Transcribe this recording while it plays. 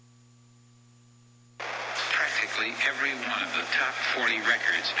practically every one of the top 40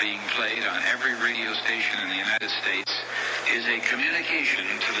 records being played on every radio station in the United States is a communication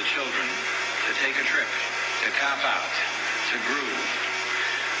to the children to take a trip, to cop out, to groove.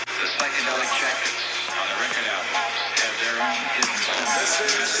 The psychedelic jackets on the record albums have their own hidden symbols and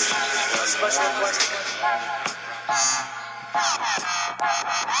messages. Special question.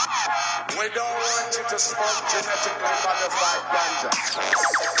 We don't want you to smoke genetically modified ganja.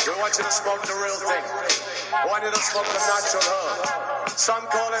 We want you to smoke the real thing. We want you to smoke the natural herb. Some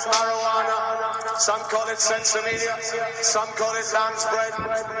call it marijuana, some call it sensimilla, some call it lamb's bread,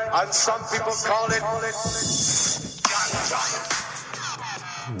 and some people call it ganja.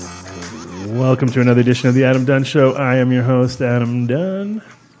 Welcome to another edition of the Adam Dunn Show. I am your host, Adam Dunn,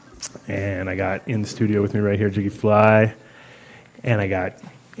 and I got in the studio with me right here, Jiggy Fly, and I got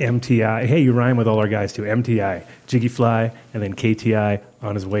MTI. Hey, you rhyme with all our guys too. MTI, Jiggy Fly, and then KTI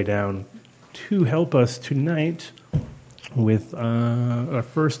on his way down to help us tonight with our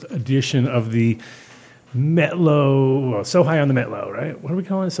first edition of the Metlo. Well, So High on the Metlo, right? What are we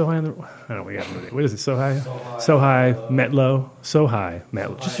calling it? So High on the... I don't know. What is it? So High? So High Metlo. So High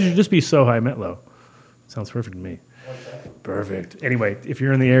Metlo. Just be So High Metlo. Sounds perfect to me. Okay. Perfect. Anyway, if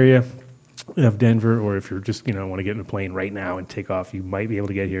you're in the area of Denver, or if you're just, want to get in a plane right now and take off, you might be able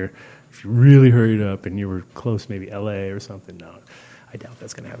to get here. If you really hurried up and you were close, maybe LA or something. No, I doubt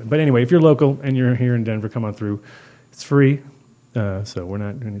that's going to happen. But anyway, if you're local and you're here in Denver, come on through. It's free, so we're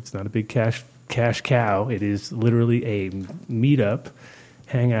not. It's not a big cash cow. It is literally a meetup,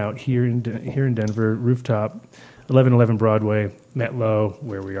 hangout here in Denver, rooftop, 1111 Broadway, Metlo,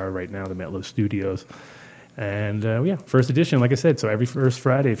 where we are right now, the Metlo Studios. And first edition, like I said. So every first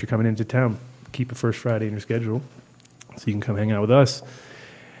Friday, if you're coming into town, keep a first Friday in your schedule, so you can come hang out with us,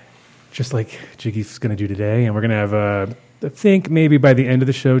 just like Jiggy's going to do today. And we're going to have, I think maybe by the end of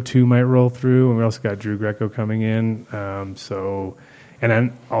the show, 2 might roll through, and we also got Drew Greco coming in. And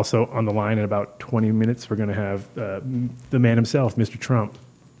then also on the line in about 20 minutes, we're going to have the man himself, Mr. Trump.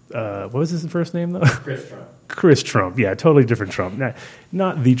 What was his first name, though? Chris Trump. Chris Trump, yeah, totally different Trump.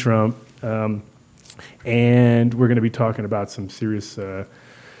 Not the Trump. And we're going to be talking about some serious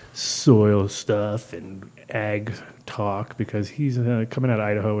soil stuff and ag talk, because he's coming out of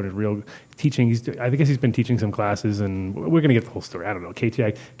Idaho and is real teaching. I guess he's been teaching some classes, and we're going to get the whole story. I don't know.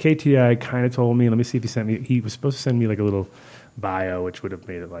 KTI kind of told me. Let me see if he sent me. He was supposed to send me like a little bio, which would have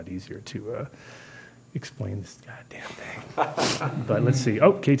made it a lot easier to explain this goddamn thing. But let's see.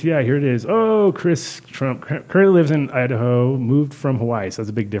 Oh, KTI, here it is. Oh, Chris Trump currently lives in Idaho, moved from Hawaii. So that's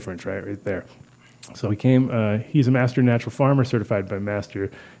a big difference, right there. So he came. He's a master natural farmer, certified by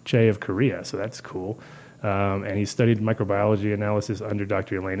Master Che of Korea. So that's cool. And he studied microbiology analysis under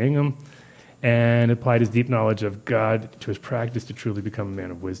Dr. Elaine Ingham, and applied his deep knowledge of God to his practice to truly become a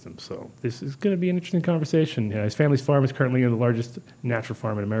man of wisdom. So this is going to be an interesting conversation. His family's farm is currently the largest natural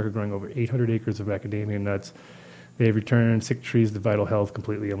farm in America, growing over 800 acres of macadamia nuts. They've returned sick trees to vital health,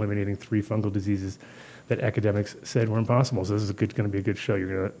 completely eliminating 3 fungal diseases that academics said were impossible. So this is going to be a good show.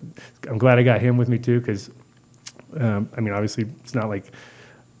 I'm glad I got him with me too, because obviously it's not like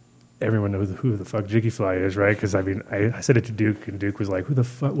everyone knows who the fuck Jiggy Fly is, right? Because I said it to Duke, and Duke was like, "Who the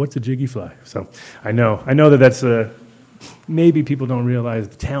fuck? What's a Jiggy Fly?" So I know that's maybe people don't realize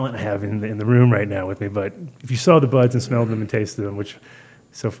the talent I have in the room right now with me. But if you saw the buds and smelled them and tasted them, which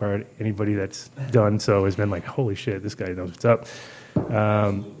so far anybody that's done so has been like, "Holy shit, this guy knows what's up."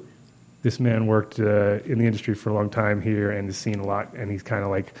 This man worked in the industry for a long time here and has seen a lot, and he's kind of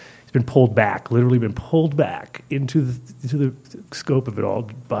like, he's been pulled back, literally been pulled back into the scope of it all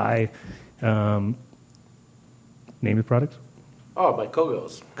by, name the product? Oh, by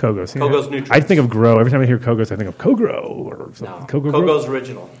Kogos. Kogos. Yeah. Kogos Nutrients. I think of Grow. Every time I hear Kogos, I think of Kogro or something. No, Kogos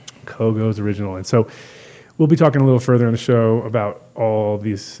Original. Kogos Original. And so we'll be talking a little further on the show about all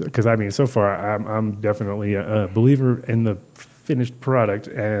these, because so far I'm definitely a believer in the finished product,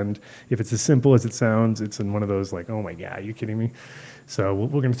 and if it's as simple as it sounds, it's in one of those like, oh my God, are you kidding me? So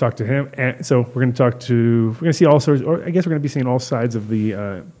we're going to talk to him, and so we're going to see all sorts, or I guess we're going to be seeing all sides of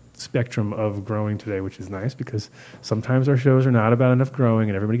the spectrum of growing today, which is nice, because sometimes our shows are not about enough growing,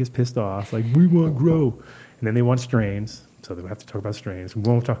 and everybody gets pissed off, like, we want grow, and then they want strains, so they have to talk about strains. We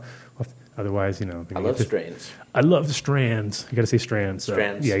won't talk. Otherwise, I love strains. I love the strands. You got to say strands.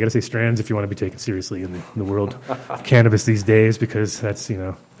 Strands. Yeah, you got to say strands if you want to be taken seriously in the world of cannabis these days, because that's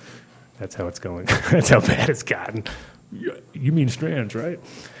that's how it's going. That's how bad it's gotten. You mean strands, right?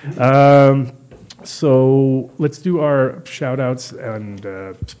 So let's do our shout outs and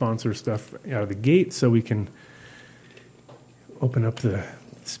sponsor stuff out of the gate, so we can open up the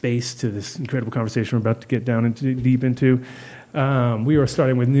space to this incredible conversation we're about to get down deep into. We are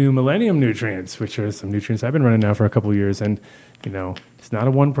starting with new Millennium nutrients, which are some nutrients I've been running now for a couple of years. And, it's not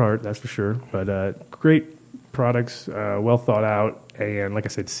a one part, that's for sure. But great products, well thought out. And like I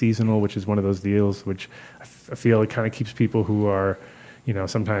said, seasonal, which is one of those deals, which I feel it kind of keeps people who are,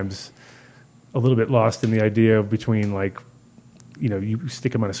 sometimes a little bit lost in the idea of between you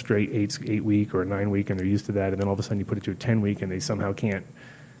stick them on a straight 8-week or a 9-week and they're used to that. And then all of a sudden you put it to a 10-week and they somehow can't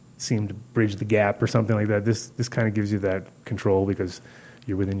seem to bridge the gap or something like that. This kind of gives you that control because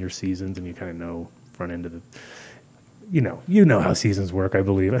you're within your seasons and you kind of know front end of the, you know how seasons work, I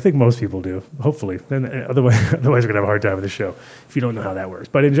believe. I think most people do, hopefully. Then otherwise we're going to have a hard time with the show if you don't know how that works.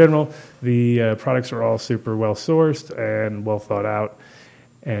 But in general, the products are all super well sourced and well thought out.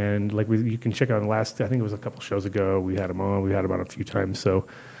 And you can check out I think it was a couple shows ago, we had them on a few times. So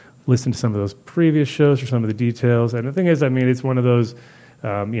listen to some of those previous shows for some of the details. And the thing is, it's one of those,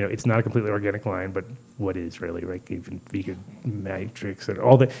 it's not a completely organic line, but what is really, even vegan matrix and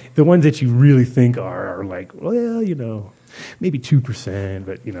all the ones that you really think are maybe 2%,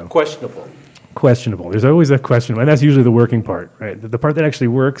 but questionable. There's always a questionable, and that's usually the working part, right? The part that actually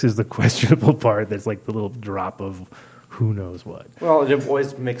works is the questionable part. That's like the little drop of who knows what. Well, it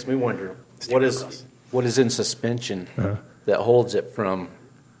always makes me wonder what is in suspension that holds it from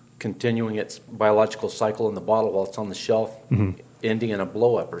continuing its biological cycle in the bottle while it's on the shelf, ending in a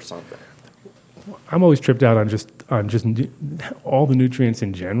blow up or something. I'm always tripped out on just all the nutrients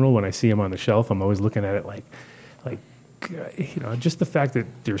in general. When I see them on the shelf, I'm always looking at it like just the fact that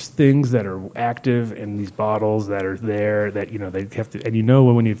there's things that are active in these bottles that are there that they have to,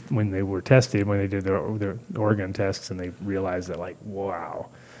 and when they were tested, when they did their organ tests, and they realized that wow,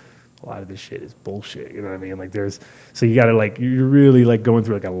 a lot of this shit is bullshit. You know what I mean? So you got to you're really going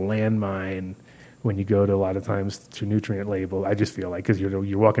through a landmine when you go to a lot of times to nutrient label. I just feel because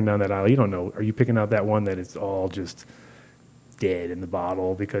you're walking down that aisle, you don't know, are you picking out that one that is all just dead in the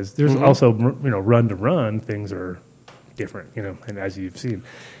bottle? Because there's also run to run things are different, and as you've seen.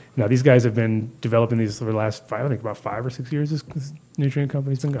 Now, these guys have been developing these for the last about 5 or 6 years. This nutrient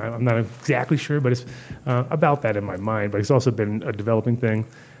company's been going. I'm not exactly sure, but it's about that in my mind. But it's also been a developing thing.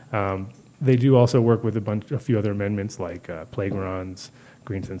 They do also work with a few other amendments like Plagrons,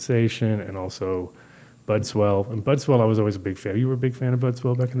 Green Sensation, and also Budswell. And Budswell, I was always a big fan. You were a big fan of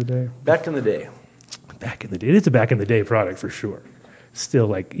Budswell back in the day? Back in the day. It is a back in the day product for sure.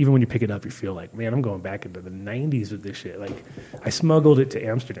 Still, even when you pick it up, you feel man, I'm going back into the 90s with this shit. I smuggled it to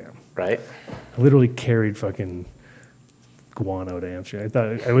Amsterdam. Right. I literally carried fucking guano to Amsterdam. I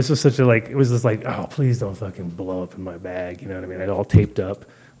thought it was just oh, please don't fucking blow up in my bag. You know what I mean? It all taped up,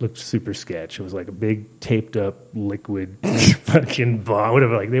 looked super sketch. It was like a big taped up liquid fucking bomb.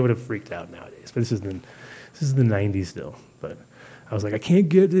 Whatever. They would have freaked out nowadays. But this is the 90s still. But I was I can't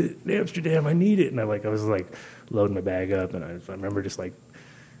get it to Amsterdam. I need it. And I was loading my bag up, and I remember just kind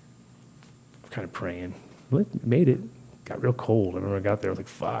of praying. Well, it made it. Got real cold. I remember I got there. I was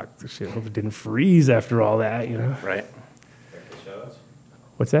fuck, this shit. I hope it didn't freeze after all that, Right.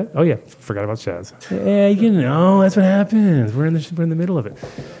 What's that? Oh, yeah. Forgot about Shaz. Yeah, that's what happens. We're in the middle of it.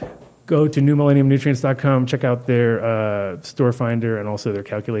 Go to newmillenniumnutrients.com. Check out their store finder and also their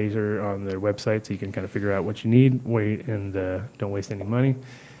calculator on their website so you can kind of figure out what you need, and don't waste any money.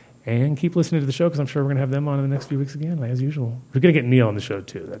 And keep listening to the show because I'm sure we're going to have them on in the next few weeks again, as usual. We're going to get Neil on the show,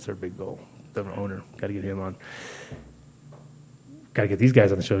 too. That's our big goal. The owner. Got to get him on. Got to get these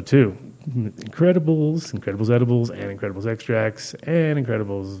guys on the show, too. Incredibles Edibles, and Incredibles Extracts, and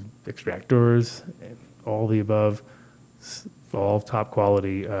Incredibles Extractors, and all the above. All top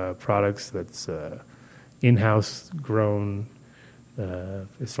quality products that's in-house grown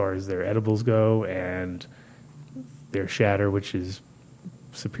as far as their edibles go, and their shatter, which is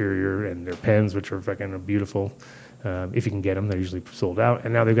superior, and their pens, which are fucking beautiful. If you can get them, they're usually sold out.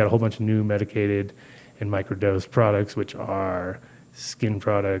 And now they've got a whole bunch of new medicated and microdose products, which are skin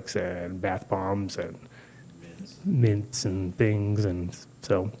products and bath bombs and mints and things. And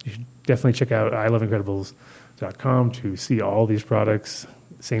so you should definitely check out iloveincredibles.com to see all these products.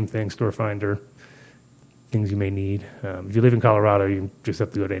 Same thing, store finder, things you may need. If you live in Colorado, you just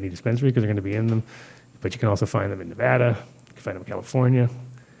have to go to any dispensary because they're going to be in them. But you can also find them in Nevada. You can find them in California.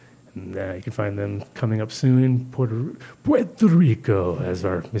 And you can find them coming up soon in Puerto Rico as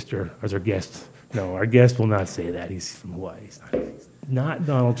our guest. No, our guest will not say that. He's from Hawaii. He's not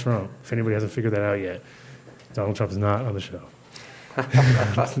Donald Trump. If anybody hasn't figured that out yet, Donald Trump is not on the show.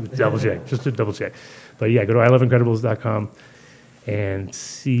 Double check, just to double check. But yeah, go to iloveincredibles.com and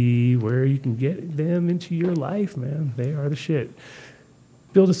see where you can get them into your life, man. They are the shit.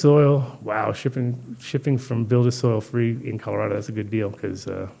 Build a Soil, wow, shipping from Build a Soil free in Colorado, that's a good deal because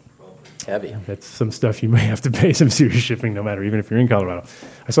Heavy. That's some stuff you may have to pay some serious shipping, no matter, even if you're in Colorado.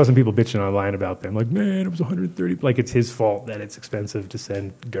 I saw some people bitching online about them, like, man, it was 130. Like, it's his fault that it's expensive to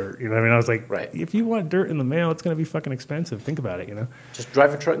send dirt. You know what I mean? I was like, right. If you want dirt in the mail, it's going to be fucking expensive. Think about it, you know? Just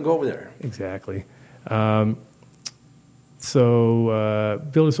drive a truck and go over there. Exactly.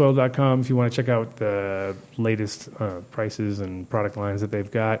 Buildersoil.com if you want to check out the latest prices and product lines that they've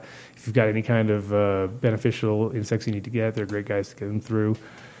got. If you've got any kind of beneficial insects you need to get, they're great guys to get them through.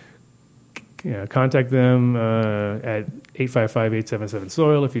 Contact them at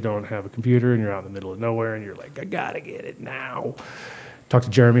 855-877-SOIL if you don't have a computer and you're out in the middle of nowhere and you're like, I got to get it now. Talk to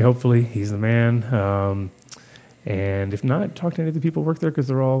Jeremy, hopefully. He's the man. And if not, talk to any of the people who work there because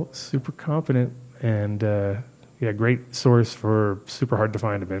they're all super competent and, great source for super hard to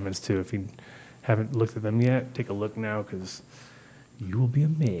find amendments, too. If you haven't looked at them yet, take a look now because you will be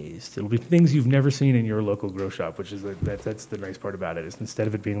amazed. It'll be things you've never seen in your local grow shop, which is that's the nice part about it. Is instead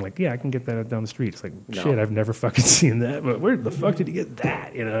of it being like, I can get that down the street, it's like, shit, I've never fucking seen that. But where the fuck did you get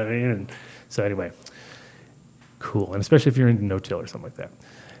that? You know what I mean? And so anyway, cool. And especially if you're into no-till or something like that.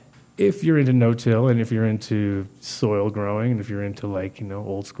 If you're into no-till and if you're into soil growing and if you're into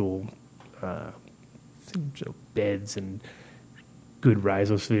old school beds and good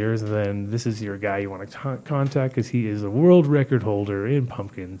rhizospheres, then this is your guy you want to contact because he is a world record holder in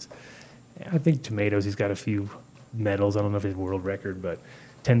pumpkins. I think tomatoes, he's got a few medals. I don't know if he's world record, but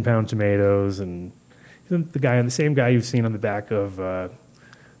 10-pound tomatoes, and the same guy you've seen on the back of the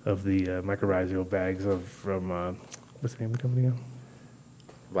mycorrhizal bags from what's the name of the company again?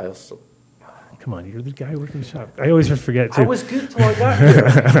 Come on, you're the guy working the shop. I always just forget too. I was good till I got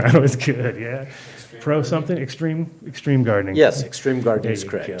here. I was good, yeah. Extreme gardening. Yes, extreme gardening is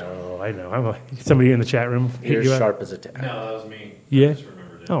correct. Go. I know. Somebody in the chat room. You're sharp as a tack. No, that was me. Yeah. I just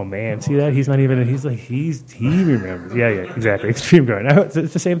remembered it. Oh man, see that? He's not even. He's like he remembers. Yeah, exactly. Extreme gardening.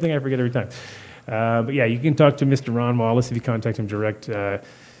 It's the same thing I forget every time. But yeah, you can talk to Mr. Ron Wallace if you contact him direct.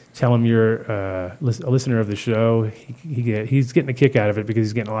 Tell him you're a listener of the show. He's getting a kick out of it because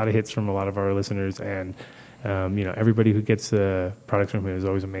he's getting a lot of hits from a lot of our listeners, and everybody who gets products from him is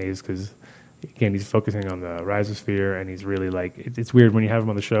always amazed because, again, he's focusing on the rhizosphere, and he's really like it's weird when you have him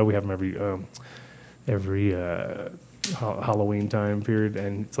on the show. We have him every Halloween time period,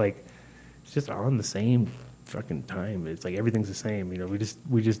 and it's like it's just on the same fucking time. It's like everything's the same. We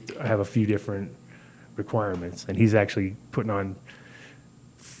just have a few different requirements, and he's actually putting on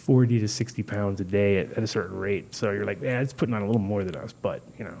 40 to 60 pounds a day at a certain rate. So you're like, it's putting on a little more than us, but,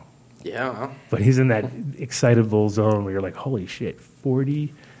 Yeah. But he's in that excitable zone where you're like, holy shit,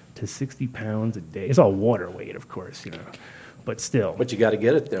 40 to 60 pounds a day. It's all water weight, of course, but still. But you got to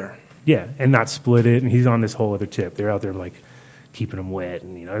get it there. Yeah, and not split it. And he's on this whole other tip. They're out there, like, keeping them wet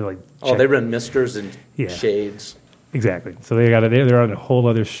and, they run misters and shades. Exactly. So they're on a whole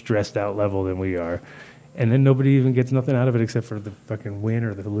other stressed out level than we are. And then nobody even gets nothing out of it except for the fucking win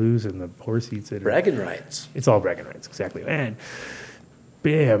or the lose and the horse eats it. Bragging rights. It's all bragging rights, exactly. And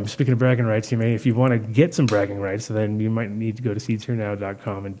bam, speaking of bragging rights, if you want to get some bragging rights, then you might need to go to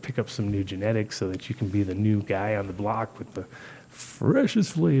seedsherenow.com and pick up some new genetics so that you can be the new guy on the block with the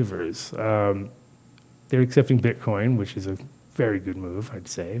freshest flavors. They're accepting Bitcoin, which is a very good move, I'd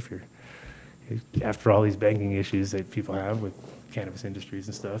say, after all these banking issues that people have with cannabis industries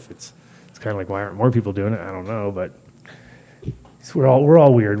and stuff. It's kind of like, why aren't more people doing it? I don't know, but we're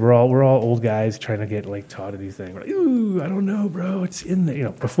all weird. We're all old guys trying to get taught these things. We're like, ooh, I don't know, bro. It's in there.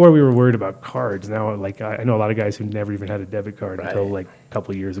 Before we were worried about cards. Now, I know a lot of guys who never even had a debit card until a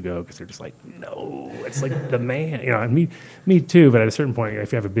couple of years ago because they're just like, no, it's like the man. And me too. But at a certain point,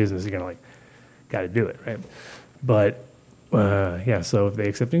 if you have a business, you're gonna got to do it, right? But so if they're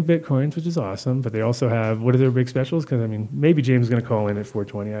accepting Bitcoins, which is awesome, but they also have, what are their big specials? Because, maybe James is going to call in at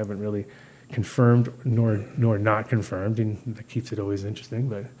 420. I haven't really confirmed nor not confirmed, and that keeps it always interesting,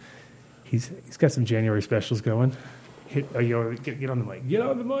 but he's got some January specials going. Get on the mic. Get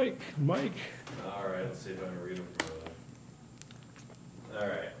on the mic, Mike. All right, let's see if I can read them. All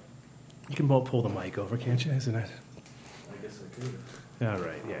right. You can both pull the mic over, can't you? Isn't it? I guess I could. All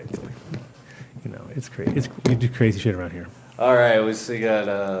right, yeah. It's crazy. We do crazy shit around here. All right, we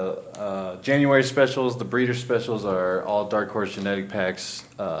got January specials. The breeder specials are all Dark Horse genetic packs,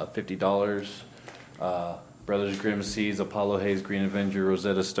 $50. Brothers Grimm seeds, Apollo Hayes Green Avenger,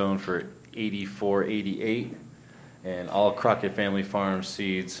 Rosetta Stone for $84.88, and all Crockett Family Farm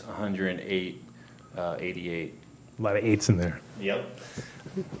seeds, $108.88. A lot of eights in there. Yep.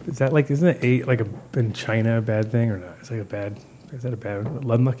 Isn't it eight in China a bad thing or not? Is that a bad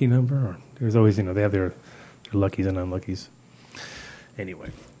unlucky number? Or there's always they have their luckies and unluckies.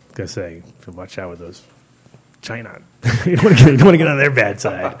 Anyway, gotta say, watch out with those China. You don't want to get on their bad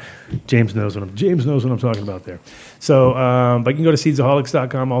side. James knows what I'm talking about there. So, but you can go to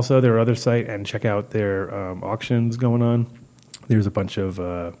seedsaholics.com also, their other site, and check out their auctions going on. There's a bunch of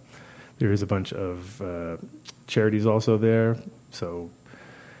charities also there. So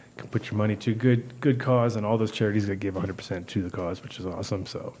you can put your money to good cause, and all those charities that give 100% to the cause, which is awesome.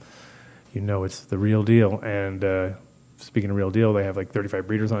 So you know it's the real deal. And speaking of real deal, they have like 35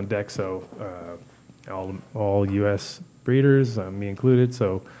 breeders on deck. So all U.S. breeders, me included.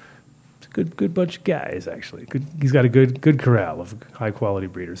 So it's a good bunch of guys, actually. He's got a good corral of high quality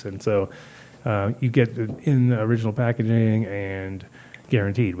breeders, and so you get in the original packaging and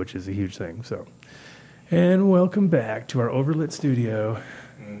guaranteed, which is a huge thing. So, and welcome back to our overlit studio.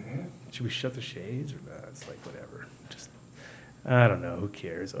 Mm-hmm. Should we shut the shades or not? It's like whatever. Just I don't know. Who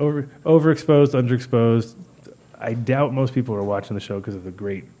cares? Overexposed, underexposed. I doubt most people are watching the show because of the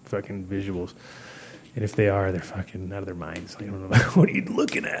great fucking visuals. And if they are, they're fucking out of their minds. I don't know. What are you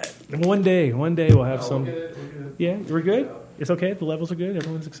looking at? And one day we'll have some. We're good. Yeah, we're good? Yeah. It's okay? The levels are good?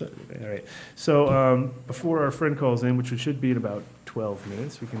 Everyone's excited? All right. So before our friend calls in, which should be in about 12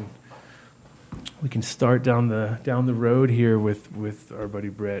 minutes, we can start down the road here with our buddy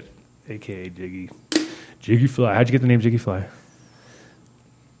Brett, a.k.a. Jiggy Fly. How'd you get the name Jiggy Fly?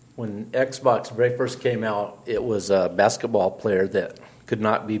 When Xbox very first came out, it was a basketball player that could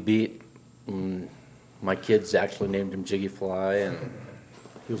not be beat. My kids actually named him Jiggy Fly, and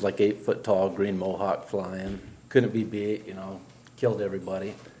he was like 8 foot tall, green mohawk flying. Couldn't be beat, killed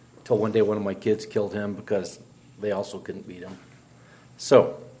everybody. Until one day one of my kids killed him because they also couldn't beat him.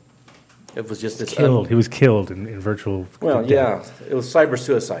 So it was just this. He was killed in virtual. Well, yeah, it was cyber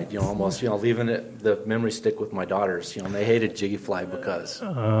suicide. Almost. Leaving the memory stick with my daughters. And they hated Jiggy Fly because he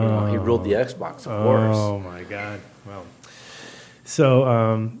ruled the Xbox, of course. Oh my God! Well,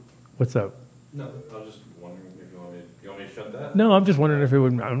 so what's up? No, I was just wondering if you want me to shut that? No, I'm just wondering if it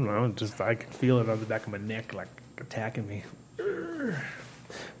would. I don't know. I can feel it on the back of my neck, like attacking me.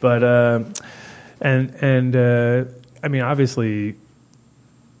 But I mean, obviously,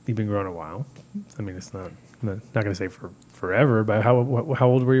 you've been growing a while. I mean, it's not going to say for forever. But how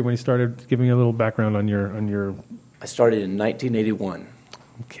old were you when you started? Give me a little background on your. I started in 1981.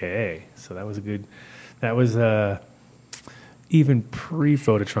 Okay, so that was a good. That was even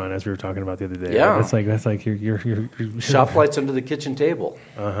pre-Phototron, as we were talking about the other day. Yeah, that's like your shop lights under the kitchen table.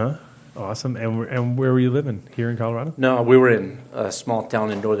 Awesome. And where were you living? Here in Colorado? No, we were in a small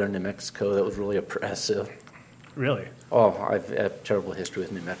town in northern New Mexico that was really oppressive. Really? Oh, I've had terrible history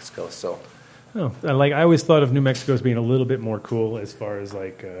with New Mexico. So, I always thought of New Mexico as being a little bit more cool as far as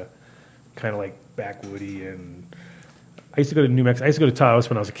kind of like backwoody. And I used to go to New Mexico. I used to go to Taos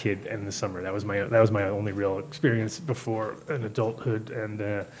when I was a kid in the summer. That was my only real experience before an adulthood. And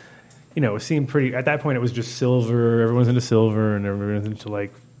it seemed pretty. At that point, it was just silver. Everyone's into silver, and everyone's into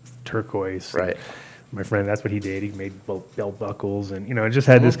like turquoise. Right. My friend, that's what he did. He made belt buckles, and it just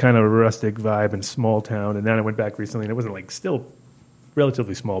had this kind of rustic vibe and small town. And then I went back recently, and it wasn't still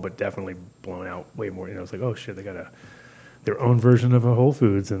relatively small, but definitely blown out way more. It's like, oh shit, they got their own version of a Whole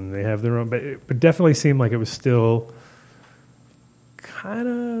Foods, and they have their own. But it definitely seemed like it was still kind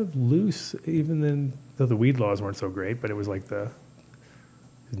of loose, even though the weed laws weren't so great. But it was like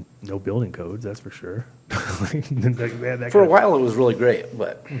no building codes, that's for sure. For a while, it was really great,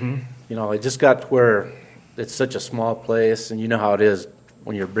 but it just got to where it's such a small place, and you know how it is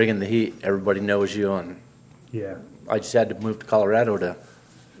when you're bringing the heat. Everybody knows you, and I just had to move to Colorado to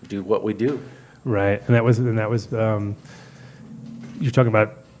do what we do. Right, and that was you're talking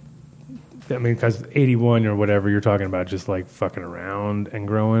about. I mean, because 81 or whatever, you're talking about just like fucking around and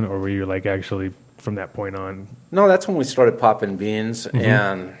growing, or were you like actually from that point on? No, that's when we started popping beans.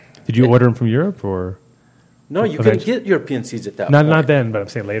 And did you order them from Europe or? No, you couldn't get European seeds at that point. Not then, but I'm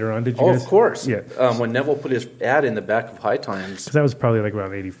saying later on. Did you? Of course. Yeah. When Neville put his ad in the back of High Times. Because that was probably like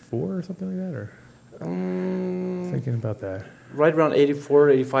around 84 or something like that, or thinking about that. Right around 84,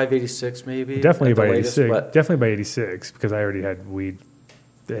 85, 86 maybe. Definitely by 86. Definitely by 86 because I already had weed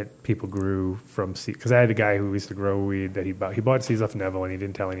that people grew from seed. Because I had a guy who used to grow weed that he bought seeds off Neville, and he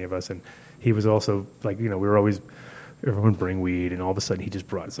didn't tell any of us. And he was also like, we were always. Everyone bring weed, and all of a sudden he just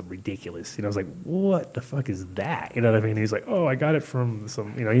brought some ridiculous. I was like, "What the fuck is that?" You know what I mean? He's like, "Oh, I got it from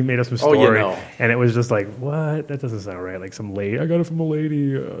some." He made us some story, and it was just like, "What? That doesn't sound right." Like some lady, I got it from a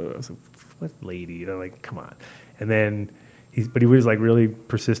lady. I was like, what lady? Like, come on. And then but he was like really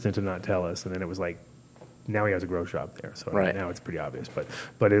persistent to not tell us. And then it was like, now he has a grow shop there, so right. Now it's pretty obvious.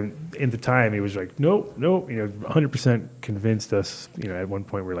 But in the time, he was like, nope, 100% convinced us. At one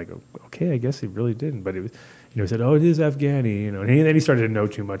point we were like, okay, I guess he really didn't, but it was. He said, "Oh, it is Afghani," and then he started to know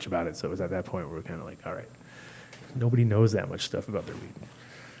too much about it. So it was at that point where we were kind of like, "All right, nobody knows that much stuff about their weed.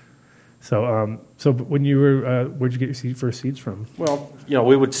 So, so when you were, where'd you get your first seeds from? Well,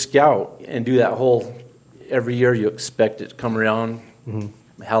 we would scout and do that whole, every year you expect it to come around,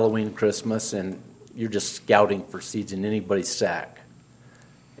 Halloween, Christmas, and you're just scouting for seeds in anybody's sack.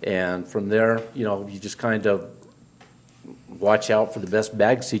 And from there, you just kind of watch out for the best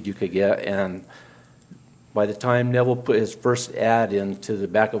bag seed you could get. And by the time Neville put his first ad into the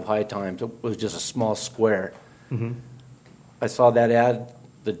back of High Times, it was just a small square. I saw that ad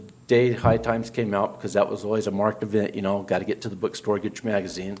the day High Times came out, because that was always a marked event, got to get to the bookstore, get your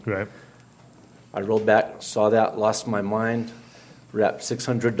magazine. Right. I rolled back, saw that, lost my mind, wrapped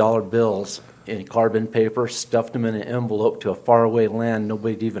 $600 bills in carbon paper, stuffed them in an envelope to a faraway land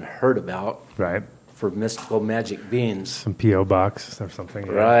nobody'd even heard about. Right. For mystical magic beans. Some P.O. box or something.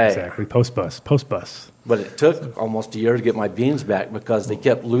 Yeah, right. Exactly. Post bus. But it took almost a year to get my beans back, because they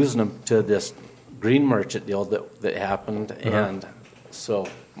kept losing them to this green merchant deal that happened. And so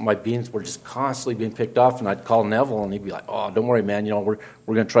my beans were just constantly being picked off, and I'd call Neville, and he'd be like, "Oh, don't worry, man. We're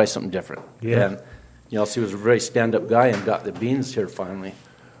going to try something different." Yeah. And so he was a very stand-up guy and got the beans here finally.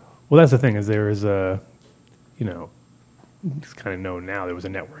 Well, that's the thing, is there is it's kind of known now, there was a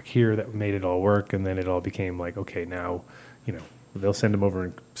network here that made it all work, and then it all became like, okay, now, they'll send them over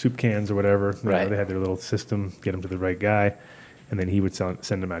in soup cans or whatever. Right. They had their little system, get them to the right guy, and then he would send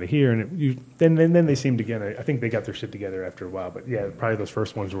them out of here, and then they seemed to get. I think they got their shit together after a while, but yeah, probably those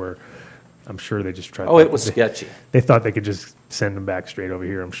first ones were. I'm sure they just tried. Oh, it was sketchy. They thought they could just send them back straight over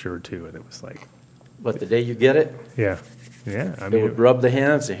here. I'm sure too, and it was like. But the day you get it, yeah. I they would rub the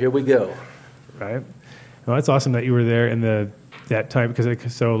hands, and here we go. Right. Well, that's awesome that you were there in that time, because the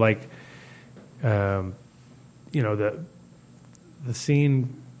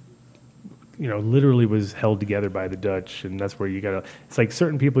scene, literally was held together by the Dutch, and that's where you gotta. It's like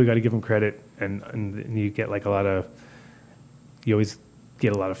certain people you got to give them credit, and you get like you always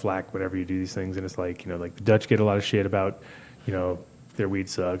get a lot of flack whenever you do these things, and it's like like the Dutch get a lot of shit about their weed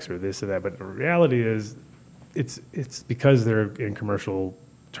sucks or this or that, but the reality is it's because they're in commercial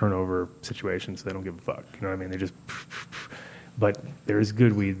turnover situations, they don't give a fuck. You know what I mean? They just. But there is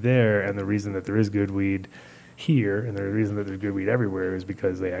good weed there, and the reason that there is good weed here, and the reason that there's good weed everywhere, is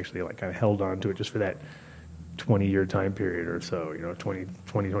because they actually kind of held on to it just for that 20-year time period or so. 20,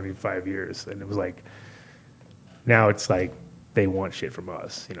 25 years, and it was like now it's like they want shit from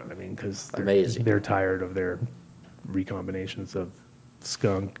us. You know what I mean? Because they're tired of their recombinations of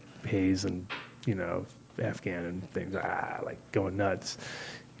skunk, haze, and Afghan and things, like going nuts,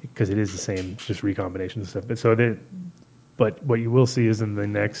 because it is the same, just recombinations and stuff. But what you will see is in the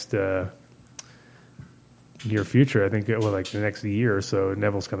next near future, I think, like the next year or so,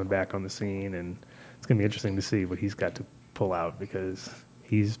 Neville's coming back on the scene, and it's going to be interesting to see what he's got to pull out, because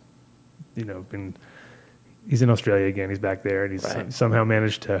he's, he's in Australia again. He's back there, and he's somehow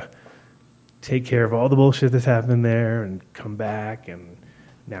managed to take care of all the bullshit that's happened there and come back, and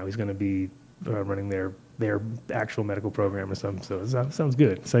now he's going to be running their actual medical program or something. So it sounds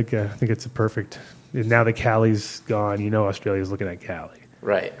good. It's like I think it's a perfect. Now that Cali's gone, Australia's looking at Cali,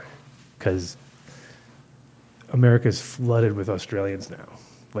 right? Because America's flooded with Australians now.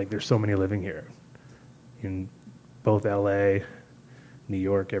 Like there's so many living here in both L.A., New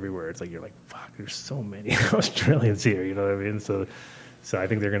York, everywhere. It's like you're like, fuck. There's so many Australians here. You know what I mean? So I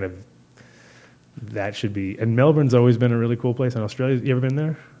think they're gonna. That should be. And Melbourne's always been a really cool place in Australia. You ever been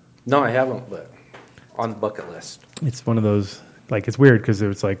there? No, I haven't, but on the bucket list. It's one of those, like, it's weird because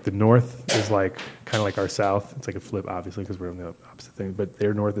it's like the north is like kind of like our south. It's like a flip, obviously, because we're on the opposite thing, but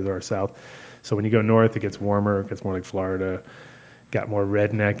their north is our south. So when you go north, it gets warmer, it gets more like Florida, got more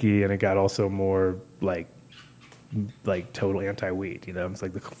rednecky, and it got also more like total anti-weed, It's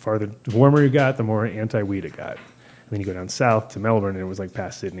like the warmer you got, the more anti-weed it got. And then you go down south to Melbourne, and it was like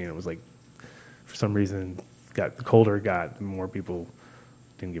past Sydney, and it was like, for some reason, the colder it got, the more people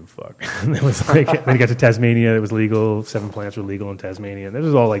didn't give a fuck. And it was like, when you got to Tasmania, it was legal. 7 plants were legal in Tasmania. And this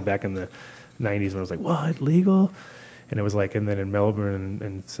was all like back in the 90s when it was like, what, legal? And it was like, and then in Melbourne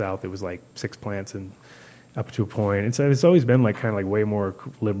and south, it was like 6 plants and up to a point. It's always been like kind of like way more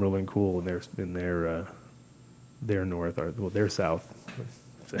liberal and cool in their north, or well, their south.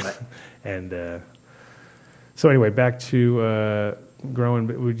 And so anyway, back to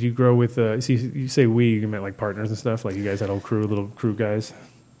growing. Would you grow with? You say we, you meant like partners and stuff. Like you guys had a little crew guys.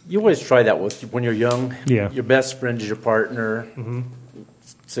 You always try that when you're young. Yeah. Your best friend is your partner. Mm-hmm.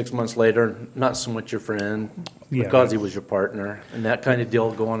 6 months later, not so much your friend, because he was your partner, and that kind of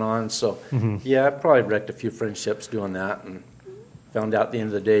deal going on. So, yeah, I probably wrecked a few friendships doing that, and found out at the end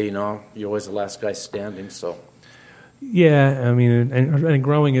of the day, you're always the last guy standing. So, yeah, I mean, and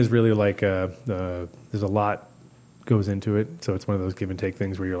growing is really like there's a lot goes into it. So it's one of those give and take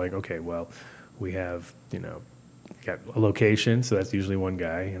things where you're like, okay, well, we have, got a location, so that's usually one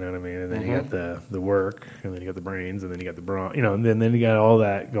guy, you know what I mean? And then you got the work, and then you got the brains, and then you got the brawn, and then you got all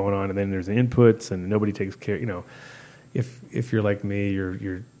that going on, and then there's the inputs, and nobody takes care, if you're like me,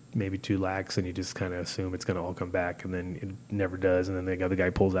 you're maybe too lax, and you just kind of assume it's going to all come back, and then it never does, and then the other guy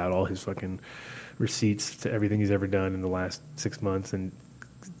pulls out all his fucking receipts to everything he's ever done in the last 6 months, and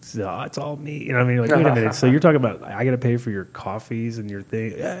it's all me. You know what I mean? Like, wait a minute. So you're talking about I got to pay for your coffees and your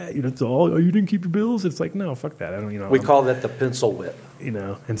thing. It's all. Oh, you didn't keep your bills. It's like, no, fuck that. I don't. We call that the pencil whip.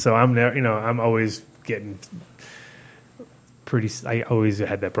 And so I'm there. I'm always getting pretty. I always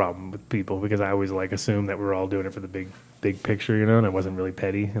had that problem with people because I always assume that we're all doing it for the big picture, and I wasn't really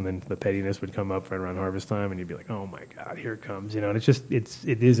petty. And then the pettiness would come up right around harvest time, and you'd be like, oh my god, here it comes, And it's just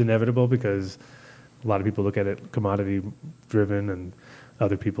it is inevitable because a lot of people look at it commodity driven and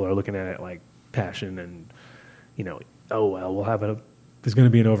other people are looking at it like passion and, oh, well, there's going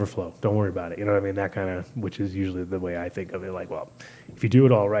to be an overflow. Don't worry about it. You know what I mean? That kind of, which is usually the way I think of it. Like, well, if you do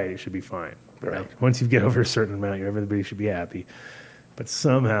it all right, it should be fine. Right? Once you get over a certain amount, everybody should be happy. But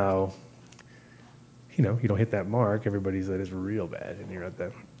somehow, you don't hit that mark. Everybody's that is real bad. And you're at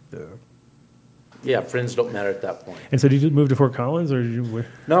the Yeah, friends don't matter at that point. And so did you move to Fort Collins or did you?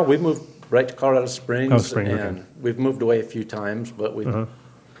 No, we moved right to Colorado Springs. Oh, Springs, and okay. We've moved away a few times, but we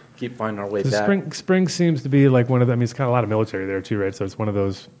keep finding our way back. Springs seems to be like one of the, it's kind of a lot of military there too, right? So it's one of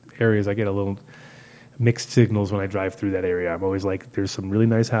those areas I get a little mixed signals when I drive through that area. I'm always like, there's some really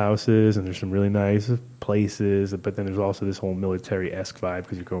nice houses and there's some really nice places, but then there's also this whole military-esque vibe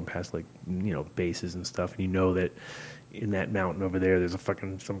because you're going past bases and stuff, and you know that in that mountain over there, there's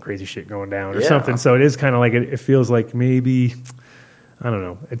some crazy shit going down or something. So it is kind of like, it feels like maybe, I don't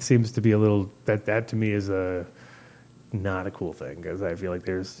know. It seems to be a little, that to me is not a cool thing because I feel like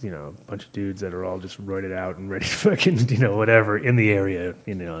there's, a bunch of dudes that are all just roided out and ready to fucking, whatever in the area,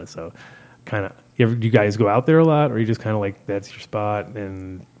 so kind of, do you guys go out there a lot or you just kind of like, that's your spot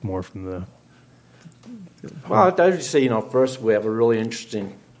and more from the... Well, I would say, first we have a really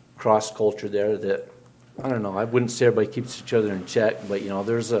interesting cross culture there that, I don't know, I wouldn't say everybody keeps each other in check, but,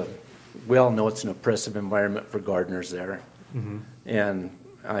 we all know it's an oppressive environment for gardeners there. Mm-hmm. And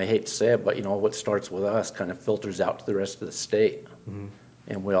I hate to say it, but, what starts with us kind of filters out to the rest of the state. Mm-hmm.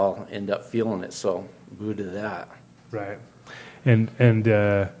 And we all end up feeling it, so boo to that. Right. And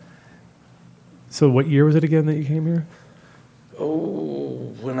so what year was it again that you came here?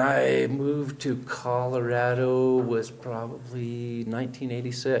 Oh, when I moved to Colorado was probably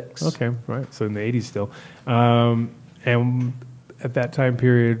 1986. Okay, right. So in the 80s still. And at that time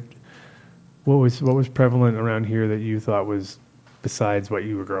period, what was prevalent around here that you thought was, besides what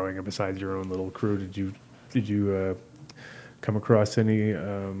you were growing and besides your own little crew, did you come across any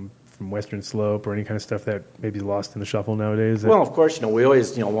from Western Slope or any kind of stuff that maybe is lost in the shuffle nowadays? Well, of course, we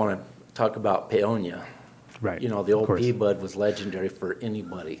always want to talk about peonia. Right. The old pea bud was legendary for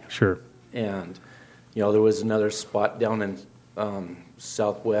anybody. Sure. And, there was another spot down in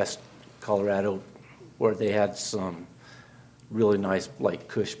southwest Colorado where they had some really nice,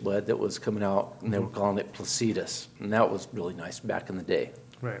 Kush bud that was coming out, and they were calling it Placidus. And that was really nice back in the day.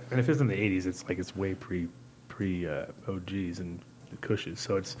 Right. And if it's in the 80s, it's way pre OGs and the Kushes.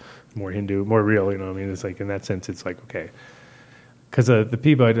 So it's more Hindu, more real, It's in that sense, it's okay. Because the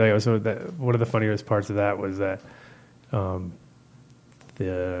pea bud, one of the funniest parts of that was that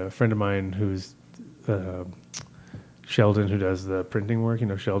the friend of mine who's Sheldon, who does the printing work,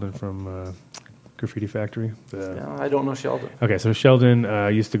 Sheldon from Graffiti Factory. No, I don't know Sheldon. Okay, so Sheldon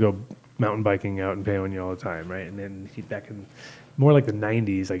used to go mountain biking out in Paonia all the time, right? And then back in more like the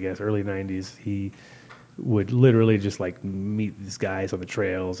 90s, I guess, early 90s, he would literally just meet these guys on the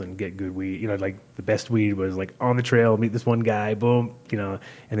trails and get good weed. The best weed was on the trail, meet this one guy, boom, and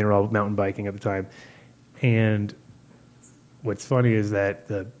they were all mountain biking at the time. And what's funny is that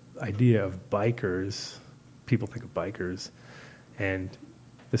the idea of bikers, people think of bikers, and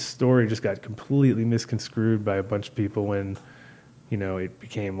the story just got completely misconstrued by a bunch of people when, it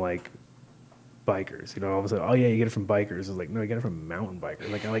became bikers, all of a sudden, oh yeah, you get it from bikers. It's no, you get it from mountain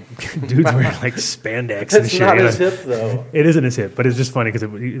bikers. Dudes wearing spandex and shit. It's not as hip though. It isn't as hip, but it's just funny because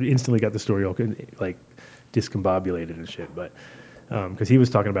it instantly got the story all discombobulated and shit. But because he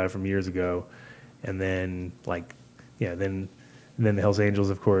was talking about it from years ago, and then then the Hells Angels,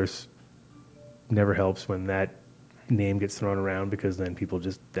 of course, never helps when that name gets thrown around because then people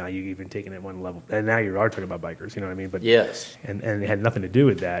just, now you've even taken it one level, and now you are talking about bikers, you know what I mean? But yes, and it had nothing to do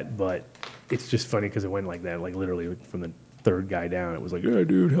with that, but it's just funny because it went like that, literally from the third guy down. It was yeah,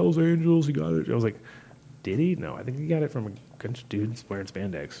 dude, Hell's Angels, he got it. I was like, did he? No, I think he got it from a bunch of dudes wearing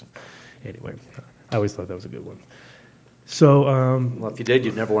spandex. Anyway, I always thought that was a good one. So, Well, if you did,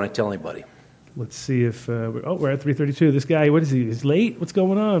 you'd never want to tell anybody. let's see if we're at 3:32. This guy, what is he? He's late. What's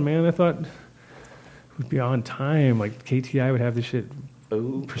going on, man? I thought we'd be on time. Like KTI would have this shit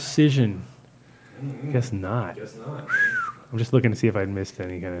precision. Guess not. Guess not. I'm just looking to see if I'd missed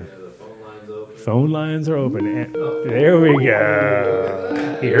any kind of. Yeah, the phone line's open. Phone lines are open. And there we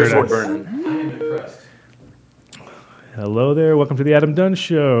go. He heard us. Burning. I am impressed. Hello there. Welcome to the Adam Dunn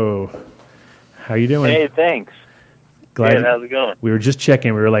Show. How you doing? Hey, thanks. Glad Good, how's it going? we were just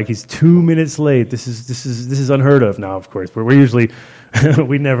checking. We were like, he's 2 minutes late. This is unheard of. Now, of course, we're usually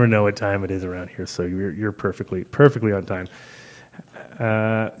we never know what time it is around here. So you're perfectly on time.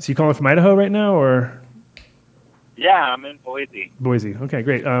 So you calling from Idaho right now, or Yeah, I'm in Boise. Boise? Okay,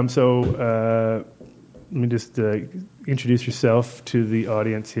 great. So let me just introduce yourself to the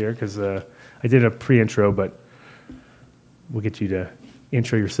audience here, because I did a pre-intro, but we'll get you to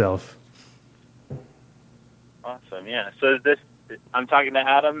intro yourself. Awesome, yeah. So I'm talking to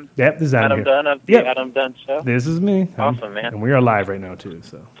Adam. Yep, this is Adam here. Dunn of the Yep. Adam Dunn Show. This is me. Awesome, man. And we are live right now too.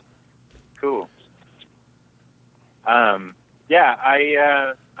 So Cool. I'm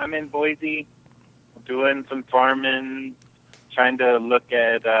in Boise, doing some farming, trying to look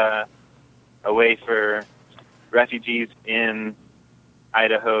at a way for refugees in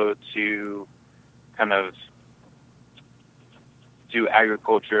Idaho to kind of do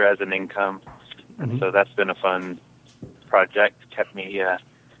agriculture as an income. And so that's been a fun project, kept me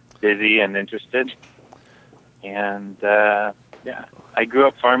busy and interested. And I grew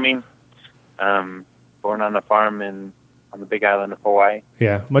up farming, born on a farm on the Big Island of Hawaii.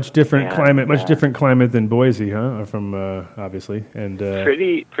 yeah, much different Yeah, climate. Much yeah. different climate than Boise, huh? From obviously, and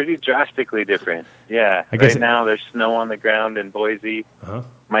Pretty drastically different. Yeah. I guess right now there's snow on the ground in Boise. uh-huh.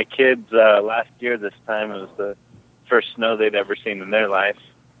 My kids last year this time, it was the first snow they'd ever seen in their life.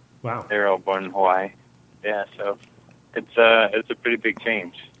 Wow. They're all born in Hawaii. Yeah, so it's a pretty big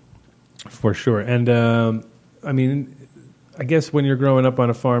change. For sure. And I mean, I guess when you're growing up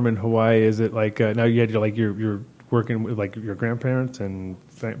on a farm in Hawaii, is it like now you had like you're working with like your grandparents and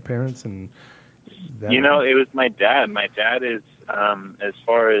parents and that? It was my dad. My dad is, as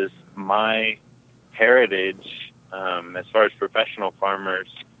far as my heritage, as far as professional farmers,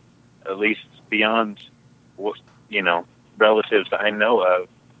 at least beyond what, relatives I know of,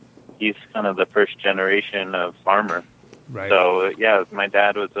 he's kind of the first generation of farmer. Right. So, yeah, my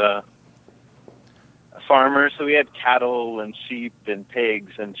dad was a farmer, so we had cattle and sheep and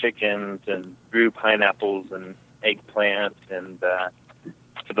pigs and chickens and grew pineapples and eggplants. And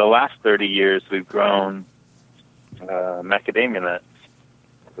for the last 30 years, we've grown macadamia nuts,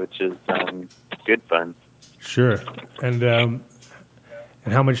 which is good fun. Sure. And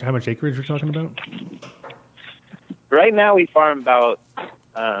how much acreage we're talking about? Right now, we farm about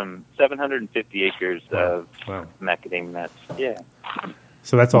 750 acres of Wow. macadamia nuts. Yeah.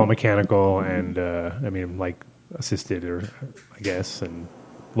 So that's all mechanical and I mean like assisted, or I guess, and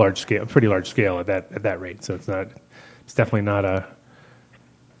pretty large scale at that rate. So it's definitely not a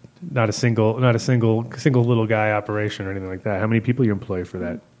single little guy operation or anything like that. How many people you employ for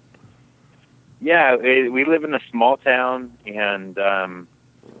that? Yeah, we live in a small town, and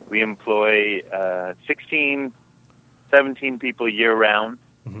we employ 16, 17 people year-round.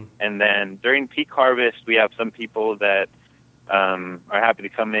 Mm-hmm. And then during peak harvest, we have some people that are happy to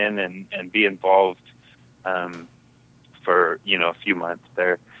come in and be involved for, a few months.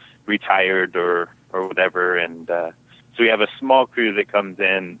 They're retired or whatever, and so we have a small crew that comes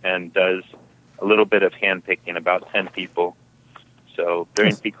in and does a little bit of hand-picking, about 10 people. So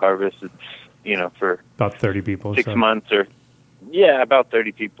during peak harvest, it's, for About 30 people. 6 months about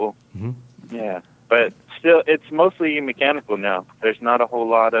 30 people. Mm-hmm. Yeah. But still, it's mostly mechanical now. There's not a whole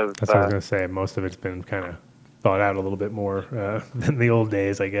lot of... That's what I was going to say. Most of it's been kind of thought out a little bit more than the old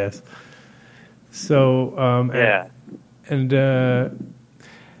days, I guess. So, yeah. And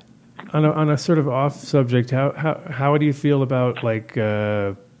on a sort of off subject, how do you feel about like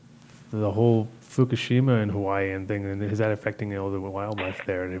the whole Fukushima and Hawaii and thing? And is that affecting all the wildlife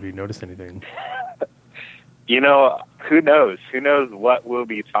there? And have you noticed anything? Who knows? Who knows what we'll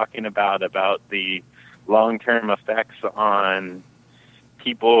be talking about the long-term effects on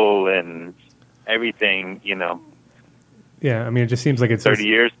people and everything, Yeah, I mean, it just seems like it's 30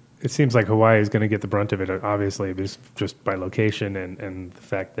 years. It seems like Hawaii is going to get the brunt of it, obviously, just by location and the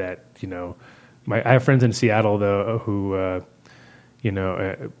fact that, I have friends in Seattle, though, who,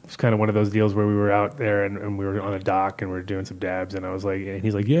 it's kind of one of those deals where we were out there and we were on a dock and we were doing some dabs, and I was like, and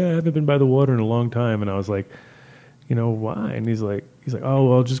he's like, yeah, I haven't been by the water in a long time. And I was like, why? And he's like, oh,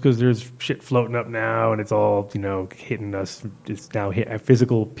 well, just because there's shit floating up now and it's all, hitting us. It's now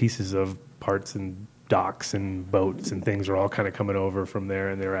physical pieces of parts and docks and boats and things are all kind of coming over from there,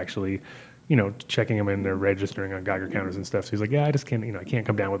 and they're actually, you know, checking them in, they're registering on Geiger counters and stuff. So he's like, yeah, I just can't, you know, I can't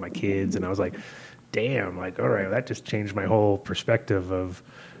come down with my kids. And I was like, damn, like, all right, that just changed my whole perspective of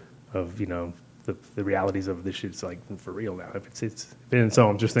you know, the realities of this shit's like for real now. If it's and so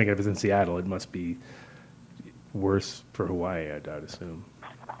I'm just thinking if it's in Seattle, it must be worse for Hawaii, I'd assume.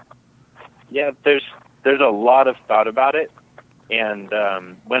 Yeah, there's a lot of thought about it, and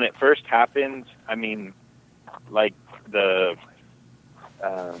when it first happened, I mean, like the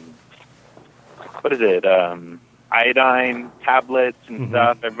what is it? Iodine tablets and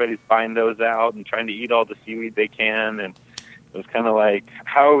stuff. Everybody's buying those out and trying to eat all the seaweed they can, and it was kind of like,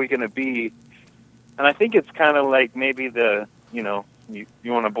 how are we going to be? And I think it's kind of like maybe you know, you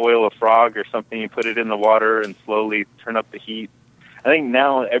want to boil a frog or something, you put it in the water and slowly turn up the heat. I think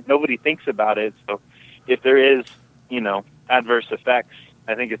now nobody thinks about it. So if there is, you know, adverse effects,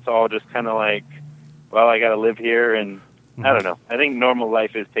 I think it's all just kind of like, well, I got to live here. And I don't know. I think normal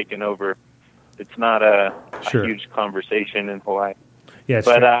life is taken over. It's not a huge conversation in Hawaii. Yeah,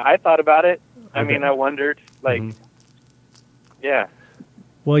 but I thought about it. I mean, I wondered, like, yeah.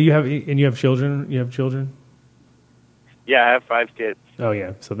 Well, you have children. You have children. Yeah, I have 5 kids. Oh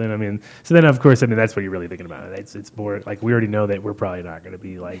yeah. So then of course, I mean, that's what you're really thinking about. It's more like we already know that we're probably not going to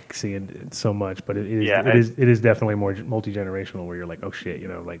be like seeing it so much, but it is definitely more multi-generational where you're like, oh shit, you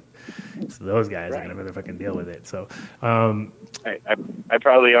know, like those guys are going to motherfucking deal with it. So, I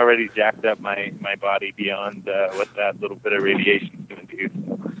probably already jacked up my body beyond what that little bit of radiation is going to do,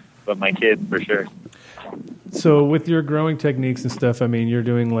 but my kids for sure. So with your growing techniques and stuff, I mean, you're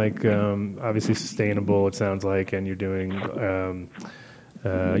doing like obviously sustainable. It sounds like, and you're doing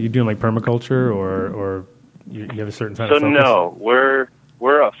like permaculture, or you have a certain kind of focus? No, we're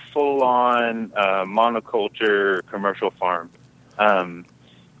a full-on monoculture commercial farm.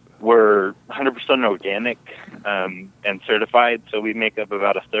 We're 100% organic and certified, so we make up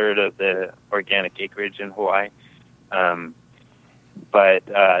about a third of the organic acreage in Hawaii. But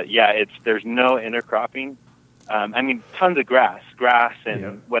there's no intercropping. I mean, tons of grass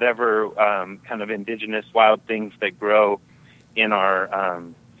and whatever kind of indigenous wild things that grow in our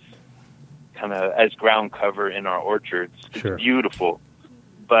kind of as ground cover in our orchards. It's beautiful,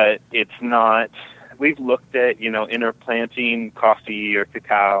 but it's not. We've looked at, you know, interplanting coffee or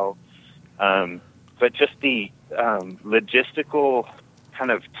cacao, but just the logistical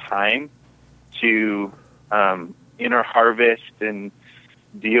kind of time to inter-harvest and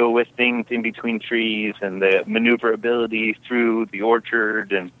deal with things in between trees and the maneuverability through the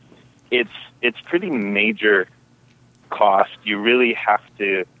orchard, and it's pretty major cost. You really have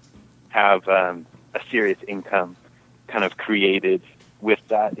to have a serious income kind of created with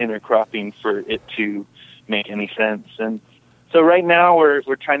that intercropping for it to make any sense. And so right now we're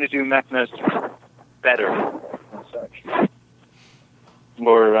trying to do Mackinac better. I'm sorry.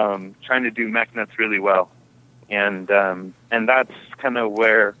 We're trying to do Mackinac really well. And that's kind of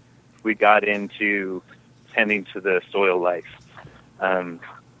where we got into tending to the soil life. And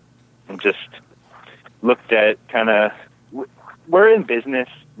just looked at kind of, we're in business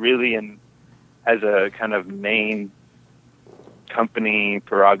really, and as a kind of main company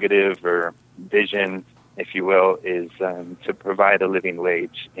prerogative or vision, if you will, is to provide a living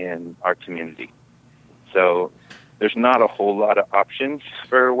wage in our community. So there's not a whole lot of options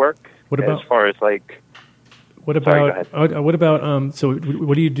for work. As far as like, What about so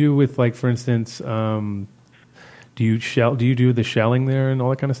what do you do with, like, for instance, do you do the shelling there and all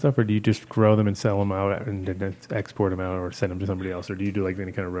that kind of stuff, or do you just grow them and sell them out and then export them out or send them to somebody else, or do you do like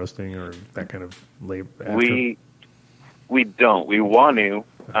any kind of roasting or that kind of labor? We don't. We want to,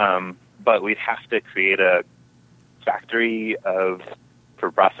 but we'd have to create a factory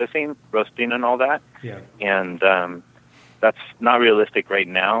for processing, roasting, and all that. Yeah. And that's not realistic right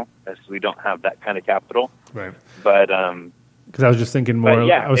now, as we don't have that kind of capital. Right. But because I was just thinking more.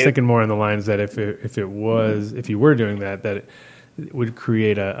 I was thinking more on the lines that if you were doing that it would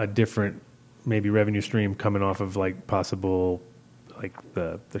create a different maybe revenue stream coming off of like possible like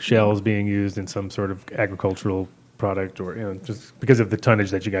the shells being used in some sort of agricultural product, or, you know, just because of the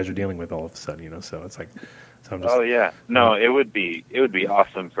tonnage that you guys are dealing with all of a sudden, you know. So it's like, so I'm just, it would be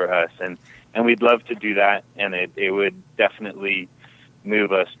awesome for us, and we'd love to do that, and it would definitely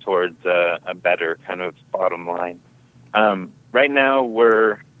move us towards a better kind of bottom line. Right now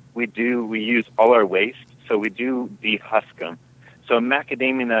we use all our waste, so we do dehusk them. So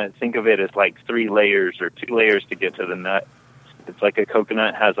macadamia nut, think of it as like 3 layers or 2 layers to get to the nut. It's like a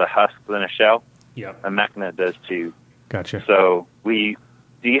coconut has a husk and a shell. Yeah, a mackinac does too. Gotcha. So we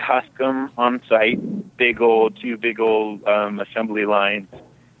dehusk them on site, two big old assembly lines,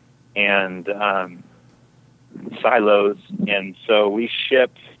 and silos. And so we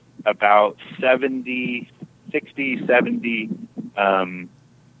ship about 70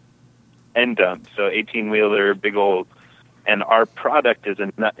 end dumps, so 18-wheeler, big old. And our product is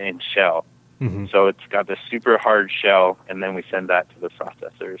a nut and shell. Mm-hmm. So it's got this super hard shell, and then we send that to the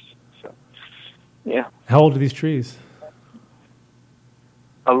processors. So, yeah. How old are these trees?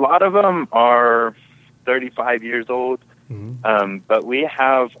 A lot of them are 35 years old. Mm-hmm. But we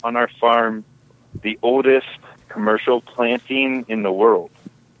have on our farm the oldest commercial planting in the world.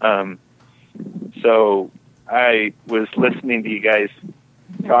 So I was listening to you guys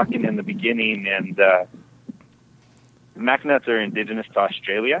talking in the beginning, and mac nuts are indigenous to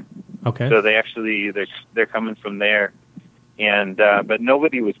Australia. Okay. So they're coming from there, and but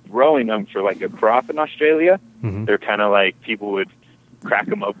nobody was growing them for like a crop in Australia. Mm-hmm. They're kind of like people would crack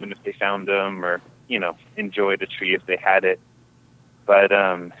them open if they found them, or enjoy the tree if they had it. But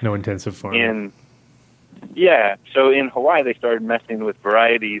no intensive farming. So in Hawaii they started messing with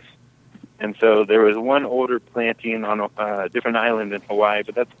varieties, and so there was one older planting on a different island in Hawaii,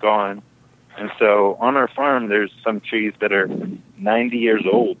 but that's gone. And so on our farm there's some trees that are 90 years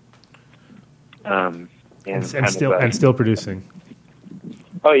old. And still producing.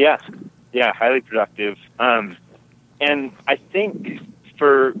 Oh yeah, highly productive. And I think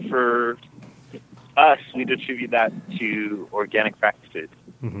for us, we attribute that to organic practices.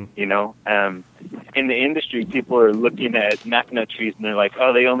 Mm-hmm. In the industry, people are looking at mac nut trees and they're like,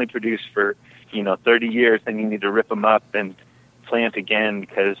 oh, they only produce for 30 years, and you need to rip them up and plant again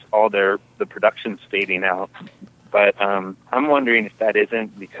because all the production's fading out. But I'm wondering if that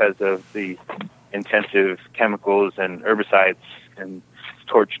isn't because of the intensive chemicals and herbicides and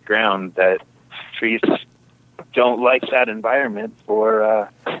torched ground, that trees don't like that environment for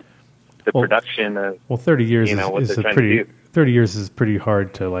the production of. Well, 30 years what is they're a trying pretty. to do. 30 years is pretty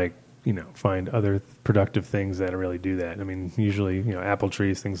hard to find other productive things that really do that. I mean, usually apple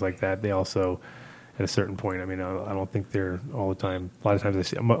trees, things like that. They also, at a certain point, I mean, I don't think they're all the time. A lot of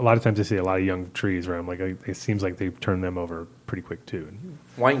times I see a lot of young trees where I'm like, it seems like they turn them over pretty quick too.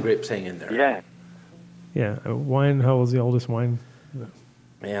 Wine grapes hang in there. Yeah. Yeah, wine. How old's the oldest wine?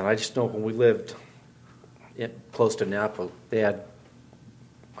 Man, I just know when we lived close to Napa, they had,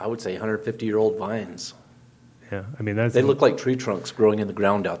 I would say, 150-year-old vines. Yeah, I mean they look like tree trunks growing in the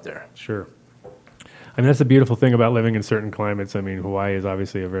ground out there. Sure. I mean, that's the beautiful thing about living in certain climates. I mean, Hawaii is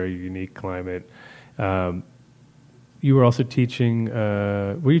obviously a very unique climate. You were also teaching.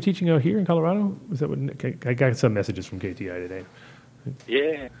 Were you teaching out here in Colorado? Was that what I got some messages from KTI today?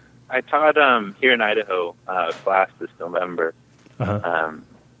 Yeah, I taught here in Idaho class this November. Uh-huh.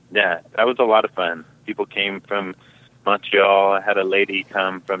 That was a lot of fun. People came from Montreal. I had a lady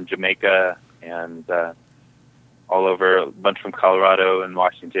come from Jamaica, and all over, a bunch from Colorado and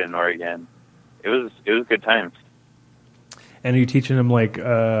Washington and Oregon. It was good times. And are you teaching them like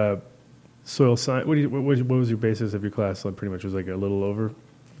soil science? What was your basis of your class? Like pretty much was like a little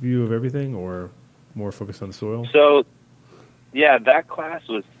overview of everything, or more focused on soil? So, yeah, that class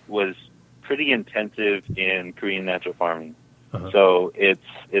was pretty intensive in Korean natural farming. Uh-huh. So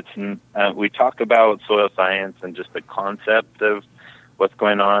we talk about soil science and just the concept of what's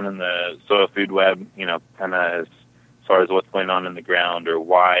going on in the soil food web, kind of as far as what's going on in the ground, or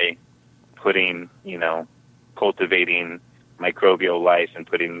why putting, cultivating microbial life and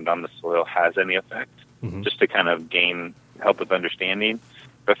putting it on the soil has any effect, just to kind of help with understanding.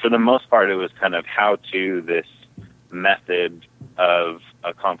 But for the most part, it was kind of how to this method of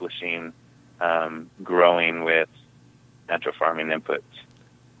accomplishing growing with natural farming inputs.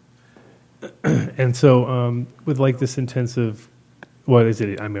 And so with like this intensive, what is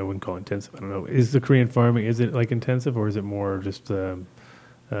it? I mean, I wouldn't call it intensive. I don't know. Is the Korean farming, is it like intensive, or is it more just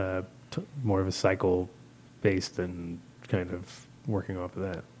more of a cycle based and kind of working off of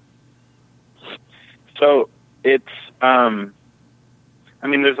that? So it's,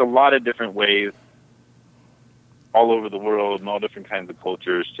 there's a lot of different ways all over the world and all different kinds of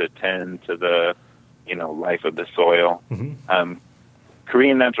cultures to tend to the, life of the soil. Mm-hmm.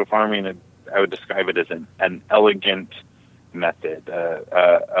 Korean natural farming, I would describe it as an elegant method,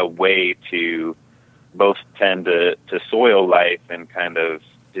 a way to both tend to soil life and kind of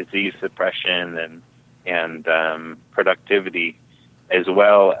disease suppression and productivity, as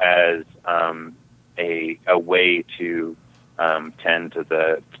well as a way to tend to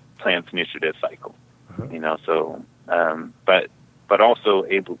the plant's nutritive cycle. Uh-huh. But also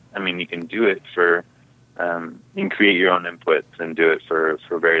you can do it for, you can create your own inputs and do it for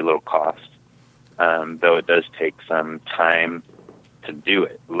very low cost. Though it does take some time to do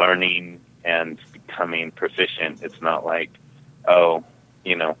it, learning and becoming proficient. It's not like,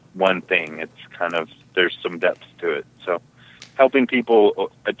 one thing. It's kind of, there's some depth to it. So helping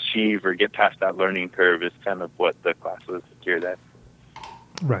people achieve or get past that learning curve is kind of what the class was geared at.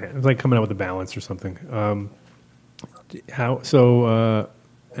 Right. It's like coming out with a balance or something. How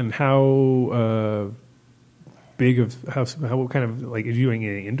big of how kind of like, are you doing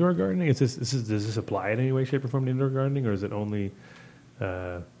any indoor gardening? Does this apply in any way, shape, or form to indoor gardening, or is it only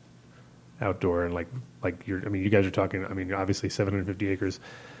outdoor? And you guys are talking. I mean, obviously, 750 acres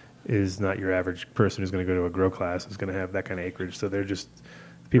is not your average person who's going to go to a grow class is going to have that kind of acreage. So they're just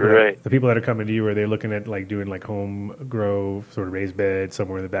people. Right. The people that are coming to you, are they looking at like doing like home grow, sort of raised bed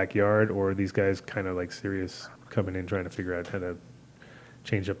somewhere in the backyard, or are these guys kind of like serious coming in trying to figure out how to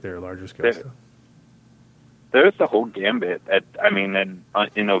change up their larger scale stuff? There's the whole gambit.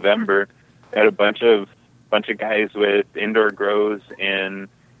 In November, I had a bunch of guys with indoor grows in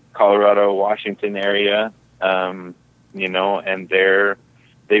Colorado, Washington area, and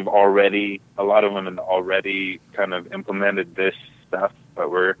they've already, a lot of them have already kind of implemented this stuff, but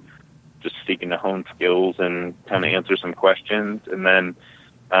we're just seeking to hone skills and kind of answer some questions. And then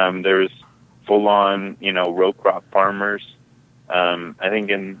there's full-on, row crop farmers. I think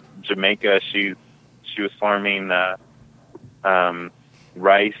in Jamaica, she was farming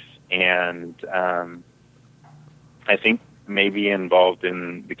rice and I think maybe involved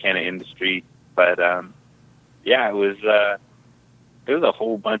in the canna industry. But it was a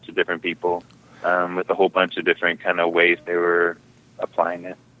whole bunch of different people with a whole bunch of different kind of ways they were applying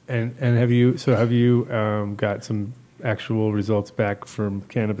it. And have you got some actual results back from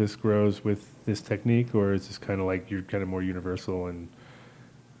cannabis grows with this technique, or is this kind of like you're kind of more universal and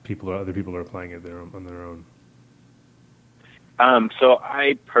other people are applying it on their own? So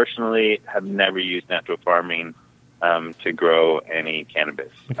I personally have never used natural farming to grow any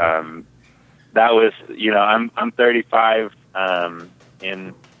cannabis. Okay. That was, I'm 35.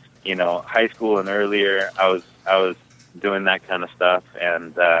 In high school and earlier, I was doing that kind of stuff,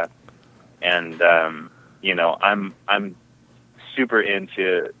 and I'm super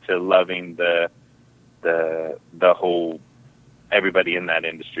into loving the whole everybody in that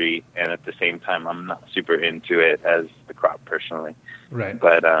industry, and at the same time, I'm not super into it as the crop personally. Right.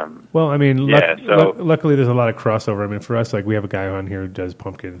 But luckily there's a lot of crossover. I mean, for us, like we have a guy on here who does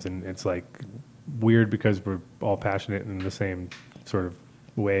pumpkins, and it's like weird because we're all passionate in the same sort of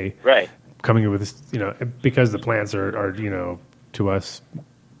way. Right. Coming in with this, because the plants are to us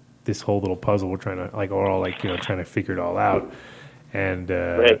this whole little puzzle. We're trying to we're all trying to figure it all out, and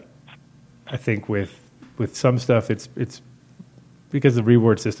right. I think with some stuff it's because the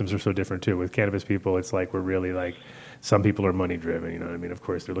reward systems are so different too. With cannabis people, it's like we're really some people are money driven. You know what I mean? Of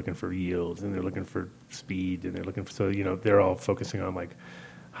course, they're looking for yields and they're looking for speed and they're looking for they're all focusing on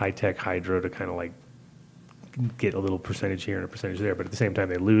high tech hydro to kind of get a little percentage here and a percentage there. But at the same time,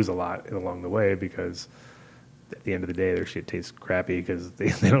 they lose a lot along the way because at the end of the day, their shit tastes crappy because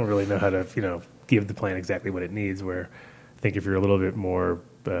they don't really know how to give the plant exactly what it needs. Where I think if you're a little bit more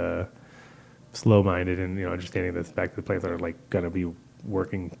slow-minded and understanding the fact that the plants are going to be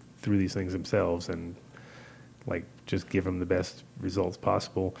working through these things themselves and just give them the best results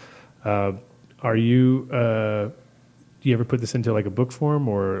possible. Are you? Do you ever put this into a book form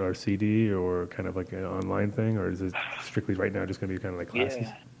or a CD or kind of an online thing, or is it strictly right now just going to be kind of classes?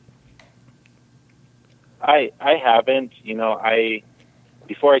 Yeah. I haven't.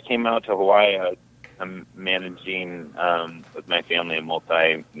 Before I came out to Hawaii, I'm managing with my family a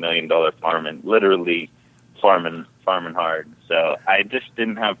multi-million-dollar farm and literally farming hard. So I just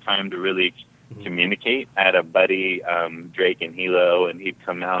didn't have time to really communicate. I had a buddy, Drake in Hilo, and he'd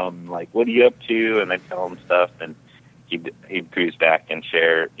come out and what are you up to? And I'd tell him stuff, and he'd cruise back and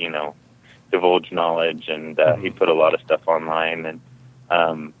share, divulge knowledge, and he'd put a lot of stuff online. And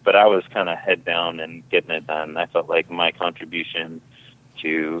but I was kind of head down and getting it done. I felt like my contribution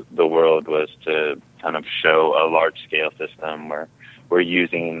to the world was to kind of show a large-scale system where we're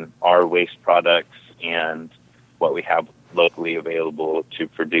using our waste products and what we have locally available to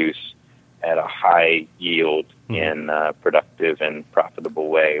produce at a high yield in a productive and profitable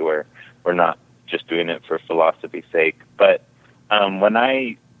way, where we're not just doing it for philosophy's sake. But when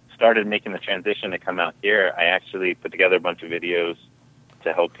I started making the transition to come out here, I actually put together a bunch of videos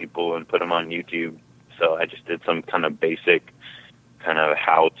to help people and put them on YouTube. So I just did some kind of basic kind of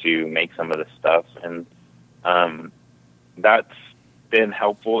how to make some of this stuff, and that's been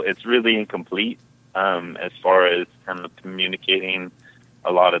helpful. It's really incomplete as far as kind of communicating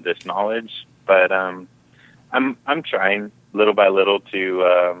a lot of this knowledge, but I'm trying little by little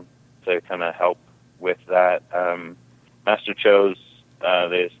to kind of help with that. Master Cho's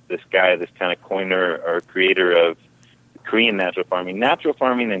this guy, this kind of coiner or creator of Korean natural farming. Natural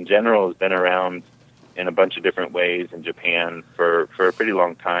farming in general has been around in a bunch of different ways in Japan for a pretty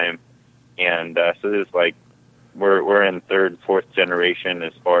long time, and so there's like we're in third, fourth generation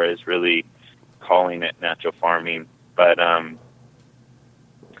as far as really calling it natural farming, but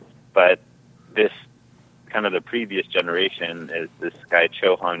this kind of the previous generation is this guy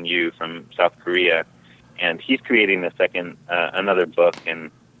Cho Han Yu from South Korea, and he's creating another book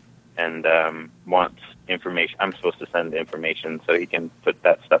and wants information. I'm supposed to send information so he can put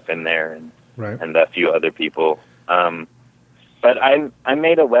that stuff in there and a few other people. But I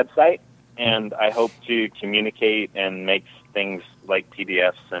made a website, and I hope to communicate and make things like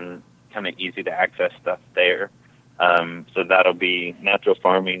PDFs and kind of easy to access stuff there. So that'll be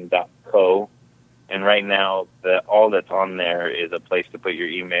naturalfarming.co. And right now, all that's on there is a place to put your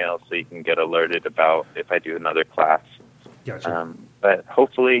email so you can get alerted about if I do another class. Gotcha. But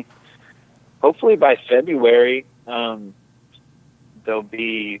hopefully by February, there'll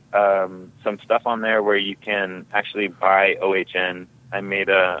be some stuff on there where you can actually buy OHN. I made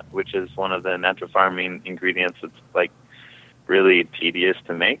which is one of the natural farming ingredients that's like really tedious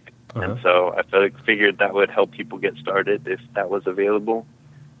to make. And so I figured that would help people get started if that was available.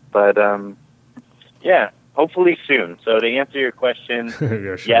 But yeah, hopefully soon. So to answer your question,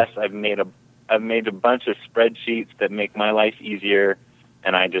 yeah, sure. Yes, I've made a bunch of spreadsheets that make my life easier,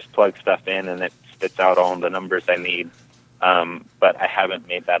 and I just plug stuff in and it spits out all the numbers I need. But I haven't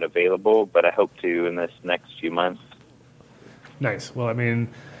made that available, but I hope to in this next few months. Nice. Well, I mean,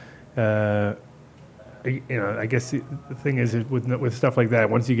 I guess the thing is with stuff like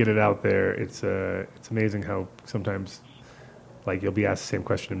that, once you get it out there, it's amazing how sometimes, like, you'll be asked the same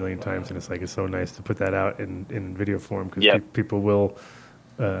question a million times, and it's so nice to put that out in video form because people will,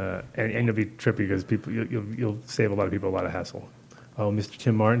 and it'll be trippy because you'll save a lot of people a lot of hassle. Oh, Mr.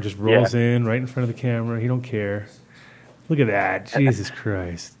 Tim Martin just rolls in right in front of the camera. He don't care. Look at that. Jesus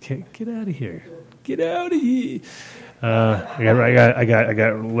Christ. Get out of here. Get out of here. I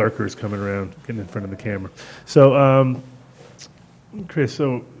got lurkers coming around, getting in front of the camera. So, Chris,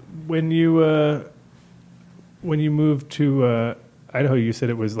 so when you moved to Idaho, you said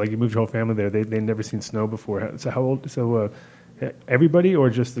it was like you moved your whole family there. They'd never seen snow before. So how old? So everybody or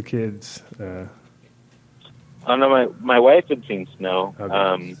just the kids? Oh no, my wife had seen snow.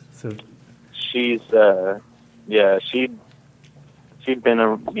 Okay. So she's she'd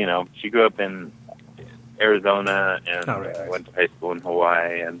been she grew up in Arizona and went to high school in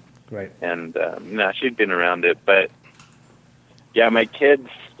Hawaii and she'd been around it. But yeah, my kids,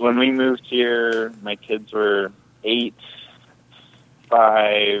 when we moved here, my kids were 8,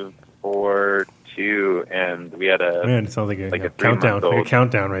 5, 4, 2, and we had it sounds like a countdown, like a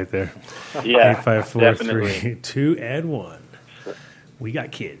countdown right there. Yeah, 8, 5, 4, definitely. 3, 2, and 1. We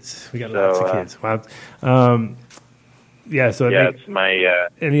got kids. We got lots of kids. Wow. It's my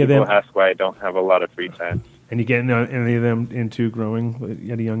any of people them ask why I don't have a lot of free time. And you getting any of them into growing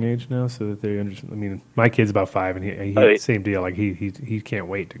at a young age now, so that they understand. I mean, my kid's about 5, and he same deal. Like he can't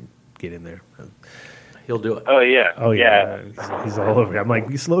wait to get in there. He'll do it. Oh yeah. Oh yeah. He's all over. I'm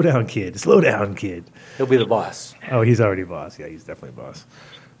like, slow down, kid. Slow down, kid. He'll be the boss. Oh, he's already boss. Yeah, he's definitely boss.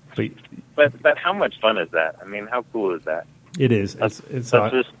 But how much fun is that? I mean, how cool is that? It is.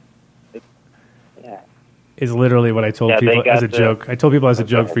 It's literally what I told people as a joke. I told people as a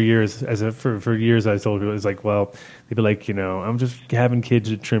joke for years. For years, I told people, it's like, well, they'd be like, I'm just having kids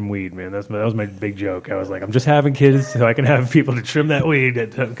to trim weed, man. That was my big joke. I was like, I'm just having kids so I can have people to trim that weed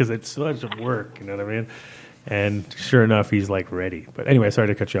because it's so much work. You know what I mean? And sure enough, he's like ready. But anyway, sorry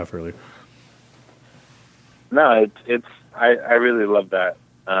to cut you off earlier. No, I really love that,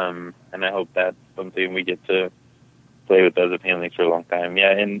 and I hope that's something we get to play with as a family for a long time.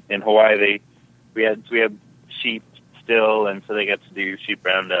 Yeah, in Hawaii, we had sheep still, and so they get to do sheep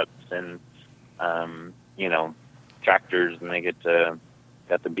roundups and tractors, and they got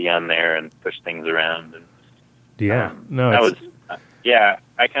to be on there and push things around. And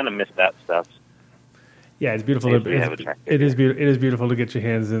I kind of miss that stuff. Yeah, it's beautiful. It is beautiful to get your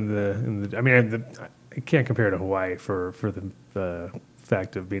hands in the. I mean, I can't compare to Hawaii for the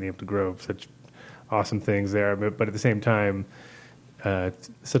fact of being able to grow such awesome things there, but at the same time,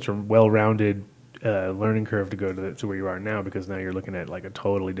 such a well-rounded learning curve to go to where you are now, because now you're looking at like a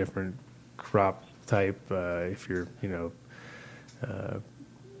totally different crop type. If you're, you can't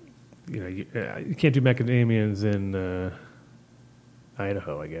do macadamias in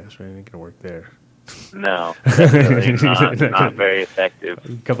Idaho, I guess, right? It ain't gonna work there. No, definitely not very effective.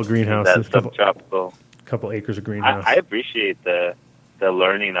 A couple greenhouses, couple acres of greenhouse. I appreciate the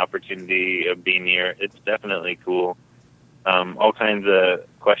learning opportunity of being here. It's definitely cool. All kinds of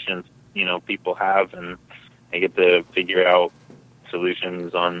questions, people have, and I get to figure out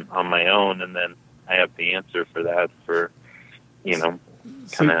solutions on my own, and then I have the answer for that for,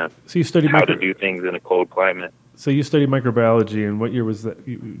 kind of so you studied how to do things in a cold climate. So you studied microbiology, and what year was that?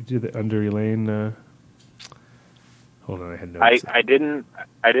 You did it under Elaine. Hold on, I had notes. I didn't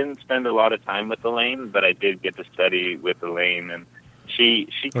spend a lot of time with Elaine, but I did get to study with Elaine, and she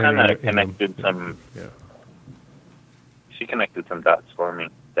kind of connected some. Yeah. She connected some dots for me,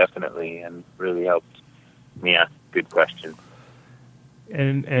 definitely, and really helped me ask good questions.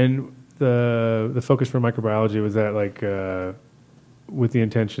 And the focus for microbiology, was that like with the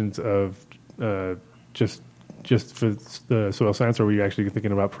intentions of just for the soil science, or were you actually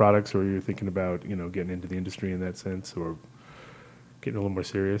thinking about products, or were you thinking about getting into the industry in that sense, or getting a little more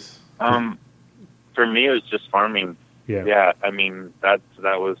serious? For me, it was just farming. Yeah. I mean, that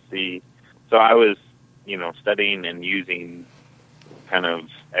was so I was studying and using kind of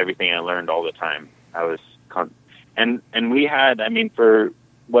everything I learned all the time. I was and we had, for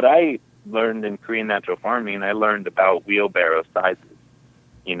what I learned in Korean natural farming, I learned about wheelbarrow sizes,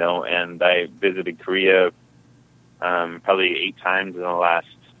 and I visited Korea probably 8 times in the last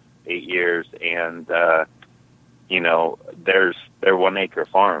 8 years, and they're 1 acre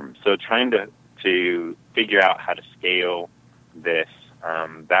farms. So trying to figure out how to scale this,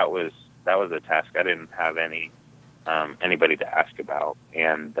 that was a task I didn't have anybody to ask about,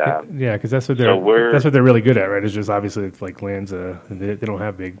 and because that's what they're really good at, right? It's just obviously it's like lands. They don't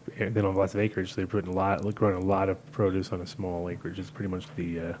have lots of acreage, so they're growing a lot of produce on a small acreage. It's pretty much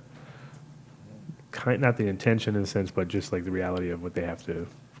the not the intention in a sense, but just like the reality of what they have to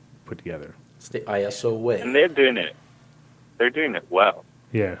put together. It's the ISO way, and they're doing it. They're doing it well.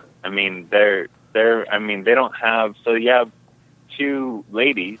 Yeah, they don't have. So you have 2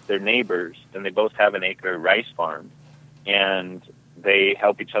 ladies, they're neighbors, and they both have an acre rice farm, and they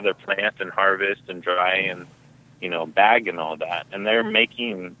help each other plant and harvest and dry and bag and all that, and they're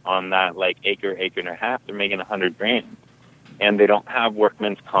making on that like acre and a half, they're making $100,000, and they don't have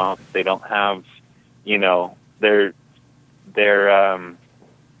workman's comp, they don't have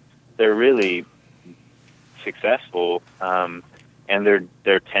they're really successful, and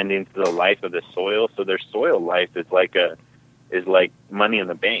they're tending to the life of the soil, so their soil life is like money in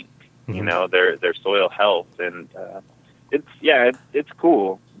the bank, their soil health, and it's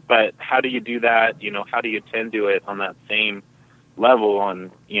cool. But how do you do that? How do you tend to it on that same level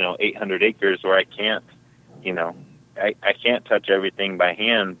on 800 acres where I can't I can't touch everything by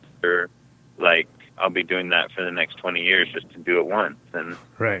hand, or like I'll be doing that for the next 20 years just to do it once, and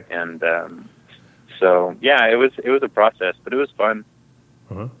right. And so it was a process, but it was fun.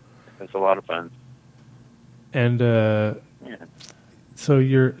 Uh-huh. It was a lot of fun. And so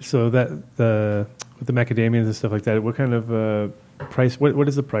with the macadamias and stuff like that, what kind of price? What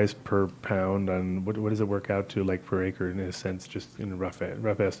is the price per pound, and what does it work out to, like, per acre in a sense, just in rough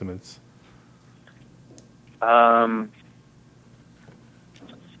estimates?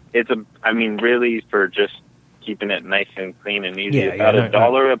 Really for just keeping it nice and clean and easy, about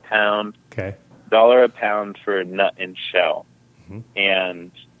 $1 a pound. Okay. $1 a pound for a nut and shell,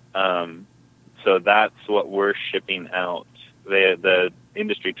 and so that's what we're shipping out. The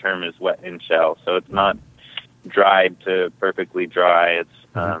industry term is wet in shell, so it's not dried to perfectly dry. It's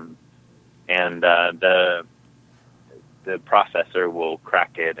and the processor will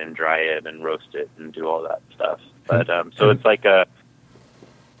crack it and dry it and roast it and do all that stuff. But so it's like a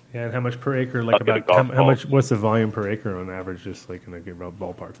and how much per acre? Like about how much? What's the volume per acre on average? Just like in a good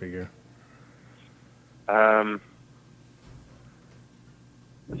ballpark figure. That's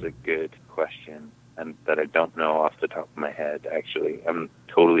a good question, and that I don't know off the top of my head. Actually, I'm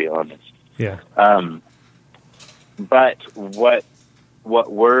totally honest. Yeah. But what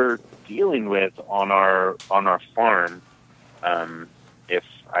we're dealing with on our farm, if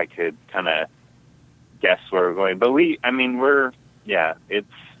I could kind of guess where we're going, but it's.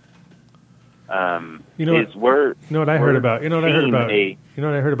 What I heard about a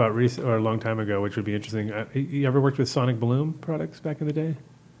long time ago, which would be interesting. You ever worked with Sonic Bloom products back in the day?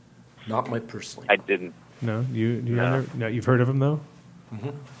 Not my personally. I didn't. No, no, you've heard of him though. Mm-hmm.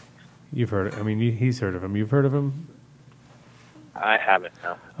 You've heard. He's heard of him. You've heard of him. I haven't.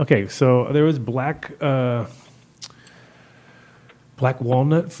 No. Okay, so there was Black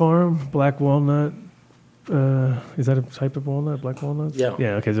Walnut Farm. Black Walnut. Is that a type of walnut? Black walnuts? Yeah.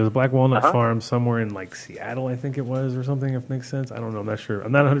 Yeah. Okay. There's a black walnut farm somewhere in like Seattle, I think it was, or something. If it makes sense. I don't know. I'm not sure.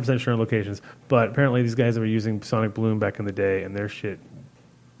 I'm not 100% sure on locations, but apparently these guys were using Sonic Bloom back in the day, and their shit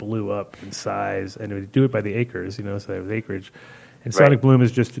blew up in size, and they would do it by the acres, so there was acreage. And Sonic Bloom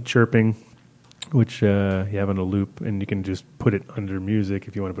is just chirping which you have on a loop, and you can just put it under music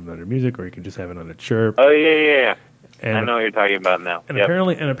if you want to put it under music, or you can just have it on a chirp. Oh yeah. And, I know what you're talking about now. And Yep.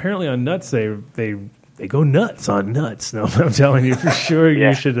 apparently on nuts they go nuts on nuts. No, I'm telling you for sure. Yeah.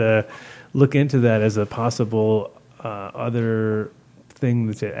 You should look into that as a possible other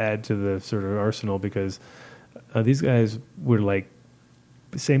thing to add to the sort of arsenal, because these guys were like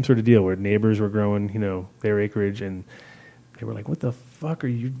the same sort of deal where neighbors were growing, their acreage, and they were like, "What the fuck are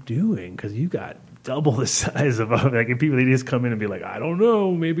you doing? Because you got double the size of like." And people, they just come in and be like, "I don't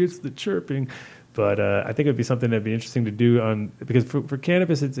know, maybe it's the chirping." But I think it would be something that'd be interesting to do because for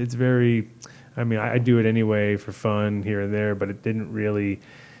cannabis, it's very. I mean, I do it anyway for fun here and there, but it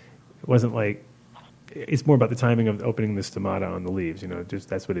wasn't like. It's more about the timing of opening the stomata on the leaves. Just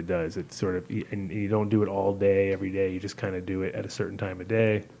that's what it does. It's sort of, and you don't do it all day, every day. You just kind of do it at a certain time of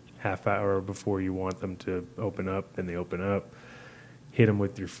day, half hour before you want them to open up. Then they open up, hit them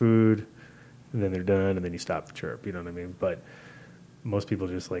with your food, and then they're done, and then you stop the chirp. You know what I mean? But most people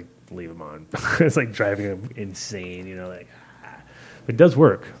just like leave them on. It's like driving them insane. But it does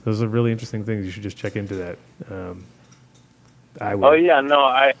work. Those are really interesting things. You should just check into that. I would. Oh yeah, no,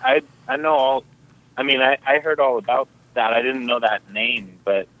 I know all. I mean, I heard all about that. I didn't know that name,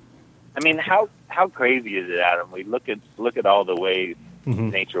 but I mean, how crazy is it, Adam? We look at all the ways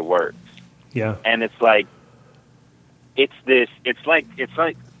nature works. Yeah, and it's like it's like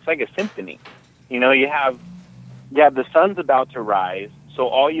a symphony. You have the sun's about to rise, so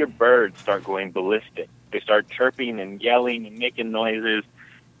all your birds start going ballistic. They start chirping and yelling and making noises,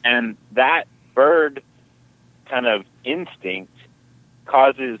 and that bird kind of instinct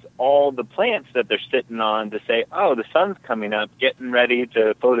causes all the plants that they're sitting on to say, "Oh, the sun's coming up, getting ready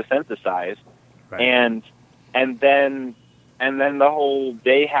to photosynthesize," right. and then the whole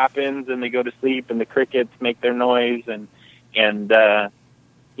day happens, and they go to sleep, and the crickets make their noise, and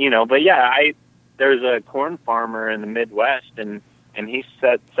But yeah, there's a corn farmer in the Midwest, and he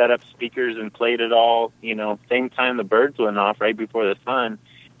set up speakers and played it all, same time the birds went off, right before the sun,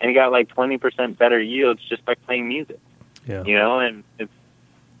 and he got like 20% better yields just by playing music. Yeah. And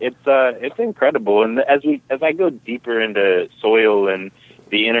it's incredible. And as I go deeper into soil and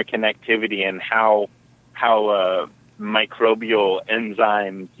the interconnectivity and how microbial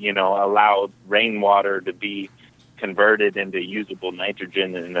enzymes, allow rainwater to be converted into usable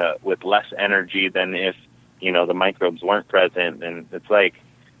nitrogen and with less energy than if the microbes weren't present, and it's like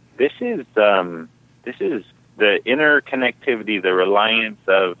this is the interconnectivity, the reliance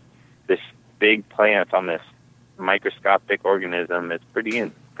of this big plant on this microscopic organism. It's pretty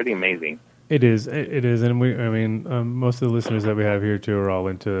amazing. It is, and most of the listeners that we have here too are all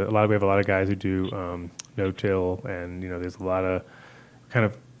into we have a lot of guys who do no-till, and there's a lot of kind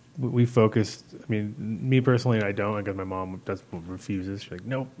of. We focused. I mean, me personally, I don't, because my mom refuses. She's like,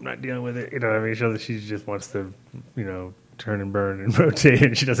 "Nope, I'm not dealing with it." She just wants to, turn and burn and rotate,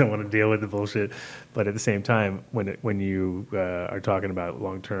 and she doesn't want to deal with the bullshit. But at the same time, when you are talking about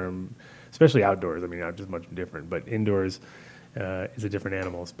long term, especially outdoors, out just much different. But indoors is a different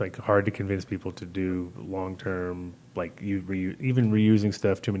animal. It's like hard to convince people to do long term. Like even reusing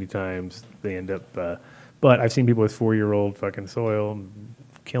stuff too many times, they end up. But I've seen people with 4-year-old fucking soil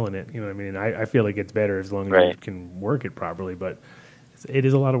killing it, I feel like it's better as long as you can work it properly, but it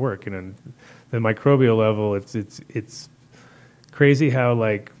is a lot of work. The microbial level, it's crazy how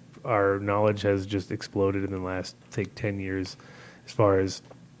like our knowledge has just exploded in the last 10 years, as far as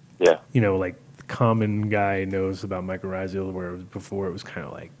like the common guy knows about mycorrhizal, where before it was kind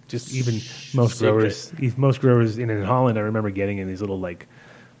of like just even most growers in Holland. I remember getting in these little like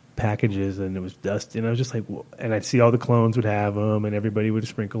packages, and it was dust, and I was just like, and I'd see all the clones would have them, and everybody would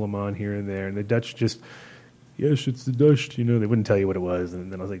sprinkle them on here and there, and the Dutch just, yes, it's the dust, they wouldn't tell you what it was,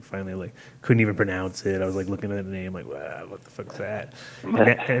 and then I was like, finally, like, couldn't even pronounce it. I was like looking at the name, like, wow, what the fuck's that?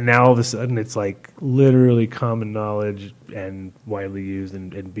 And now all of a sudden, it's like literally common knowledge and widely used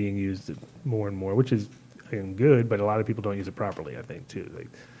and being used more and more, which is good, but a lot of people don't use it properly, I think, too. They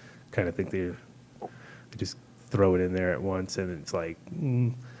kind of think they just throw it in there at once, and it's like,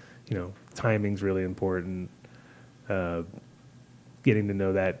 timing's really important. Getting to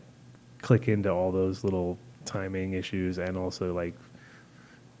know that, click into all those little timing issues, and also like,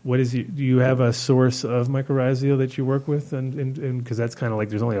 do you have a source of mycorrhizal that you work with, and because that's kind of like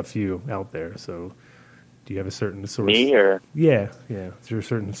there's only a few out there. So, do you have a certain source? Me or yeah. Is there a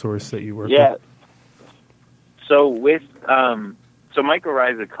certain source that you work with? Yeah. So with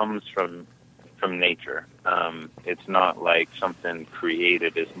mycorrhiza comes from nature. It's not like something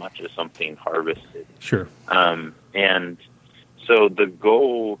created as much as something harvested. Sure. And so the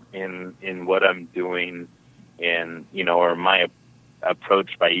goal in what I'm doing, and or my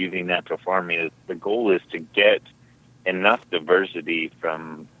approach by using natural farming is the goal is to get enough diversity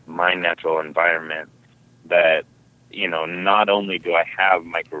from my natural environment that, not only do I have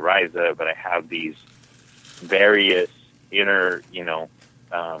mycorrhiza, but I have these various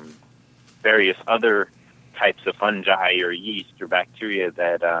various other types of fungi or yeast or bacteria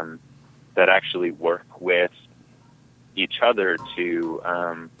that actually work with each other to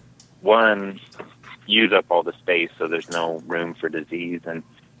one, use up all the space so there's no room for disease, and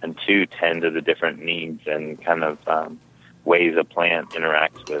two, tend to the different needs and kind of ways a plant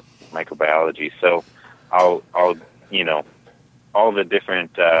interacts with microbiology. So I'll all the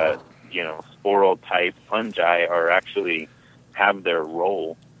different sporal type fungi are actually have their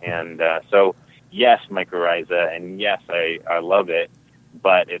role, and so yes, mycorrhiza, and yes, I love it,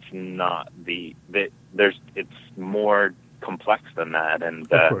 but it's not it's more complex than that,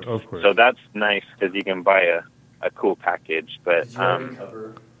 and of course. So that's nice because you can buy a cool package. But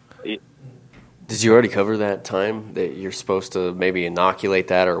did you already cover that time that you're supposed to maybe inoculate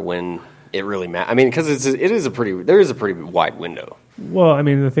that, or when it really matters? I mean, because there is a pretty wide window. Well, I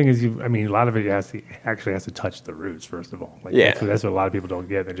mean, the thing is, a lot of it actually has to touch the roots first of all. That's what a lot of people don't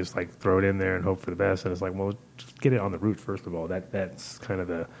get. They just like throw it in there and hope for the best. And it's like, well, just get it on the root first of all. That's kind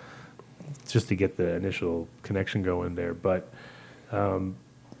of just to get the initial connection going there. But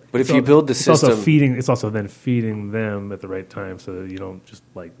if you build the system, it's also then feeding them at the right time so that you don't just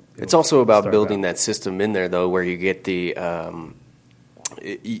like. It's also about building that system in there though, where you get the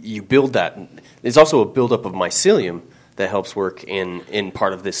you build that. There's also a buildup of mycelium that helps work in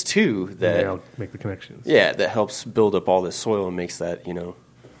part of this too. That I'll make the connections. Yeah, that helps build up all this soil and makes that the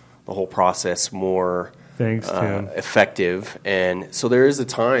whole process more effective. And so there is a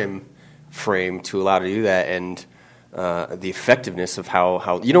time frame to allow to do that, and the effectiveness of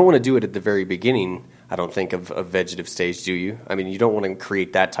how you don't want to do it at the very beginning. I don't think of a vegetative stage, do you? I mean, you don't want to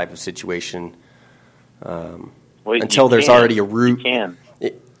create that type of situation until there's already a root. You can.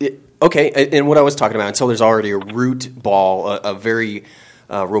 Okay, and what I was talking about, until there's already a root ball, a very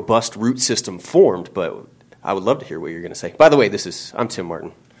robust root system formed. But I would love to hear what you're going to say. By the way, I'm Tim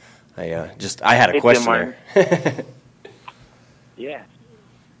Martin. I had a question there.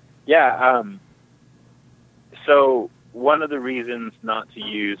 Yeah. So one of the reasons not to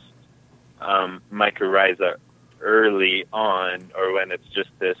use mycorrhiza early on, or when it's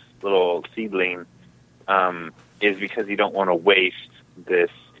just this little seedling, is because you don't want to waste this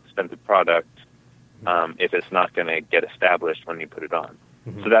expensive product if it's not going to get established when you put it on.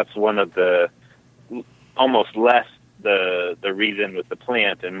 Mm-hmm. So that's one of the almost less the reason with the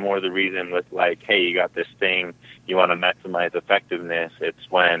plant and more the reason with like, hey, you got this thing, you want to maximize effectiveness. It's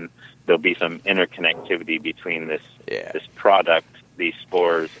when there'll be some interconnectivity between this product, these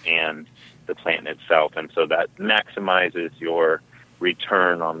spores, and the plant itself, and so that maximizes your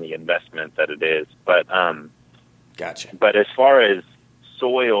return on the investment that it is. But gotcha. But as far as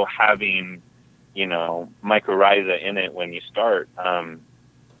soil having, mycorrhiza in it when you start,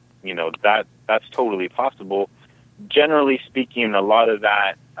 that's totally possible. Generally speaking, a lot of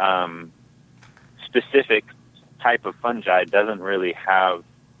that specific type of fungi doesn't really have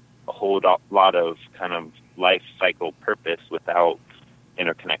a whole lot of kind of life cycle purpose without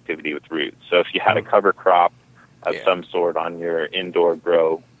interconnectivity with roots. So if you had a cover crop of some sort on your indoor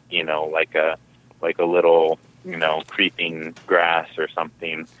grow, like a little, creeping grass or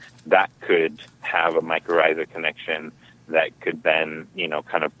something, that could have a mycorrhiza connection that could then,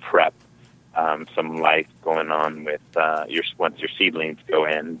 kind of prep some life going on with once your seedlings go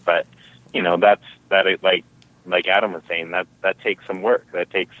in. But like Adam was saying, that takes some work. That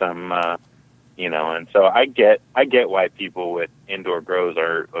takes some and so I get why people with indoor grows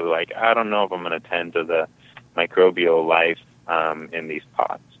are like, I don't know if I'm going to tend to the microbial life in these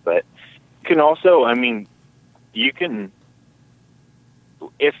pots. But you can also,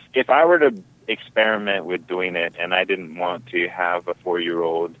 if I were to experiment with doing it and I didn't want to have a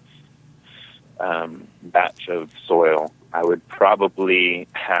 4-year-old batch of soil, I would probably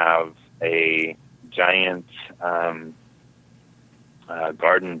have a giant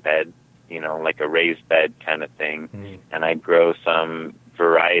garden bed, like a raised bed kind of thing, and I'd grow some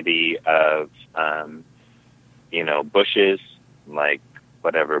variety of, bushes, like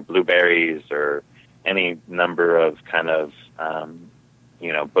whatever, blueberries or any number of kind of,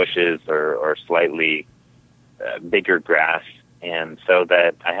 bushes or slightly bigger grass, and so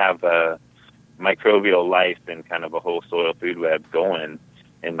that I have a microbial life and kind of a whole soil food web going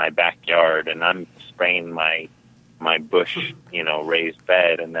in my backyard, and I'm spraying my bush, raised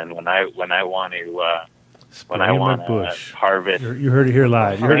bed, and then when I want to when I want to harvest. You heard it here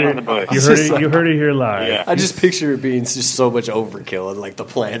live. You heard it here live. Yeah. I just picture it being just so much overkill and like the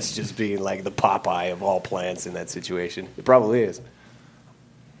plants just being like the Popeye of all plants in that situation. It probably is.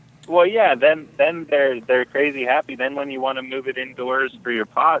 Well, yeah. Then they're crazy happy. Then when you want to move it indoors for your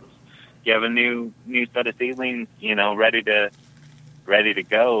pots, you have a new set of seedlings, ready to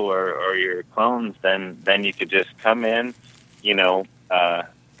go, or your clones. Then you could just come in,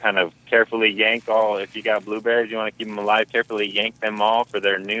 kind of carefully yank all. If you got blueberries, you want to keep them alive. Carefully yank them all for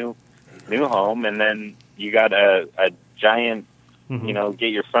their new home, and then you got a giant,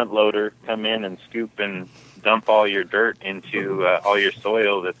 get your front loader, come in and scoop and dump all your dirt into all your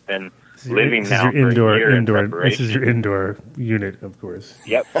soil that's been living now for a year in preparation. This is your indoor unit, of course.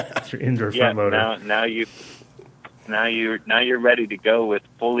 Yep, it's your indoor front loader. Now you're ready to go with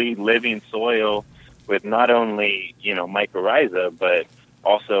fully living soil with not only mycorrhiza but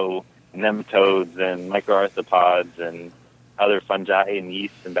also nematodes and microarthropods and other fungi and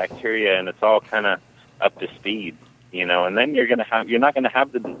yeast and bacteria, and it's all kind of up to speed, and then you're not gonna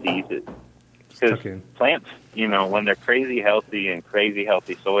have the diseases because plants, when they're crazy healthy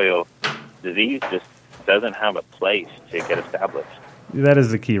soil, disease just doesn't have a place to get established. That is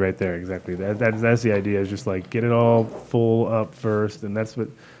the key right there, exactly. That's the idea, is just like get it all full up first, and that's what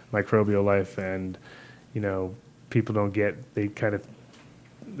microbial life and, people don't get.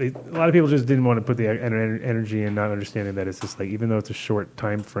 A lot of people just didn't want to put the energy in, not understanding that it's just like, even though it's a short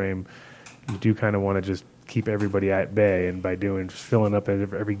time frame, you do kind of want to just keep everybody at bay, and by just filling up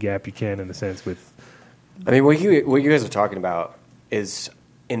every gap you can, in a sense, with... I mean, what you guys are talking about is,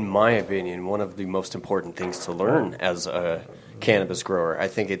 in my opinion, one of the most important things to learn as a cannabis grower. I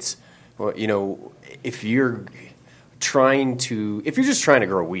think it's, if you're just trying to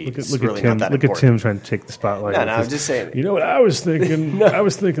grow weed, it's really not that important. Look at Tim trying to take the spotlight. No, I'm just saying. You know what I was thinking? No. I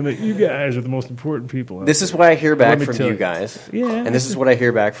was thinking that you guys are the most important people. This is what I hear back from you guys. Yeah. And this is what I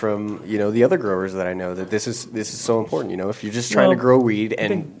hear back from, the other growers that I know, that this is so important. If you're just trying to grow weed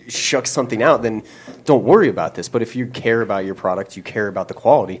and shuck something out, then don't worry about this. But if you care about your product, you care about the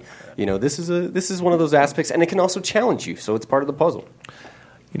quality, this is one of those aspects, and it can also challenge you. So it's part of the puzzle.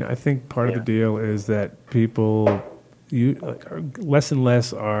 I think part of the deal is that people... less and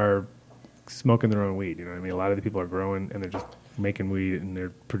less are smoking their own weed. A lot of the people are growing and they're just making weed and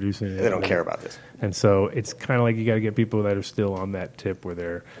they're producing it. They don't care about this. And so it's kind of like you got to get people that are still on that tip where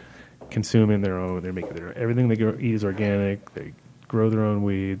they're consuming their own. They're making everything they eat is organic. They grow their own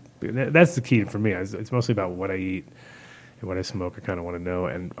weed. That's the key for me. It's mostly about what I eat and what I smoke. I kind of want to know,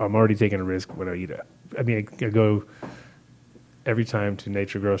 and I'm already taking a risk when I eat. I go every time to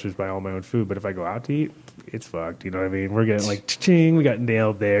Nature Grocers, buy all my own food, but if I go out to eat, it's fucked. You know what I mean? We're getting like, ching, we got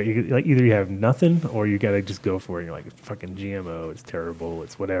nailed there. Either you have nothing or you got to just go for it. You're like, it's fucking GMO, it's terrible,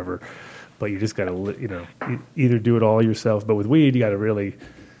 it's whatever. But you just got to, either do it all yourself. But with weed, you got to really,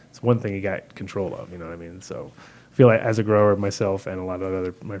 it's one thing you got control of, you know what I mean? So I feel like as a grower, myself and a lot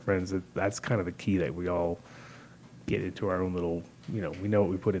of my friends, that's kind of the key, that we all get into our own little, we know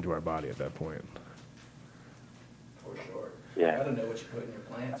what we put into our body at that point. For sure. Yeah. You gotta know what you put in your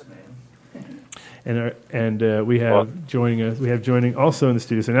plants, man. And we have joining also in the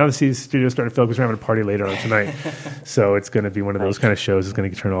studio. So now the studio started to fill because we're having a party later on tonight. So it's going to be one of those kind of shows. It's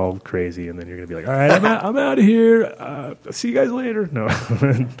going to turn all crazy, and then you're going to be like, "All right, I'm out of here. See you guys later." No,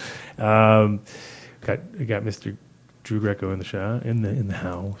 got Mr. Drew Greco in the shot in the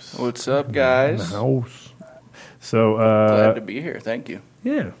house. What's up, guys? In the house. So glad to be here. Thank you.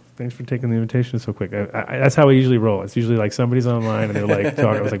 Yeah. Thanks for taking the invitation so quick. That's how I usually roll. It's usually like somebody's online and they're like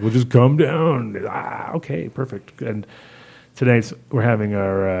talking. I was like, well, just come down. Okay, perfect. And today we're having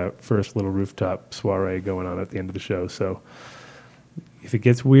our first little rooftop soiree going on at the end of the show. So if it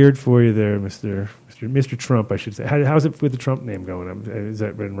gets weird for you there, Mr. Trump, I should say. How's it with the Trump name going? Has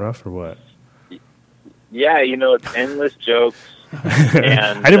that been rough or what? Yeah, it's endless jokes.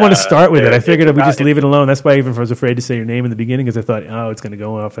 And, I didn't want to start with it. I figured we just leave it alone. That's why I was afraid to say your name in the beginning, because I thought, it's going to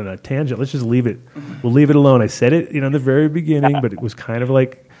go off on a tangent. Let's just leave it. We'll leave it alone. I said it, in the very beginning, but it was kind of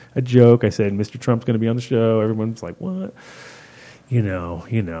like a joke. I said, Mr. Trump's going to be on the show. Everyone's like, what?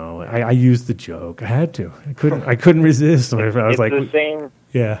 I used the joke. I had to. I couldn't resist. I was like, the same.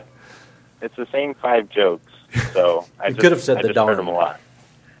 Yeah. It's the same 5 jokes. So I could have said I the just Don. heard them a lot.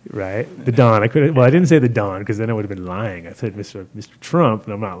 Right, the Don. I didn't say the Don because then I would have been lying. I said Mr. Trump,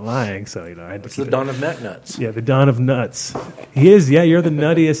 and I'm not lying. So I had to. It's the Don of nuts. Yeah, the Don of nuts. He is. Yeah, you're the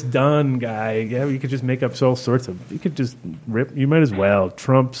nuttiest Don guy. Yeah, you could just make up all sorts of. You could just rip. You might as well.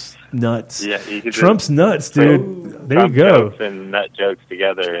 Trump's nuts. Yeah, you could Trump's nuts, dude. There you go. Jokes and nut jokes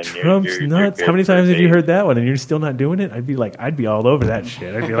together. And Trump's nuts. How many times have you heard that one and you're still not doing it? I'd be all over that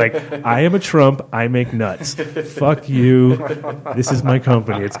shit. I'd be like, I am a Trump. I make nuts. Fuck you. This is my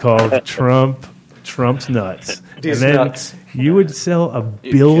company. It's called Trump's Nuts. And then nuts. you would sell a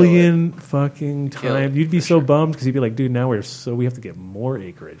billion fucking times. You'd be so bummed because you'd be like, dude, now we have to get more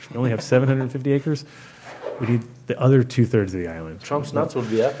acreage. We only have 750 acres. We need the other 2/3 of the island. Trump's Nuts would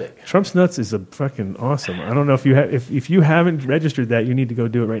be epic. Trump's Nuts is a fucking awesome. I don't know if you have if you haven't registered that, you need to go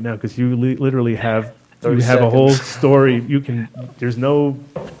do it right now because you literally have a whole story. There's no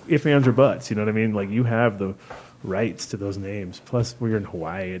ifs, ands, or buts. You know what I mean? Like you have the rights to those names. Plus, we're in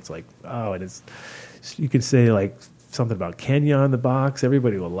Hawaii. It's like you could say like something about Kenya on the box.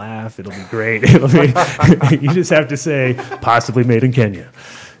 Everybody will laugh. It'll be great. You just have to say possibly made in Kenya,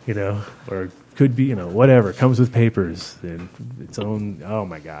 or could be, whatever. Comes with papers and its own. Oh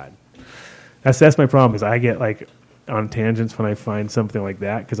my God, that's my problem. Is I get like on tangents when I find something like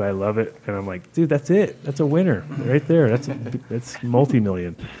that because I love it and I'm like, dude, that's it. That's a winner right there. That's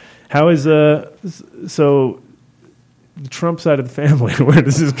multi-million. How is so? The Trump side of the family, where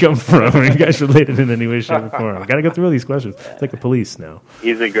does this come from? Are you guys related in any way, shape, or form? I got to go through all these questions. It's like the police now.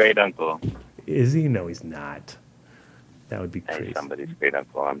 He's a great uncle. Is he? No, he's not. That would be crazy. He's somebody's great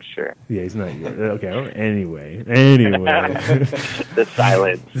uncle, I'm sure. Yeah, he's not. Okay, anyway. The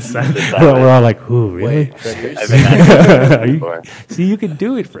silence. Well, we're all like, who, really? I've been asking you before. See, you can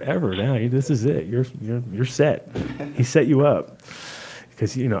do it forever now. This is it. You're set. He set you up.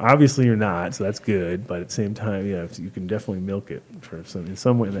 Because obviously you're not, so that's good. But at the same time, you can definitely milk it for in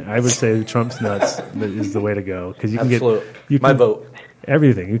some way. I would say the Trump's Nuts is the way to go because you can my vote.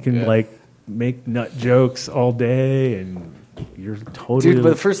 Everything. You can make nut jokes all day, and you're totally. Dude, but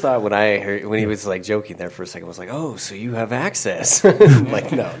the first thought when he was like joking there for a second was like, oh, so you have access?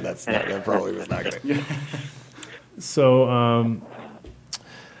 Like, no, that probably was not gonna. So,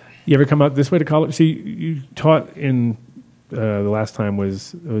 you ever come out this way to college? See, you taught in. The last time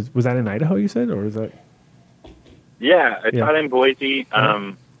was that in Idaho, you said, or was that? Yeah, I taught in Boise.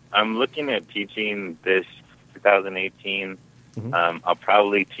 I'm looking at teaching this 2018. I'll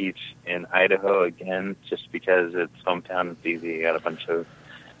probably teach in Idaho again, just because it's hometown. It's easy. I got a bunch of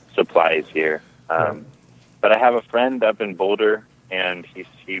supplies here. But I have a friend up in Boulder, and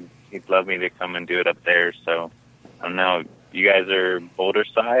he'd love me to come and do it up there. So I don't know. You guys are Boulder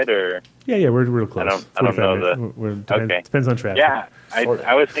side, or? Yeah, we're real close. I don't know okay. Depends on traffic. Yeah,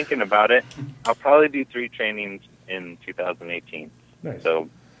 I was thinking about it. I'll probably do 3 trainings in 2018. Nice. So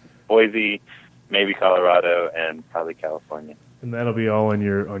Boise, maybe Colorado, and probably California. And that'll be all on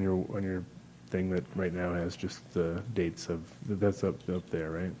your thing that right now has just the dates of that's up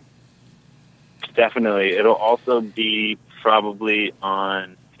there, right? Definitely. It'll also be probably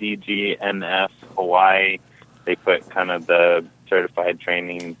on DGNF Hawaii. They put kind of the certified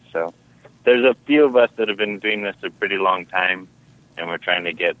training. So there's a few of us that have been doing this a pretty long time, and we're trying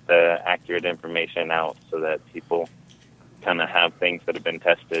to get the accurate information out so that people kind of have things that have been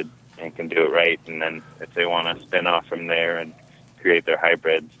tested and can do it right. And then if they want to spin off from there and create their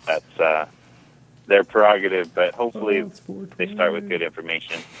hybrids, that's their prerogative. But hopefully they start with good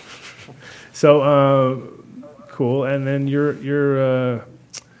information. So cool. And then you're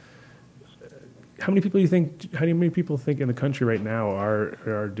how many people think in the country right now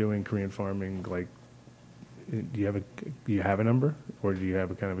are doing Korean farming? Like, do you have a number, or do you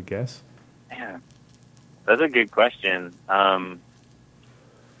have a kind of a guess? Yeah, that's a good question. Yeah,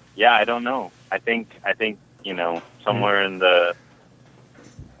 I don't know. I think somewhere in the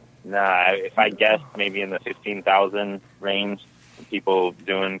if I guess maybe in the 15,000 range, people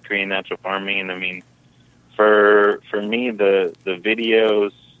doing Korean natural farming. I mean, for me, the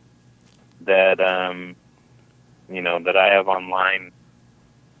videos that that I have online,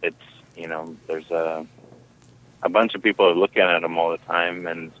 it's there's a bunch of people are looking at them all the time,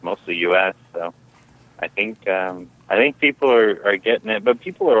 and it's mostly U.S. So I think people are getting it, but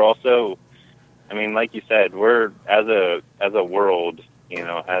people are also, I mean, like you said, we're as a world,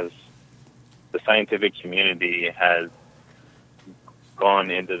 as the scientific community has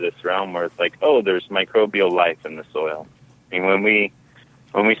gone into this realm where it's like, oh, there's microbial life in the soil. I mean,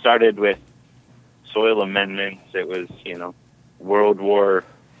 when we started with soil amendments, it was, World War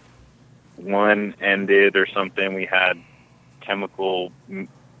I ended or something. We had chemical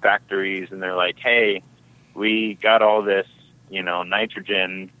factories, and they're like, hey, we got all this,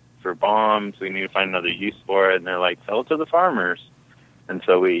 nitrogen for bombs. We need to find another use for it. And they're like, sell it to the farmers. And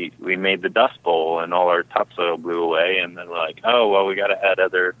so we made the Dust Bowl, and all our topsoil blew away. And then we're like, oh, well, we got to add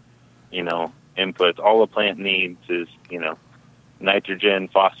other, inputs. All a plant needs is, nitrogen,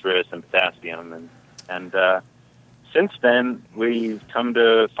 phosphorus, and potassium. And since then, we've come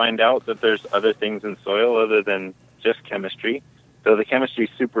to find out that there's other things in soil other than just chemistry. So the chemistry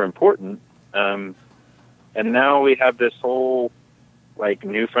is super important. And now we have this whole like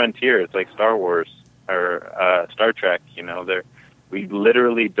new frontier. It's like Star Wars or Star Trek. We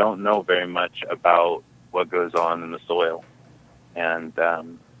literally don't know very much about what goes on in the soil. And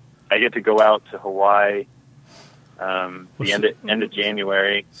I get to go out to Hawaii the end of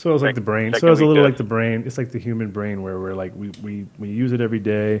January. Soil's like the brain. Soil's a little like the brain. It's like the human brain where we're like we use it every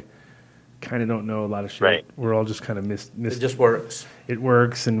day. Kind of don't know a lot of shit. Right. We're all just kind of It just works. It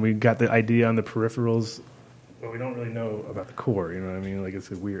works, and we got the idea on the peripherals, but we don't really know about the core. You know what I mean? Like it's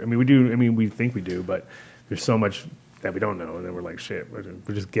weird. I mean, we do. I mean, we think we do, but there's so much that we don't know, and then we're like, shit, we're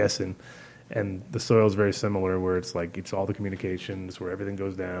just guessing. And the soil is very similar, where it's like it's all the communications, where everything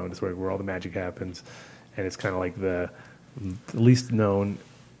goes down. It's where all the magic happens, and it's kind of like the least known,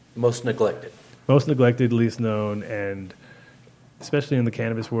 most neglected, least known, and especially in the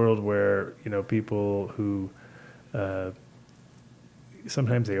cannabis world, where people who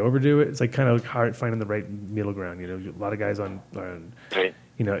sometimes they overdo it. It's like kind of hard finding the right middle ground. A lot of guys on right.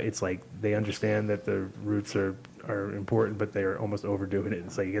 It's like they understand that the roots are important, but they're almost overdoing it.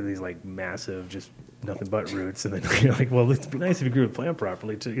 It's like you get these like massive, just nothing but roots, and then you're like, well, it'd be nice if you grew a plant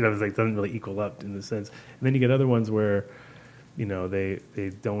properly too. It's like doesn't really equal up in the sense. And then you get other ones where, they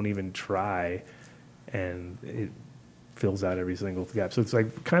don't even try, and it fills out every single gap. So it's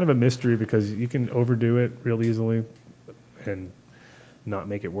like kind of a mystery because you can overdo it real easily, and not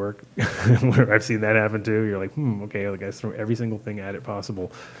make it work. Where I've seen that happen too. You're like, okay, like I throw every single thing at it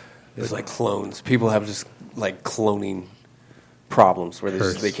possible. It's like clones. People have just like cloning problems where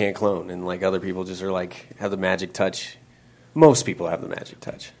they can't clone, and like other people just are like have the magic touch. Most people have the magic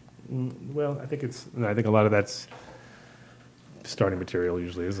touch. Well, I think a lot of that's starting material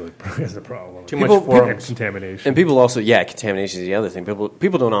usually is a problem. Too much forums. Contamination. And people also, contamination is the other thing.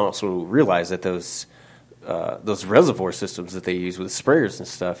 People don't also realize that those reservoir systems that they use with sprayers and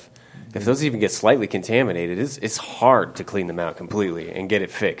stuff, if those even get slightly contaminated, it's hard to clean them out completely and get it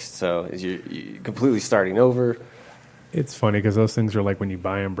fixed. So you're completely starting over. It's funny because those things are like when you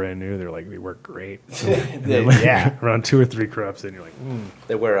buy them brand new, they're like they work great. Around 2 or 3 crops, and you're like,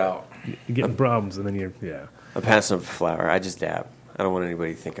 they wear out. You're getting problems, and then I'm passing up flower. I just dab. I don't want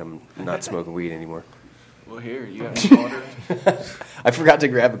anybody to think I'm not smoking weed anymore. Well, here, you got some water? I forgot to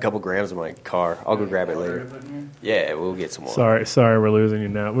grab a couple grams in my car. I'll go grab it later. Yeah, we'll get some more. Sorry, we're losing you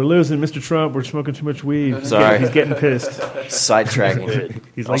now. We're losing Mr. Trump. We're smoking too much weed. Sorry. He's getting pissed. Sidetracking.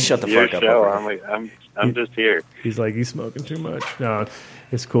 He's I'll like, shut the fuck up. I'm just here. He's like, he's smoking too much. No,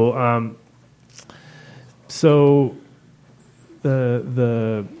 it's cool. So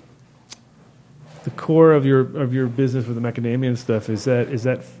the core of your business with the macadamia and stuff is that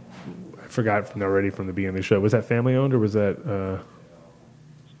I forgot already from the beginning of the show. Was that family owned or was that?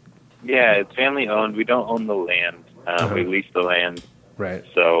 Yeah, it's family owned. We don't own the land. We lease the land. Right.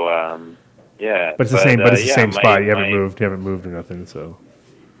 So yeah. But it's the same. But it's the same spot. You haven't moved. You haven't moved or nothing. So.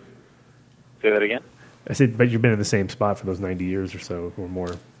 Say that again. I said, but you've been in the same spot for those 90 years or so or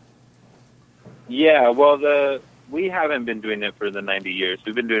more. Yeah. Well, we haven't been doing it for the 90 years.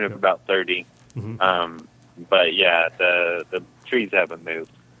 We've been doing it for about 30. Mm-hmm. But yeah, the trees haven't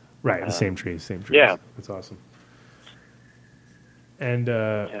moved. Right, the same trees. Yeah. That's awesome. And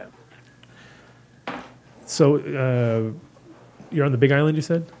so you're on the Big Island, you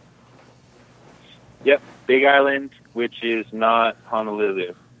said? Yep, Big Island, which is not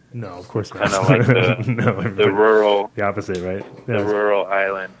Honolulu. No, of course not. Kind of like the rural... The opposite, right? The rural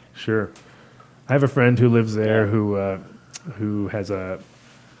island. Sure. I have a friend who lives there who has he's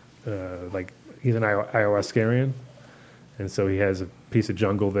an ayahuascarian, and so he has a piece of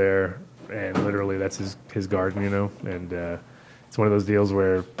jungle there, and literally that's his garden, and it's one of those deals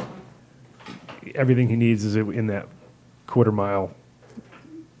where everything he needs is in that quarter-mile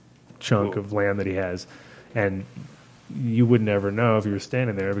chunk of land that he has, and you would never know if you were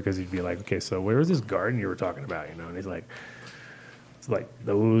standing there because you'd be like, okay, so where is this garden you were talking about, and he's like, it's like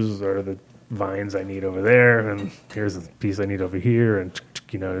those are the vines I need over there, and here's the piece I need over here, and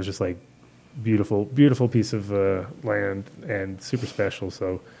it's just like beautiful piece of land and super special.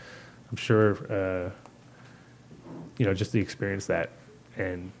 So I'm sure, just to experience that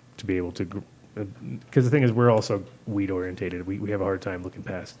and to be able to, because the thing is, we're also weed orientated. We have a hard time looking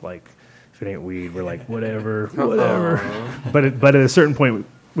past like if it ain't weed, we're like whatever. But at a certain point,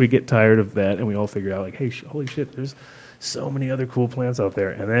 we get tired of that, and we all figure out like, hey, holy shit, there's so many other cool plants out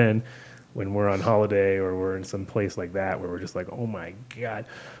there, and then. When we're on holiday or we're in some place like that where we're just like, oh my God.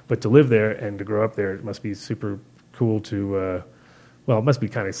 But to live there and to grow up there, it must be super cool to Well, it must be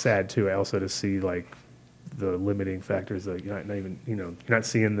kind of sad too, also to see like the limiting factors. Like you're not even, you're not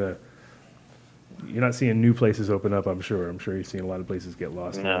seeing new places open up. I'm sure you're seeing a lot of places get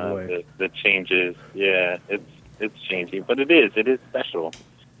lost along the way. The changes, yeah, it's changing, but it is special.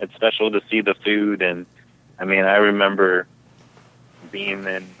 It's special to see the food, and I mean, I remember being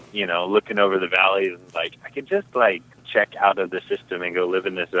in, looking over the valley, and like I could just like check out of the system and go live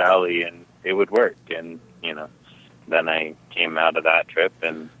in this valley, and it would work. And then I came out of that trip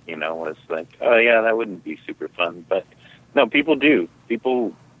and, was like, oh yeah, that wouldn't be super fun. But no, people do.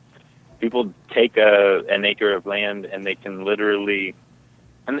 People take an acre of land and they can literally,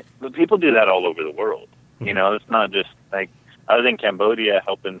 and people do that all over the world. It's not just like, I was in Cambodia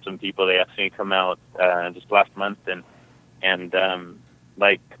helping some people. They asked me to come out just last month, and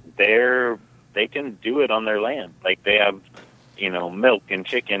like they can do it on their land. Like they have, milk and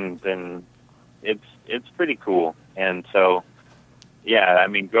chickens, and it's pretty cool. And so, yeah, I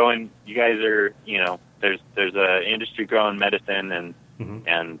mean, you guys are, there's a industry growing medicine, and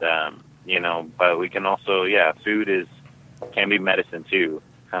but we can also, food can be medicine too,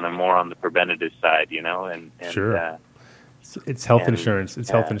 kind of more on the preventative side, and sure. It's health insurance. It's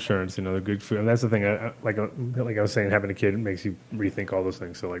health insurance. The good food, and that's the thing. Like I was saying, having a kid makes you rethink all those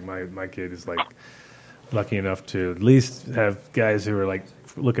things. So like my kid is like lucky enough to at least have guys who are like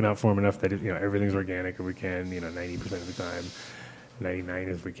looking out for him enough that everything's organic if we can. 90% of the time, 99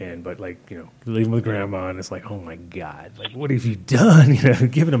 if we can. But like leave him with grandma, and it's like, oh my god, like what have you done?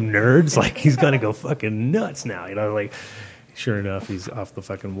 Giving him nerds, like he's gonna go fucking nuts now. Like sure enough, he's off the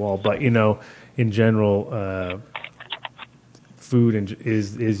fucking wall. But in general. Food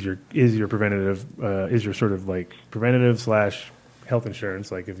is your preventative is your sort of like preventative / health insurance.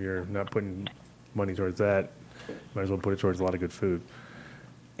 Like if you're not putting money towards that, you might as well put it towards a lot of good food.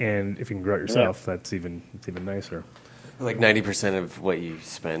 And if you can grow it yourself, it's even nicer. Like 90% of what you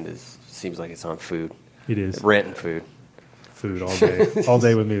spend seems like it's on food. It is rent and food. Food all day, all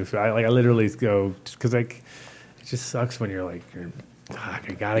day with me. I literally go because like it just sucks when you're like I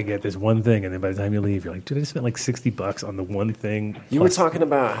gotta get this one thing, and then by the time you leave, you're like, dude, I just spent like $60 on the one thing. You were talking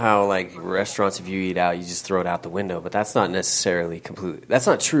about how like restaurants, if you eat out, you just throw it out the window, but that's not necessarily completely. That's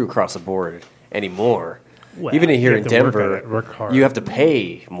not true across the board anymore. Well, even here in Denver, work hard. You have to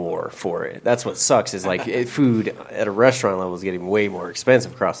pay more for it. That's what sucks. Is like food at a restaurant level is getting way more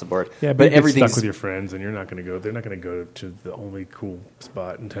expensive across the board. Yeah, but everything's stuck with your friends, and you're not going to go. They're not going to go to the only cool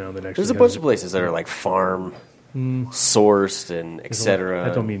spot in town that actually. There's a bunch of places that are like farm. Sourced and etc.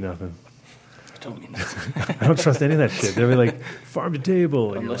 That don't mean nothing. I don't trust any of that shit. They're like farm to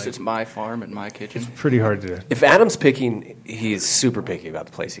table, unless it's my farm and my kitchen. It's pretty hard to. If Adam's picking, he's super picky about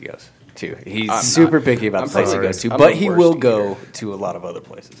the place he goes to. He's super picky about the place he goes to, but he will go to a lot of other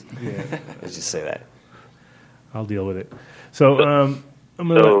places. Yeah, let's just say that. I'll deal with it. So I'm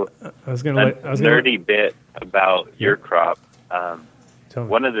gonna. I was gonna. Nerdy bit about your crop.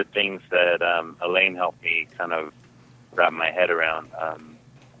 One of the things that Elaine helped me kind of wrap my head around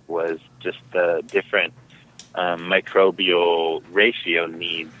was just the different microbial ratio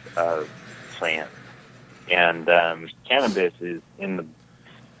needs of plants. And cannabis is in the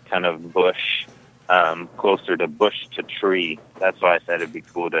kind of bush, closer to bush to tree. That's why I said it'd be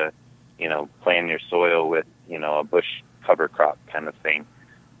cool to, plan your soil with, a bush cover crop kind of thing.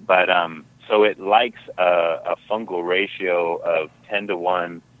 But so it likes a fungal ratio of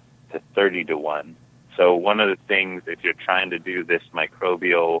 10-to-1 to 30-to-1. So one of the things, if you're trying to do this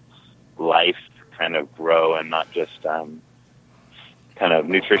microbial life kind of grow and not just kind of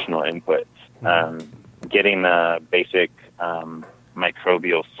nutritional inputs, getting a basic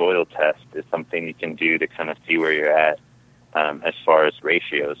microbial soil test is something you can do to kind of see where you're at as far as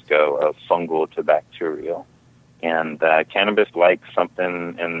ratios go of fungal to bacterial. And cannabis likes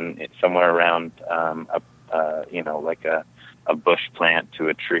something in somewhere around, like a bush plant to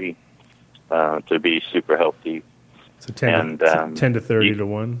a tree to be super healthy. So 10 to 30 to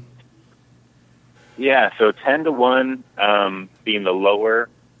 1? Yeah, so 10-to-1 being the lower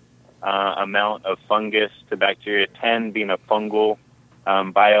amount of fungus to bacteria, 10 being a fungal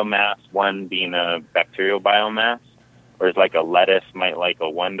biomass, 1 being a bacterial biomass. Whereas like a lettuce might like a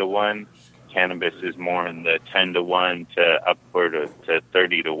 1-to-1. Cannabis is more in the 10-to-1 to upward to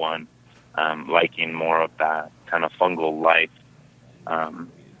 30-to-1, liking more of that kind of fungal life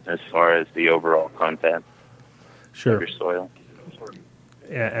as far as the overall content of your soil.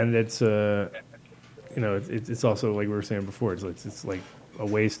 Yeah, and it's it's also like we were saying before. It's like a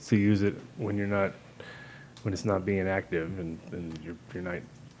waste to use it when it's not being active and you're not,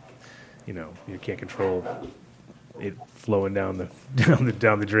 you can't control it flowing down the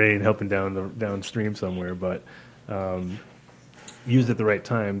drain, helping downstream somewhere. But used at the right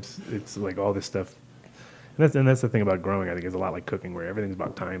times, it's like all this stuff. And that's the thing about growing, I think, is a lot like cooking, where everything's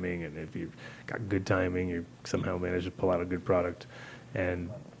about timing, and if you've got good timing, you somehow manage to pull out a good product.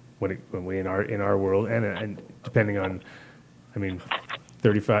 And when we in our world, and depending on,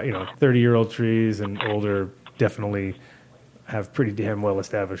 30-year-old trees and older definitely have pretty damn well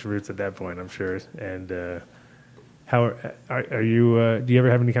established roots at that point, I'm sure. And how are you? Do you ever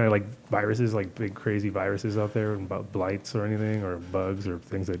have any kind of like viruses, like big crazy viruses out there, about blights or anything, or bugs or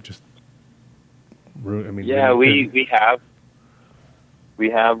things that just ruin? Yeah, we have. We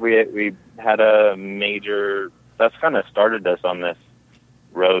had a major. That's kind of started us on this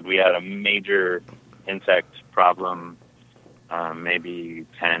road. We had a major insect problem maybe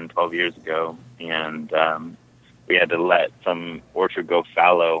 10, 12 years ago, and we had to let some orchard go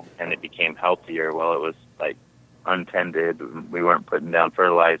fallow, and it became healthier. Well, it was like untended. We weren't putting down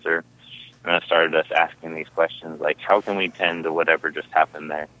fertilizer, and it started us asking these questions like, how can we tend to whatever just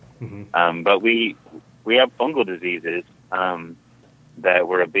happened there? Mm-hmm. But we have fungal diseases that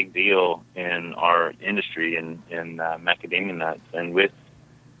were a big deal in our industry in macadamia nuts, and with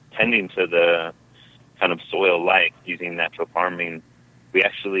tending to the kind of soil life using natural farming, we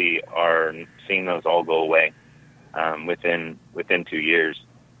actually are seeing those all go away. Within 2 years,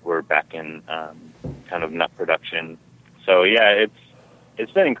 we're back in kind of nut production. So yeah,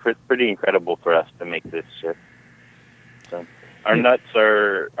 it's been pretty incredible for us to make this shift. So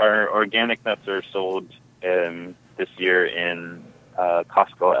our organic nuts are sold this year in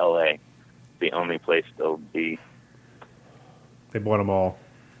Costco, LA, the only place they'll be. They bought them all.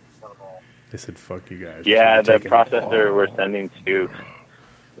 They said, "Fuck you guys." Yeah, the processor we're sending to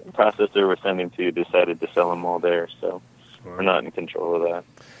decided to sell them all there, so we're not in control of that.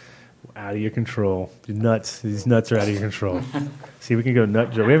 Out of your control. These nuts are out of your control. See, we can go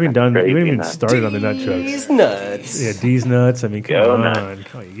nut joke. We haven't even started on the nut jokes. These nuts. Yeah, these nuts. Come on.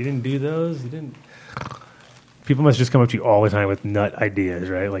 You didn't do those? You didn't. People must just come up to you all the time with nut ideas,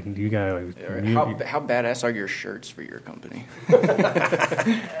 right? Like, you guys. How badass are your shirts for your company?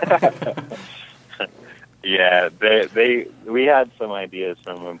 Yeah, we had some ideas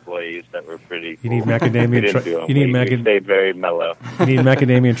from employees that were pretty cool. You need macadamia. We stayed very mellow. You need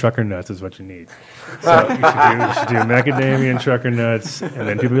macadamia and trucker nuts is what you need. So you should do macadamia and trucker nuts, and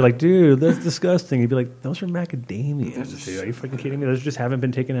then people be like, "Dude, that's disgusting." You'd be like, "Those are macadamias. Dude. Are you fucking kidding me? Those just haven't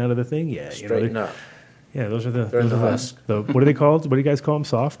been taken out of the thing yet." Straighten up. Yeah, those are the husk. What are they called? What do you guys call them?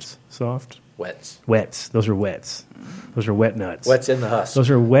 Soft? Wets. Those are wets. Those are wet nuts. Wets in the husk. Those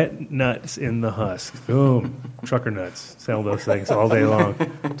are wet nuts in the husk. Boom. Trucker nuts. Sell those things all day long.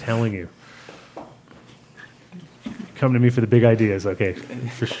 I'm telling you. Come to me for the big ideas. Okay,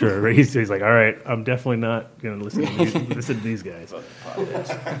 for sure. He's like, all right, I'm definitely not going to listen to these guys.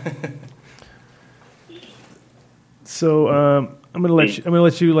 So I'm gonna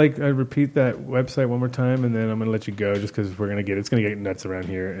let you repeat that website one more time, and then I'm gonna let you go just because it's gonna get nuts around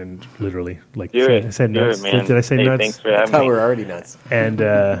here, and literally I said nuts. Did I say nuts? Thanks for having me. We're already nuts. And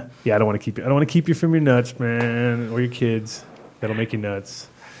I don't want to keep you. I don't want to keep you from your nuts, man, or your kids. That'll make you nuts.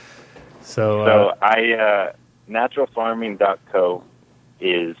 So naturalfarming.co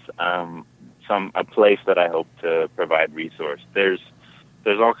is a place that I hope to provide resource. There's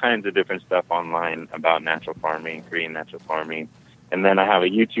all kinds of different stuff online about natural farming, green natural farming. And then I have a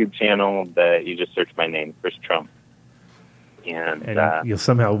YouTube channel that you just search my name, Chris Trump. And you'll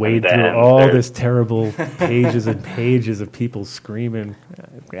somehow wade through all this terrible pages and pages of people screaming.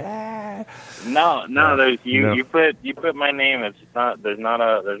 No. You put my name. It's not. There's not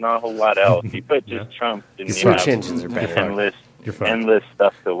a whole lot else. You put just Trump. And search engines are better. Endless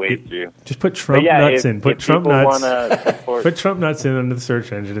stuff to wade through. Just put Trump nuts in. Put Trump nuts. Put Trump nuts in under the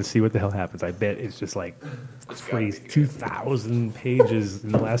search engine and see what the hell happens. I bet it's just like crazy. 2,000 pages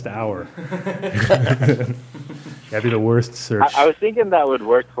in the last hour. That'd be the worst search. I was thinking that would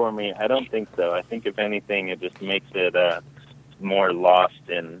work for me. I don't think so. I think if anything, it just makes it more lost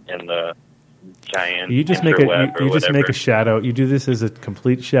in the giant. You just make a shadow. You do this as a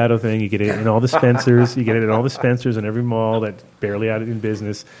complete shadow thing. You get it in all the Spencers. You get it in all the Spencers in every mall that's barely out in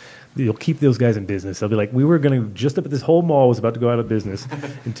business. You'll keep those guys in business. They'll be like, we were going to just up at this whole mall was about to go out of business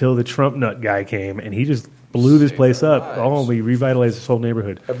until the Trump nut guy came and he just blew this place up. Oh, we revitalized this whole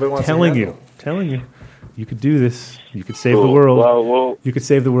neighborhood. Telling you, you could do this. You could save the world. Well, you could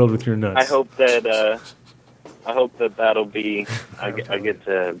save the world with your nuts. I hope that that'll be. I get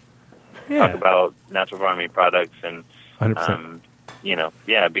to talk about natural farming products and 100%.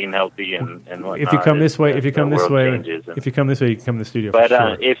 Being healthy and whatnot. If you come this way, you can come to the studio. But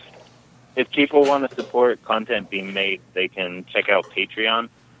for sure. if people want to support content being made, they can check out Patreon.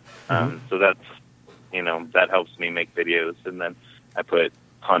 So that's that helps me make videos, and then I put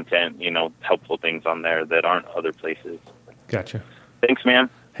content, helpful things on there that aren't other places. Gotcha. Thanks, man.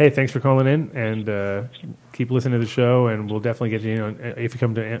 Hey, thanks for calling in, and keep listening to the show. And we'll definitely get you on. If you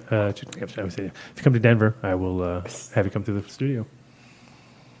come to Denver, I will have you come to the studio.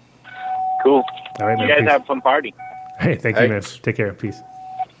 Cool. All right, man. You guys peace. have a fun party. Hey, thank you, man. Take care. Peace.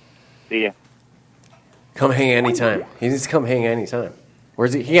 See ya. Come hang anytime. He needs to come hang anytime.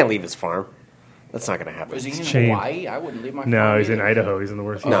 Where's he? He can't leave his farm. That's not going to happen. Was he in chained. Hawaii? I wouldn't leave my No, farm he's in either. Idaho. He's in the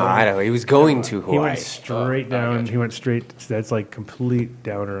worst. No, Idaho. He was going to Hawaii. He went straight down. gotcha. He went straight. That's like complete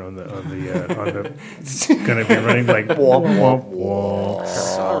downer on the on the. Going to be running like womp womp womp.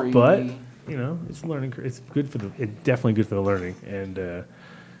 Sorry. But it's learning. It's good for the. It's definitely good for the learning, and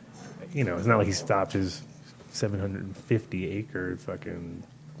it's not like he stopped his 750 acre fucking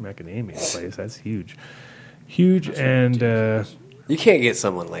macadamia place. That's huge, and You can't get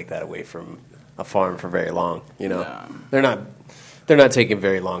someone like that away from a farm for very long. Yeah. They're not taking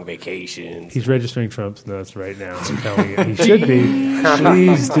very long vacations. he's registering Trump's nuts right now. I'm telling you, he should be.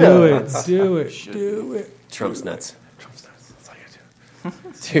 Please do it. Do it. Trump's nuts, Trump's nuts. That's all you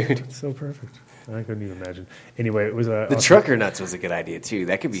do. dude. It's so perfect. I couldn't even imagine. Anyway, it was The trucker nuts was a good idea too.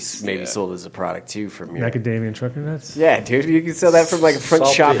 That could be maybe sold as a product too from your. macadamia and trucker nuts. Yeah, dude, you can sell that from like a front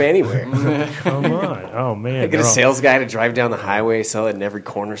Salty. shop anywhere. Come on. Oh man. Get a sales guy to drive down the highway, sell it in every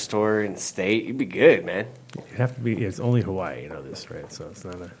corner store in the state. You'd be good, man. You have to be. It's only Hawaii, this, right? So it's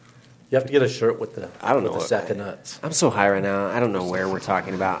not a. You have to get a shirt with the I don't know with the what- sack of nuts. I'm so high right now. I don't know where we're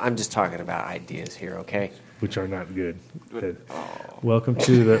talking about. I'm just talking about ideas here, okay? Which are not good. Welcome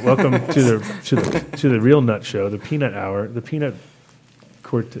to the real nut show, the peanut hour, the peanut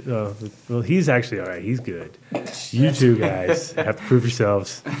court. Well, he's actually all right. He's good. You two guys have to prove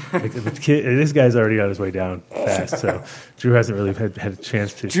yourselves. This guy's already on his way down fast. So Drew hasn't really had a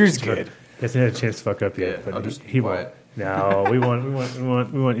chance to. Drew's good. He hasn't had a chance to fuck up yet. Yeah, but I'll just he be won't. quiet. No, we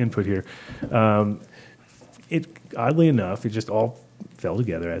want input here. It oddly enough, it just all fell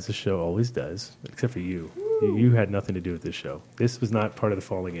together as the show always does, except for you. You had nothing to do with this show. This was not part of the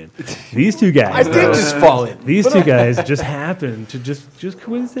falling in. These two guys. I did just fall in. These two guys just happened to just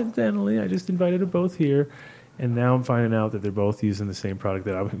coincidentally. I just invited them both here, and now I'm finding out that they're both using the same product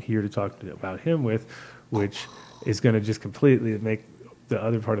that I'm here to talk about him with, which is going to just completely make the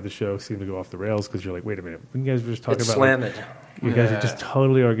other part of the show seem to go off the rails because you're like, wait a minute, when you guys were just talking It's about slanted. you guys are just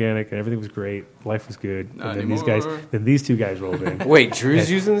totally organic and everything was great, life was good, and then these two guys rolled in. Wait,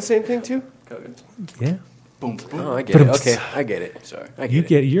 Drew's using the same thing too? Yeah, Boom, boom. Oh, I get it. Okay, I get it. Sorry. I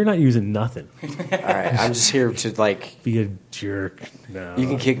get it. you're not using nothing. All right, I'm just here to like. Be a jerk. No, You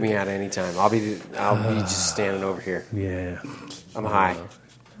can kick me out anytime. I'll be just standing over here. Yeah, I'm high.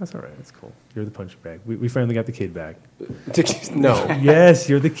 that's all right. That's cool. You're the punching bag. We finally got the kid back. No, Yes,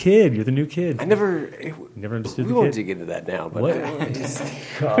 you're the kid. You're the new kid. I never. You never understood We the won't kid. dig into that now. But What? I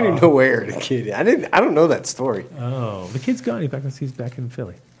don't even know where the kid. I don't know that story. Oh, the kid's gone. He's back in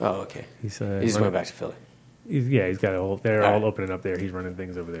Philly. Oh, okay. He He just running- went back to Philly. He's got a whole. They're All all right. opening up there. He's running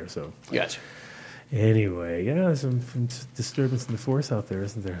things over there. So Gotcha. anyway, yeah, some disturbance in the force out there,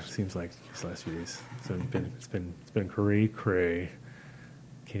 isn't there? Seems like these last few days. So it's been cray.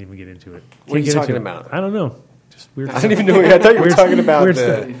 Can't even get into it. What are you Can't get talking into it. about? I don't know. Just weird. I didn't even know. I thought you were Weird- talking about weird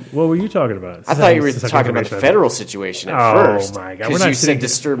the. stuff. What were you talking about? I thought you were Such talking about the information. federal situation at Oh, first. my God. We're Because not you sitting- said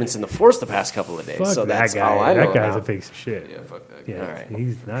disturbance in the force the past couple of days. Fuck so that that's guy. all I know That guy's about. a piece of shit. Yeah, fuck that guy. Yeah, All right.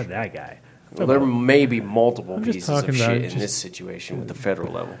 he's not that guy. Well, there may be multiple I'm just pieces of talking about shit in just- this situation with the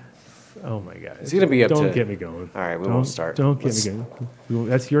federal level. Oh my God! It's gonna be up Don't to- get me going. All right, we Don't- won't start. Don't get Let's- me going.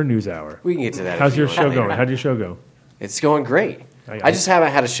 That's your news hour. We can get to that. How's if you your want show later. going? How'd your show go? It's going great. I- I just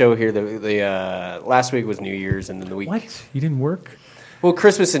haven't had a show here. The last week was New Year's, and then the week. What? You didn't work? Well,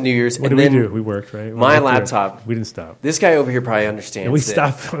 Christmas and New Year's. What and did we then do? We worked, right? my We worked. laptop. We didn't stop. This guy over here probably understands. And we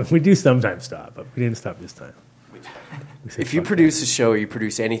that stop. We do sometimes stop, but we didn't stop this time. We said, If you "Fuck produce a show or you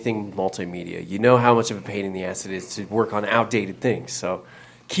produce anything multimedia, you know how much of a pain in the ass it is to work on outdated things. So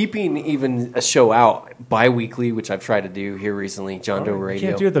keeping even a show out bi-weekly, which I've tried to do here recently, John Doe You Radio.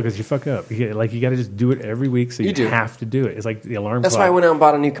 can't do it though because you fuck up. You got to just do it every week, so you do. have to do it. It's like the alarm That's clock. why I went out and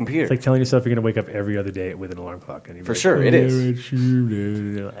bought a new computer. It's like telling yourself you're going to wake up every other day with an alarm clock. And you're For like, sure, it is.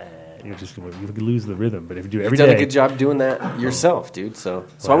 You're just you lose the rhythm. But if you do it You've every done day, a good job doing that yourself, dude. So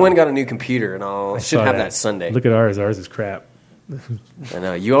I Wow. went and got a new computer, and I should saw have that Sunday. Look at ours. Ours is crap. I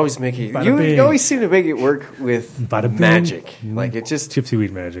know you always make it. Bada You bing. always seem to make it work with Bada bing. magic. Like it just. Gypsy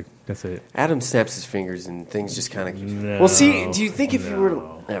weed magic. That's it. Adam snaps his fingers and things just kind of. No, well, see, do you think if you were?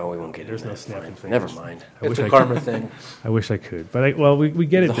 no. No, we won't get There's into no that. snapping Fine. Never fingers. mind. I It's wish a I karma could. thing. I wish I could, but we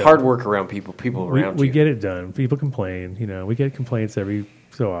get it The done. hard work around people we around you. get it done. People complain. We get complaints every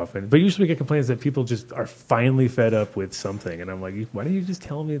so often. But usually we get complaints that people just are finally fed up with something. And I'm like, why don't you just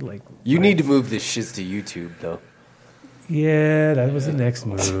tell me, like... You need to move this shit to YouTube, though. Yeah, that was the next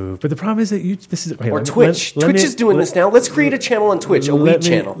move. But the problem is that Twitch. Twitch is doing this now. Let's create a channel on Twitch, a Wii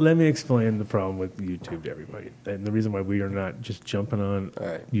channel. Let me explain the problem with YouTube to everybody. And the reason why we are not just jumping on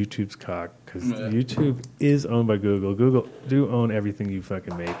YouTube's cock, because YouTube is owned by Google. Google do own everything you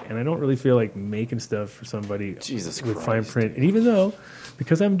fucking make. And I don't really feel like making stuff for somebody with fine print. And even though,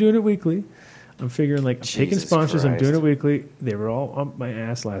 because I'm doing it weekly, I'm figuring, like, I'm taking sponsors, I'm doing it weekly. They were all on my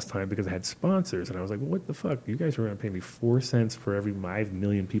ass last time because I had sponsors. And I was like, what the fuck? You guys were going to pay me 4 cents for every 5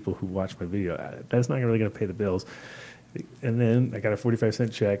 million people who watch my video. That's not really going to pay the bills. And then I got a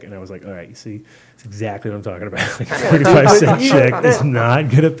 45-cent check, and I was like, all right, you see, it's exactly what I'm talking about. Like, 45-cent check is not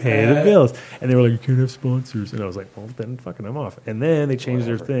going to pay the bills. And they were like, you can't have sponsors. And I was like, well, then fucking I'm off. And then they changed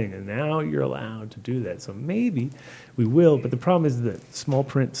their thing, and now you're allowed to do that. So maybe we will, but the problem is that small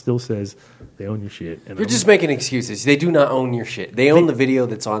print still says they own your shit. And You're just making excuses. They do not own your shit. They own the video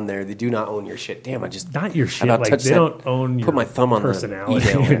that's on there. They do not own your shit. Damn, I just... Not your shit. Like, they don't own your my thumb on personality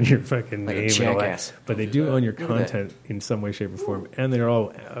and your fucking like name and all that. But they do own your content in some way, shape, or form. And they're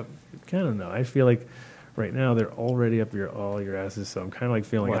all... I don't know. I feel like right now they're already up all your asses, so I'm kind of like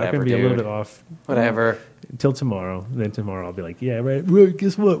feeling I can be a little bit off. Whatever. Until tomorrow. Then tomorrow I'll be like, yeah, right. Well,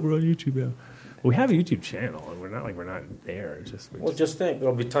 guess what? We're on YouTube now. Well, we have a YouTube channel, and we're not there. It's just just think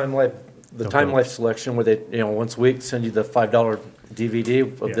there'll be time life selection where they once a week send you the $5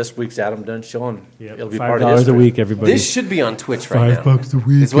 DVD of this week's Adam Dunn show, and it'll be part of $5 a week. Everybody, this should be on Twitch right now. $5 a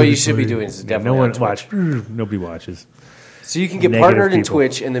week. It's what you should be doing. Is definitely Nobody watches. So you can get partnered in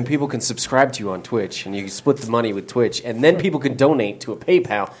Twitch, and then people can subscribe to you on Twitch, and you can split the money with Twitch, and then people can donate to a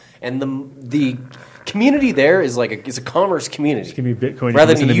PayPal, and the community there is like it's a commerce community. Just give me Bitcoin.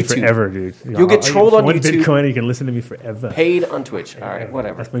 Rather than YouTube. Me forever, dude. You'll get trolled on YouTube. Bitcoin, you can listen to me forever. Paid on Twitch. All right,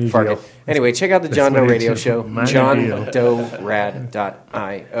 whatever. That's my new deal. Anyway, check out the John Doe Radio Show.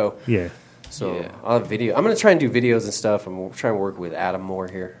 JohnDoeRad.io. Yeah. So I'll have video. I'm going to try and do videos and stuff. I'm trying to work with Adam more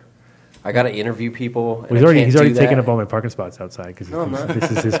here. I got to interview people. He's already taken up all my parking spots outside because this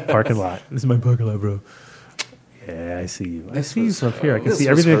is his parking lot. This is my parking lot, bro. Yeah, I see you. I see you from here. I can see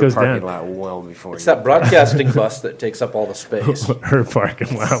everything that goes down. Well before it's that broadcasting bus that takes up all the space. Her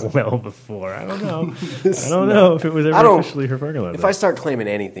parking lot well before. I don't know. I don't know if it was ever officially her parking lot. If I start claiming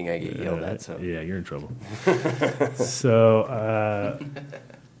anything, I get yelled at. So. Yeah, you're in trouble. So,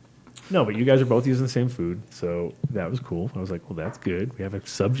 no, but you guys are both using the same food, so that was cool. I was like, well, that's good. We have a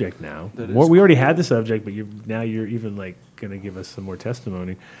subject now. We already had the subject, but now you're even like going to give us some more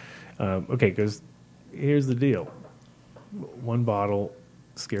testimony. Okay, because here's the deal. One bottle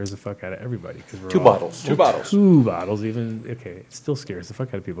scares the fuck out of everybody. Two bottles even. Okay, it still scares the fuck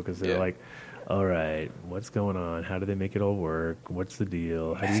out of people because they're like, all right, what's going on? How do they make it all work? What's the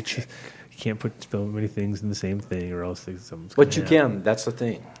deal? How do you can't put so many things in the same thing or else something's But you can. That's the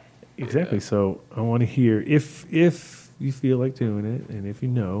thing. Exactly. Yeah. So I want to hear if you feel like doing it, and if you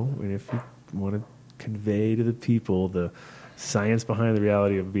know, and if you want to convey to the people the science behind the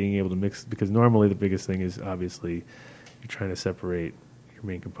reality of being able to mix. Because normally the biggest thing is obviously you're trying to separate your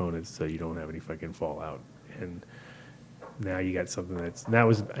main components so you don't have any fucking fallout. And now you got something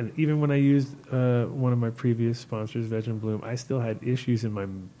and even when I used one of my previous sponsors, Veg and Bloom, I still had issues in my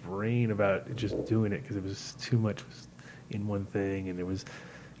brain about just doing it because it was too much in one thing, and it was.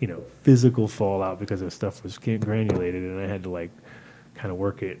 Physical fallout because the stuff was granulated, and I had to like kind of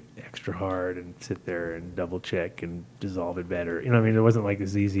work it extra hard and sit there and double check and dissolve it better. It wasn't like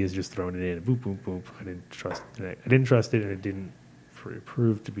as easy as just throwing it in. Boop, boop, boop. I didn't trust it. And it didn't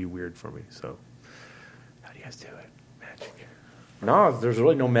prove to be weird for me. So, how do you guys do it? Magic? No, there's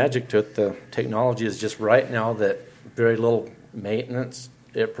really no magic to it. The technology is just right now that very little maintenance.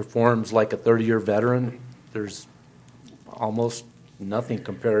 It performs like a 30-year veteran. There's almost nothing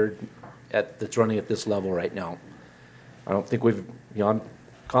compared that's running at this level right now. I don't think I'm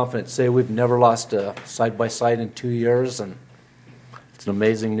confident to say we've never lost a side-by-side in 2 years, and it's an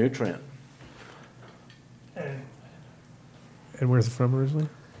amazing nutrient. And where's it from originally?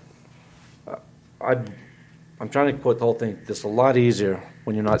 I'm trying to quote the whole thing. It's a lot easier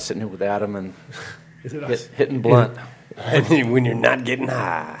when you're not sitting here with Adam and hitting blunt. When you're not getting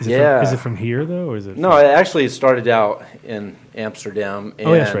high. Is it from here, though? Or is it? No, it started out in Amsterdam.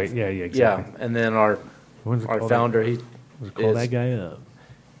 And, that's right. Yeah, exactly. Yeah, and then our founder, call that guy up.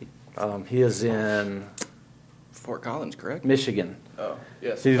 He is in Fort Collins, correct? Michigan. Oh,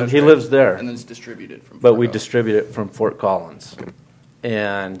 yes. He lives there. And then it's distributed from But we distribute it from Fort Collins.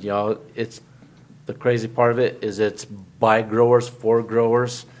 And, it's the crazy part of it is it's by growers, for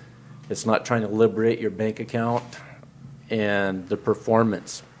growers. It's not trying to liberate your bank account. and the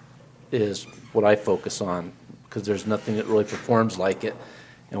performance is what I focus on, because there's nothing that really performs like it.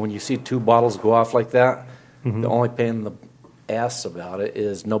 And when you see 2 bottles go off like that, the only pain in the ass about it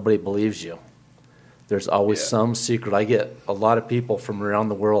is nobody believes you. There's always some secret. I get a lot of people from around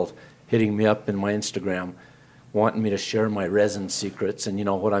the world hitting me up in my Instagram wanting me to share my resin secrets and,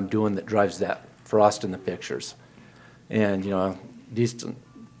 what I'm doing that drives that frost in the pictures. And, these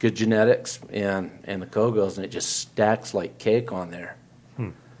good genetics and the Kogos, and it just stacks like cake on there.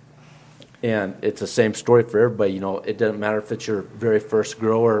 And it's the same story for everybody. It doesn't matter if it's your very first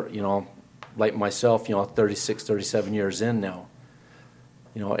grower, like myself, 36, 37 years in now.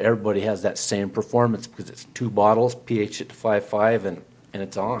 Everybody has that same performance because it's 2 bottles, pH at 5.5, and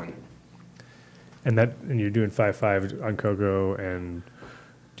it's on. And you're doing 5.5 on cocoa, and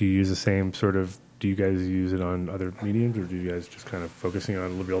do you use the same sort of? Do you guys use it on other mediums, or do you guys just kind of focusing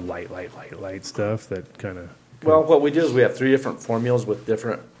on real light stuff that kind of? Well, what we do is we have 3 different formulas with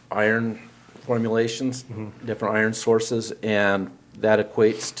different iron formulations, different iron sources, and that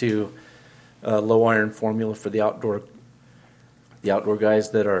equates to a low iron formula for the outdoor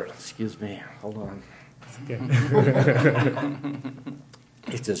guys that are. Excuse me, hold on. Okay.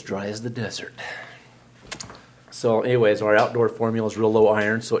 It's as dry as the desert. So anyways, our outdoor formula is real low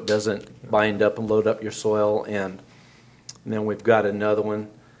iron, so it doesn't bind up and load up your soil. And then we've got another one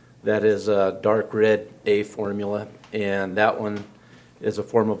that is a dark red A formula, and that one is a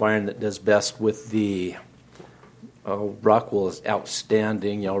form of iron that does best with the rock wool. Is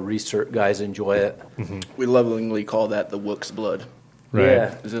outstanding. Research guys enjoy it. We lovingly call that the Wook's blood. Right.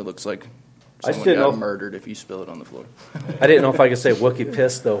 Yeah. Because it looks like I someone didn't got know- murdered if you spill it on the floor. I didn't know if I could say Wookiee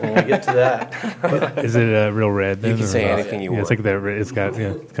piss, though, when we get to that. Is it real red? Then, You can or say not? anything you Yeah, want. it's like that. It's got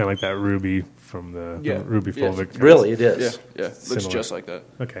it's kind of like that ruby from the ruby Yeah. fulvic. Really, it is. Yeah, looks Similar. just like that.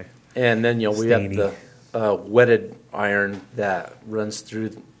 Okay. And then, we Stainy. have the wetted iron that runs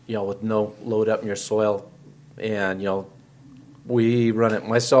through, with no load up in your soil. And, we run it.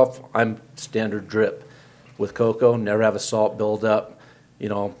 Myself, I'm standard drip with cocoa, never have a salt build up,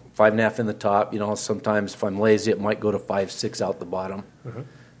 5.5 in the top. Sometimes if I'm lazy, it might go to 5, 6 out the bottom.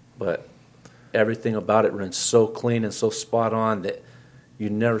 But everything about it runs so clean and so spot on that you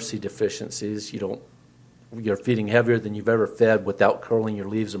never see deficiencies. You're feeding heavier than you've ever fed without curling your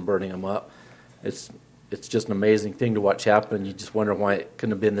leaves and burning them up. It's just an amazing thing to watch happen. You just wonder why it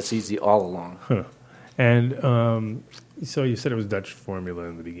couldn't have been this easy all along. Huh. And so you said it was Dutch formula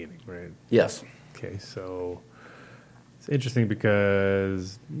in the beginning, right? Yes. Okay, so it's interesting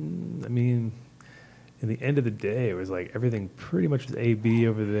because, in the end of the day, it was like everything pretty much was AB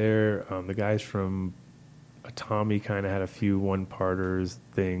over there. The guys from Atami kind of had a few one-parters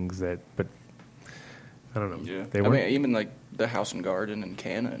things but I don't know. Yeah. They weren't, even like the House and Garden and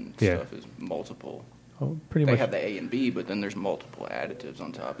Canna and stuff is multiple. pretty They much. have the A and B, but then there's multiple additives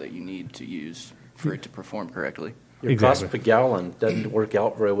on top that you need to use for it to perform correctly. Your Exactly. cost per gallon doesn't work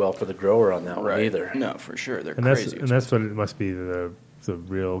out very well for the grower on that one either. No, for sure. They're And crazy. that's what it must be the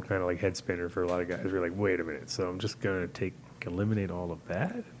real kind of like head spinner for a lot of guys. We're like, wait a minute, so I'm just gonna eliminate all of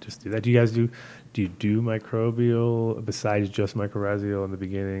that, just do that. Do you guys do you do microbial besides just mycorrhizal in the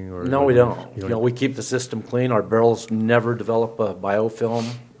beginning, or No, we don't. You We keep the system clean. Our barrels never develop a biofilm.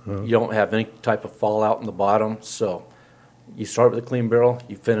 You don't have any type of fallout in the bottom. So you start with a clean barrel,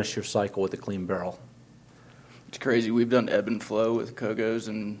 you finish your cycle with a clean barrel. It's crazy. We've done ebb and flow with Kogos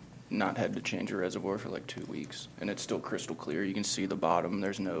and not had to change a reservoir for like 2 weeks, and it's still crystal clear. You can see the bottom.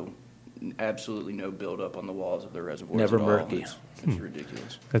 There's absolutely no buildup on the walls of the reservoirs. Never at all. murky. It's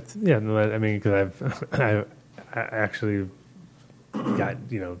ridiculous. That's because I actually got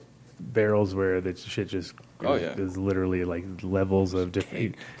barrels where the shit just is literally like levels of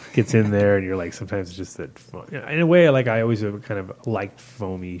different gets in there, and you're like sometimes it's just that in a way I always have kind of liked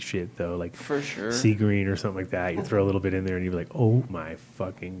foamy shit though, like For sure. sea green or something like that. You throw a little bit in there and you're like, oh my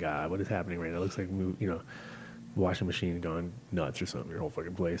fucking god, what is happening right now? It looks like washing machine gone nuts or something. Your whole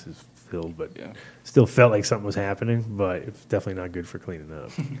fucking place is filled, but still felt like something was happening, but it's definitely not good for cleaning up.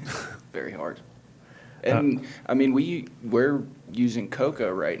 Very hard. And we're using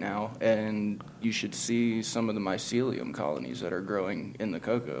coca right now, and you should see some of the mycelium colonies that are growing in the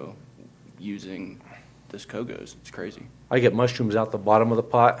cocoa using this Kogos. It's crazy. I get mushrooms out the bottom of the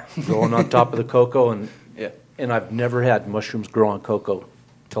pot, growing on top of the cocoa, and I've never had mushrooms grow on cocoa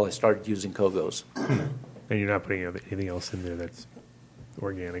until I started using Kogos. And you're not putting anything else in there that's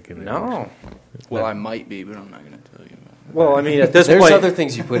organic in there? No. Well, I might be, but I'm not going to tell you about it. Well, at this There's point, other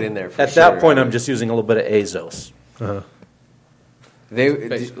things you put in there. For at sure. that point, I'm just using a little bit of azos. Uh-huh.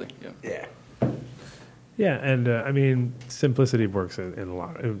 Basically, Yeah. Yeah, and I mean, simplicity works in a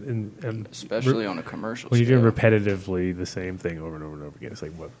lot, and especially on a commercial when scale. you're doing repetitively the same thing over and over and over again. It's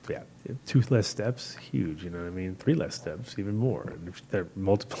like, what? Yeah, 2 less steps, huge. You know what I mean? 3 less steps, even more. And if they're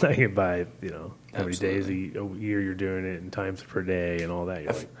multiplying it by, how many days a year you're doing it, and times per day, and all that,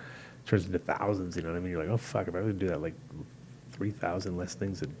 you're like, it turns into thousands. You know what I mean? You're like, oh fuck, if I would do that like 3,000 less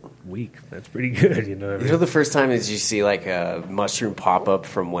things a week, that's pretty good. You know what I mean? You know, the first time is you see like a mushroom pop up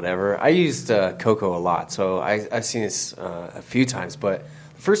from whatever. I used cocoa a lot, so I've seen this a few times. But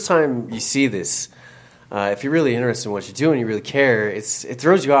the first time you see this, if you're really interested in what you're doing, you really care. It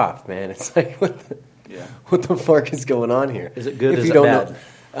throws you off, man. It's like what the fuck is going on here? Is it good? If Is you it don't bad?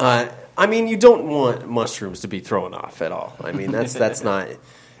 know, I mean, you don't want mushrooms to be thrown off at all. I mean, that's not.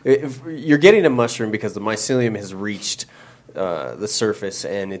 If you're getting a mushroom because the mycelium has reached the surface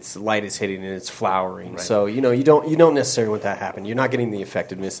and its light is hitting and it's flowering. Right. So you don't necessarily want that to happen. You're not getting the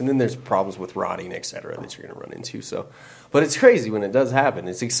effectiveness, and then there's problems with rotting, et cetera, that you're going to run into. So, but it's crazy when it does happen.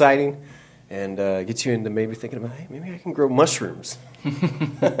 It's exciting and gets you into maybe thinking about, hey, maybe I can grow mushrooms.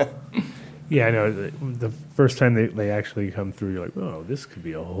 Yeah, I know. The first time they actually come through, you're like, oh, this could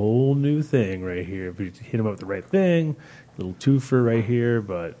be a whole new thing right here. If you hit them up with the right thing, a little twofer right here,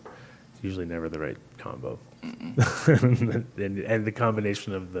 but it's usually never the right combo. and the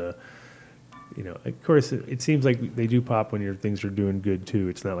combination of the, of course, it seems like they do pop when your things are doing good too.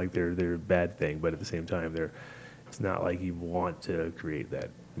 It's not like they're a bad thing, but at the same time, it's not like you want to create that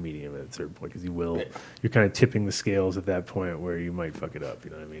medium at a certain point because you're kind of tipping the scales at that point where you might fuck it up.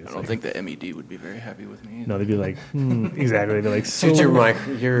 You know what I mean? I don't think the MED would be very happy with me. No, they'd be like, exactly. They'd be like, so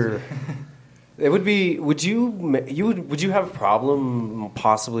It would be. Would you have a problem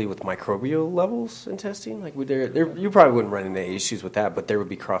possibly with microbial levels in testing? Like, would there? You probably wouldn't run into issues with that, but there would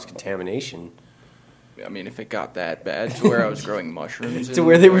be cross contamination. I mean, if it got that bad to where I was growing mushrooms, to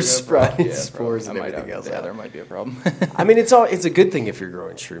where they were sprouting spores and everything else. Yeah, there might be a problem. I mean, it's a good thing if you're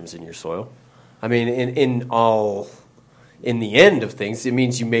growing shrooms in your soil. I mean, in the end of things, it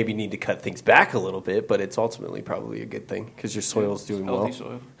means you maybe need to cut things back a little bit, but it's ultimately probably a good thing because your soil is doing well.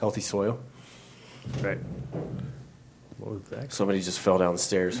 Healthy soil. Right. What was that? Somebody just fell down the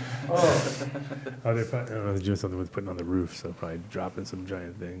stairs. They're doing something with putting on the roof, so probably dropping some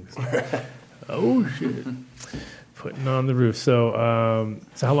giant things. Oh shit! Putting on the roof. So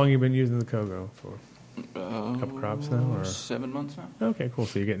how long have you been using the Kogo for? A couple crops now, or 7 months now. Okay, cool.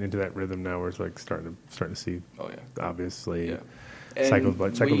 So you're getting into that rhythm now, where it's like starting to see. Oh yeah. Obviously, yeah. cycle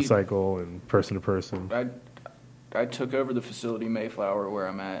to cycle and person to person. I took over the facility Mayflower where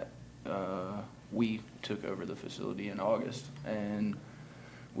I'm at. We took over the facility in August, and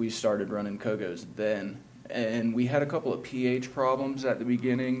we started running Kogos then. And we had a couple of pH problems at the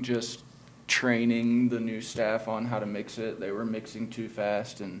beginning, just training the new staff on how to mix it. They were mixing too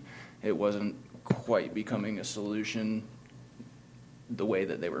fast, and it wasn't quite becoming a solution the way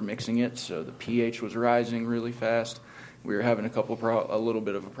that they were mixing it. So the pH was rising really fast. We were having a little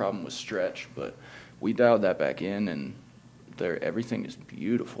bit of a problem with stretch, but we dialed that back in, and everything is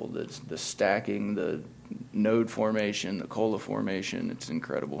beautiful. The stacking, the node formation, the cola formation, it's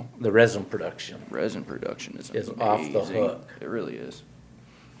incredible. The resin production. Resin production is amazing. Off the hook. It really is.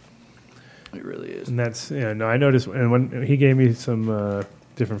 It really is. And that's, I noticed, and when he gave me some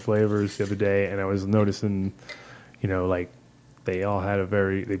different flavors the other day, and I was noticing, like they all had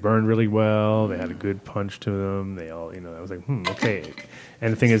they burned really well, they had a good punch to them, they all, I was like, okay.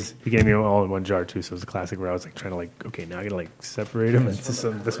 And the thing is, he gave me them all in one jar too, so it was a classic where I was like trying to okay, now I gotta separate them, and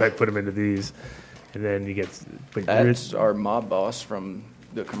this might put them into these, and then you get. That's our mob boss from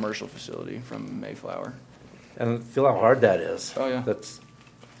the commercial facility from Mayflower. And feel how hard that is. Oh yeah.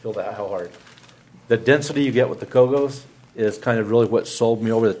 Feel how hard. The density you get with the Kogos is kind of really what sold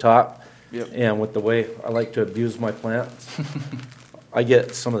me over the top. Yep. And with the way I like to abuse my plants, I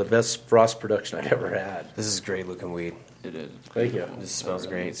get some of the best frost production I've ever had. This is great looking weed. It is. Thank you. This smells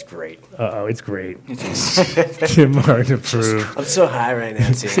great. It's great. It's great. Tim Martin approved. I'm so high right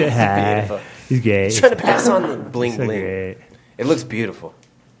now, too. Beautiful. He's gay. He's trying to pass on the bling so bling. Great. It looks beautiful.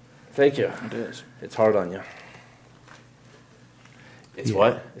 Thank you. It is. It's hard on you. It's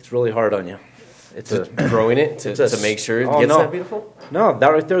what? It's really hard on you. It's growing it to make sure it gets that beautiful? No, that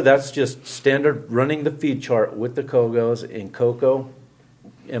right there, that's just standard running the feed chart with the Kogos in cocoa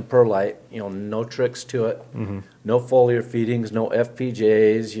and perlite. No tricks to it. Mm-hmm. No foliar feedings, no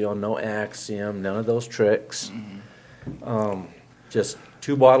FPJs, no axiom, none of those tricks. Mm-hmm. Just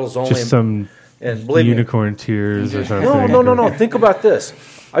 2 bottles only. Just some and believe unicorn tears or something. No. Think about this.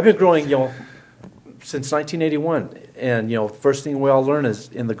 I've been growing, since 1981. And, first thing we all learn is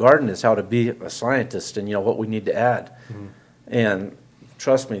in the garden is how to be a scientist and, what we need to add. Mm-hmm. And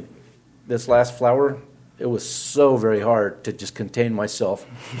trust me, this last flower, it was so very hard to just contain myself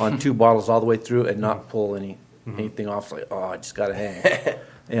on 2 bottles all the way through and not pull anything off. Like, I just got to hang.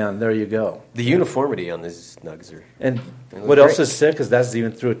 And there you go. The uniformity on these nugs are. And what else is sick is that's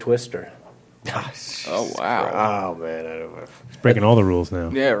even through a twister. Oh, wow. Oh, man. I don't know. It's breaking all the rules now.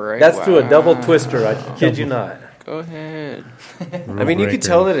 Yeah, right. That's through a double twister. I kid you not. Go ahead. I mean, you could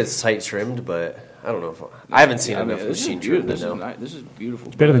tell that it's tight trimmed, but I don't know if I haven't seen enough machine trim to know. This is beautiful.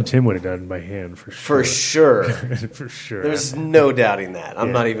 It's better than Tim would have done by hand, for sure. For sure. For sure. There's no doubting that.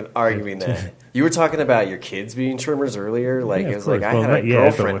 I'm not even arguing that. You were talking about your kids being trimmers earlier. Like, it was like I had a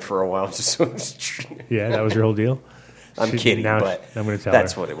girlfriend for a while. Yeah, that was your whole deal? I'm kidding, but I'm going to tell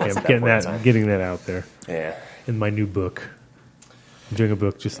that's her. what it was. I'm getting that out there. Yeah. In my new book. I'm doing a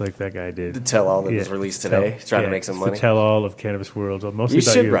book just like that guy did. The tell-all that was released today, trying to make some money. The tell-all of Cannabis World. Mostly you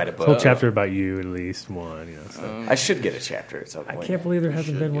about should you. write a book. A whole chapter about you, at least one. You know, so. I should get a chapter at some point. I can't believe there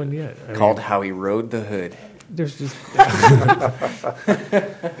hasn't been one yet. Called How He Rode the Hood. There's just...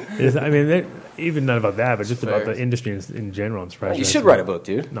 even not about that, but just about the industry in general. I'm surprised. You should write a book,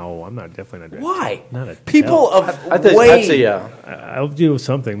 dude. No, I'm not. Definitely not doing it. Why? Not a people tell. of way. I'll do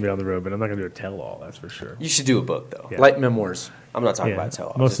something down the road, but I'm not going to do a tell-all. That's for sure. You should do a book, though. Yeah. Light memoirs. I'm not talking about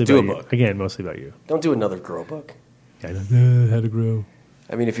tell-all. Mostly just do a you. book. Again, mostly about you. Don't do another grow book. How to grow.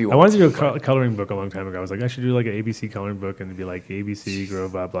 I mean, if you I wanted to do a coloring book a long time ago. I was like, I should do like an ABC coloring book and it'd be like ABC, grow,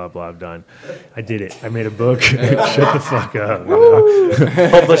 blah, blah, blah, done. I did it. I made a book. Shut the fuck up.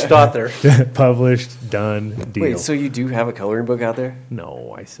 Published author. Published, done, deal. Wait, so you do have a coloring book out there?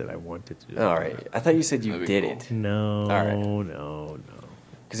 No, I said I wanted to do it. All right. I thought you said you did it. No, All right. no.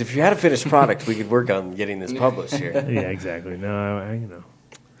 Because if you had a finished product, we could work on getting this published here. Yeah, exactly. No, I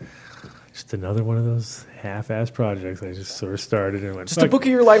just another one of those half-ass projects I just sort of started and went, just a book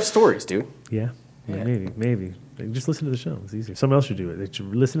of your life stories, dude. Yeah, maybe. Just listen to the show. It's easy. Someone else should do it. They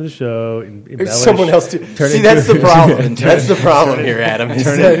should listen to the show. Someone else do. See, that's the problem. That's the problem here, Adam. If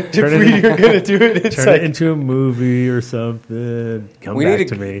you're going to do it, turn it into a movie or something. Come back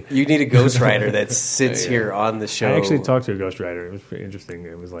to me. You need a ghostwriter that sits here on the show. I actually talked to a ghostwriter. It was pretty interesting.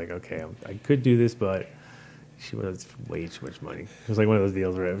 It was like, okay, I could do this, but she was way too much money. It was like one of those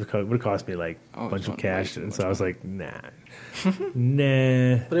deals where it would have cost me like a bunch of cash, and so I was like, nah. But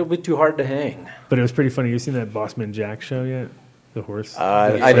it would be too hard to hang. But it was pretty funny. You seen that Bossman Jack show yet? The horse?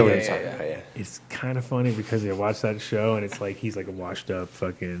 I know what you're talking about, yeah. It's kind of funny because you watch that show, and it's like he's like a washed-up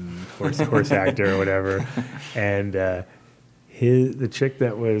fucking horse actor or whatever, and the chick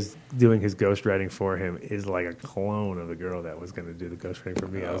that was doing his ghostwriting for him is like a clone of the girl that was going to do the ghostwriting for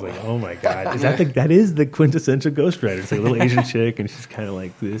me. I was like, oh my god, that is the quintessential ghostwriter. It's like a little Asian chick, and she's kind of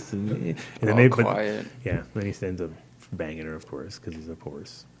like this, and then quiet. Then he ends up banging her, of course, because he's a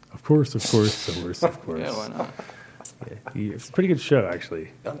horse. Of course. Yeah, why not? Yeah, it's a pretty good show, actually.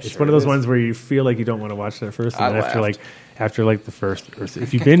 It's one of those ones where you feel like you don't want to watch that first, and then after the first, or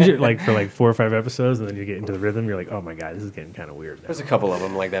if you binge it like for like 4 or 5 episodes, and then you get into the rhythm, you're like, oh my god, this is getting kind of weird now. There's a couple of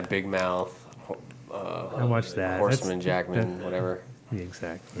them, like that Big Mouth. I watched that. Horseman, Jackman, whatever. Yeah,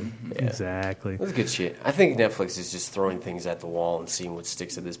 exactly. Yeah. Exactly. That's good shit. I think Netflix is just throwing things at the wall and seeing what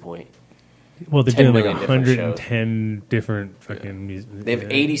sticks at this point. Well, they're doing like 110 different fucking music. They have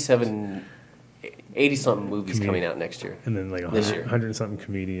 80-something movies coming out next year. And then like 100-something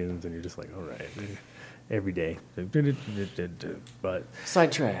comedians, and you're just like, all right, every day. But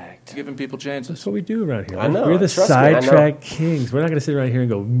sidetracked. Giving people chances. That's what we do around here. I know. We're the sidetrack kings. We're not going to sit around here and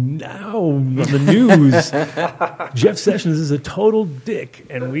go, no, on the news, Jeff Sessions is a total dick,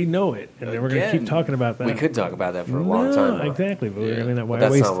 and we know it. And then we're going to keep talking about that. We could talk about that for a long time. Though. Exactly. But we're going to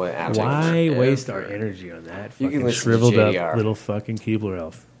why waste our energy on that you fucking shriveled up little fucking Keebler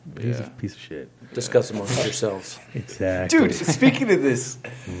elf. He's a piece of shit. Discuss amongst yourselves. Exactly. Dude, speaking of this,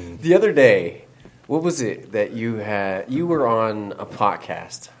 the other day, what was it that you had? You were on a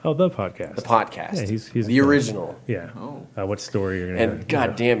podcast. Oh, the podcast. The podcast. Yeah, he's the original. Yeah. Oh. What story you're going to And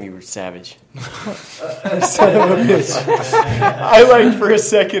goddamn, you were savage. Son of a bitch. I for a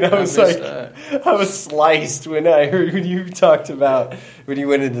second, I was sliced when I heard when you talked about, when you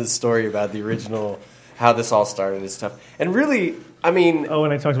went into the story about the original, how this all started and stuff. And really, I mean... Oh,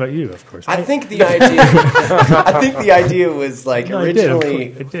 and I talked about you, of course. I think the idea was like originally...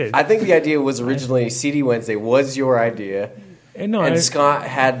 It did. I think the idea was originally CD Wednesday was your idea. And Scott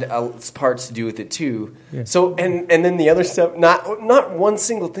had parts to do with it too. Yeah. So and then the other stuff, not one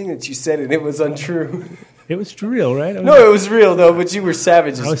single thing that you said, and it was untrue. It was real, right? No, it was real though. But you were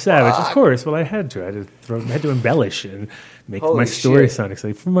savage. I was savage, of course. Well, I had to. I had to embellish and make Holy my story shit. sound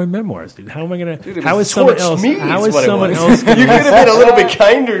exciting for my memoirs, dude. How am I gonna? Dude, it how was is someone torched else? me How is is what it someone was. else? You could have been a little bit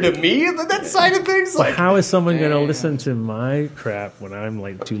kinder to me than that side of things. Like, How is someone going to listen to my crap when I'm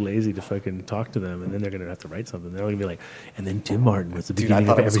like too lazy to fucking talk to them, and then they're going to have to write something? They're going to be like, and then Tim Martin was the Dude, I beginning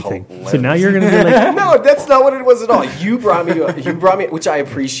thought of it was everything. hilarious. So now you're going to be like, no, that's not what it was at all. You brought me, which I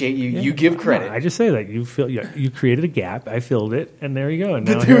appreciate. You give credit. No, I just say that you created a gap. I filled it, and there you go. And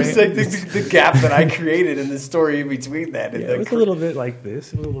now But here there I was am. like the gap that I created in the story in between that. And Yeah, it was a little bit like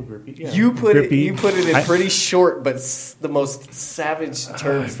this, a little grippy. Yeah, You put grippy. it in pretty short, but the most savage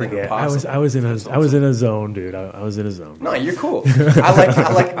terms that are possible. I was in a zone, dude. I was in a zone. No, you're cool.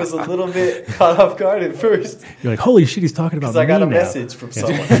 I was a little bit caught off guard at first You're like, holy shit, he's talking about because I got me a now. message from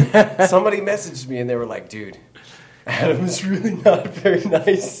someone. Somebody messaged me and they were like, "Dude, Adam is really not very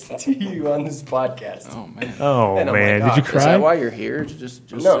nice to you on this podcast." Oh man. Oh And I'm man, like, did you "Oh, Is cry? that why you're here?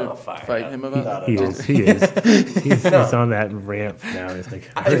 Just No, to fine. fight him about He it? is. He's on that ramp now. He's like,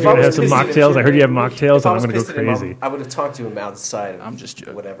 I heard If you I was have some pissed at mocktails. him, I heard you have mocktails, if I and I'm was going to go pissed at him, crazy. I would have talked to him outside of I'm just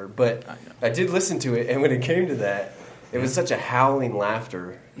joking. whatever. But I did listen to it, and when it came to that, it was such a howling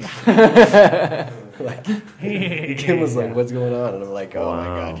laughter. Like Kim was like, "What's going on?" And I'm like, "Oh my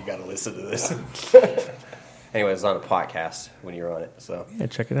god, you got to listen to this." Anyway, it was on a podcast when you were on it, so Yeah,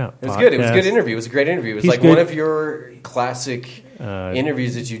 check it out. it was good. It was a good interview. It was a great interview. It was He's like good. one of your classic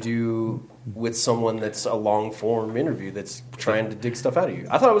interviews that you do with someone that's a long form interview that's trying to dig stuff out of you.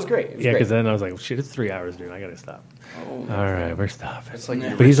 I thought it was great. It was Yeah, great. because then I was like, shit, it's 3 hours, dude. I got to stop. All right, we're stopping. It's like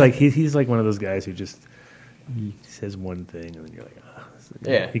But he's like he's like one of those guys who just he says one thing and then you're like,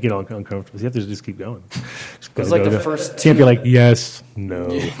 Yeah. you get all uncomfortable. You have to just keep going. Just It was like the first can't be like yes, no,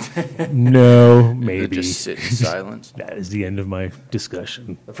 no, maybe. Just sit in silence. That is the end of my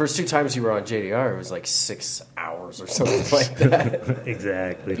discussion. The first 2 times you were on JDR, it was like 6 hours or something like that.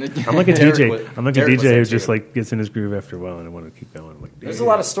 Exactly. I'm like a Derek DJ. was- I'm like a Derek was DJ who like just you. like gets in his groove after a while, and I want to keep going. I'm like, There's a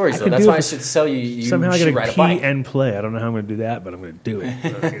lot of stories, though. could That's do why it I for- should sell you. You Somehow I should got ride to a key bike. and play. I don't know how I'm going to do that, but I'm going to do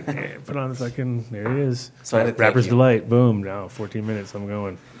it. Put on the fucking. There it is. So I had to thank Rapper's you. Delight. Boom. Now 14 minutes. I'm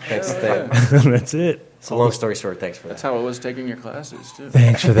going. Thanks. That's it. It's a long story short. Thanks for That's that. how it was taking your classes too.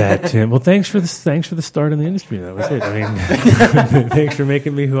 Thanks for that, Tim. Well, thanks for the start in the industry. That was it. I mean, thanks for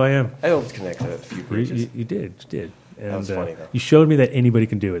making me who I am. I hope to connect a few bridges. You did. And was funny, though. you showed me that anybody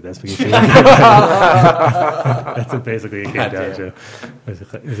can do it. That's what you showed me. That's what basically it came down Goddamn. to.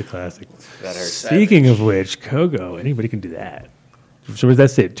 It was a classic. That hurts. Speaking of which, Kogo, anybody can do that. So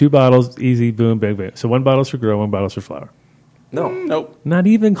that's it. 2 bottles, easy, boom, bang, bang. So 1 bottle's for grow, 1 bottle's for flower. No, Nope. Not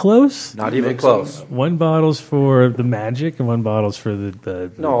even close? Not even close. 1 bottle's for the magic and 1 bottle's for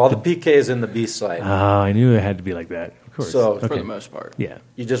the No, all the PK is in the B side. I knew it had to be like that. Of course. So- For Okay. the most part. Yeah.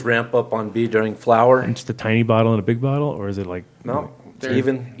 You just ramp up on B during flower. And just a tiny bottle and a big bottle, or is it like No, They're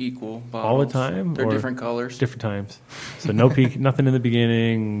even. equal bottles. all the time? They're or different colors. different times? So no peak, nothing in the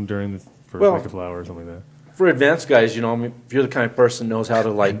beginning during the first Well- week of flower or something like that. For advanced guys, you know, I mean, if you're the kind of person who knows how to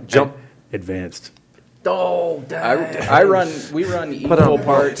like jump. Advanced. Oh, We run equal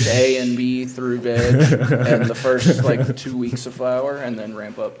parts A and B through veg, and the first like 2 weeks of flower, and then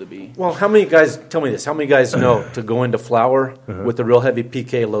ramp up the B. Well, how many guys, tell me this, how many guys know to go into flower with a real heavy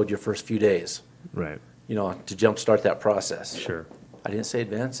PK load your first few days? Right. You know, to jumpstart that process. Sure. I didn't say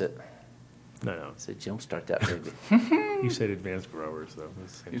advance it. No. I said jumpstart that baby. You said advanced growers, though.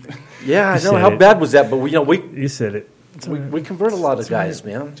 That's the same thing. Yeah, I You know. said How it. bad was that? But we You said it. It's all right. we convert a lot of It's all right, guys,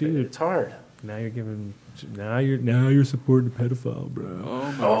 man. dude. It's hard. Now you're giving. Now you're supporting a pedophile, bro.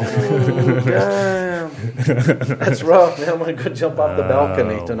 Oh, damn. That's rough, man. I'm going to go jump off the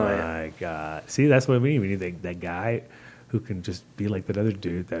balcony tonight. Oh my god! See, that's what we need. We need that guy who can just be like that other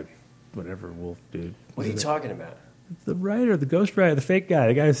dude, that whatever wolf dude. What are you talking about? The writer, the ghost writer, the fake guy,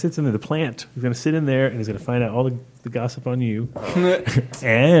 the guy who sits in there, the plant. He's going to sit in there and he's going to find out all the gossip on you.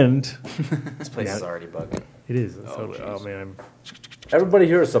 And This place is already bugging. it is. Oh man, Everybody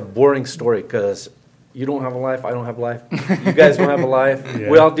here is a boring story because you don't have a life, I don't have a life, you guys don't have a life. Yeah.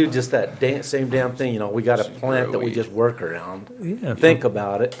 We all do just that same damn thing. You know, we got a plant that we just work around, yeah. think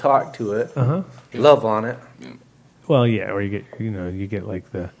about it, talk to it, Uh huh. love on it. Well, yeah, or you get like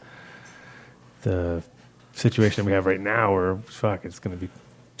the situation we have right now where it's going to be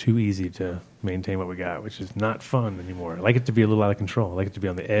too easy to maintain what we got, which is not fun anymore. I like it to be a little out of control. I like it to be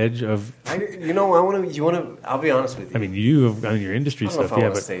on the edge of. I'll be honest with you. I mean, you have on your industry I don't know stuff. if I yeah,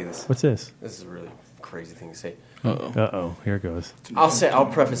 wanna but say this. what's this? This is a really crazy thing to say. Here it goes. I'll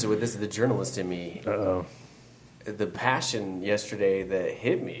preface it with this: the journalist in me, Uh-oh. the passion yesterday that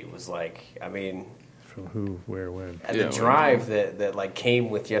hit me was like, I mean, From who, where, when? the drive that like came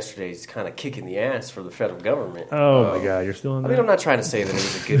with yesterday's kind of kick in the ass for the federal government. Oh my God, you're still in I that? mean, I'm not trying to say that it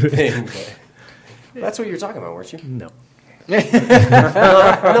was a good thing, but that's what you were talking about, weren't you? No.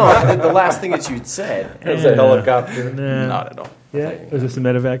 No, the last thing that you'd said. It was a helicopter. Nah. Not at all. Yeah, was this a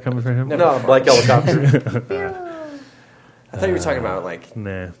medevac coming from him? No, black helicopter. I thought you were talking about like.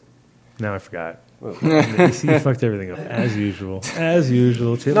 Nah. Now I forgot. You see, you fucked everything up as usual. As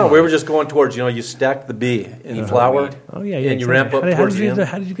usual. Tim No, we were just going towards. You stack the bee in flour. Oh yeah, and you ramp up how towards did you the get to, end.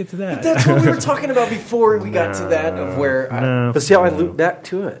 how did you get to that? That's what we were talking about before we got to that of where. No, But see how I loop back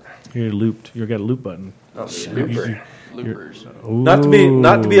to it. You're looped. You got a loop button. Looper. Loopers. Ooh. Not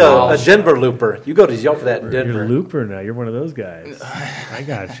to be a Denver looper. You go to jail for that in You're Denver. a looper now. You're one of those guys. I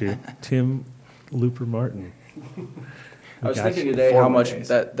got you, Tim Looper Martin. I was Gotcha. thinking today how much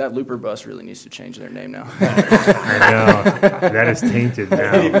that Looper bus really needs to change their name now. I know that is tainted now.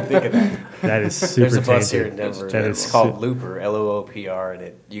 I didn't even think of that. That is super There's a tainted. bus here in Denver. That It's is called Looper, Loopr,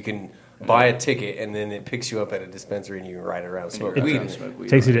 and you can buy a ticket and then it picks you up at a dispensary and you can ride around smoke And weed. you're smoke weed.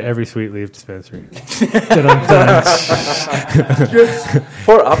 Takes you to every sweet leaf dispensary.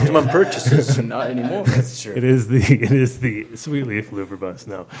 For optimum purchases. Not anymore. That's true. It is the sweet leaf looper bus.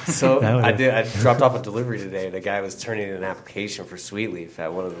 No, So That was- I dropped off a delivery today, and a guy was turning in an application for Sweet Leaf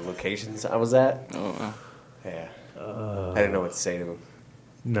at one of the locations I was at. Oh, wow. Yeah, I didn't know what to say to him.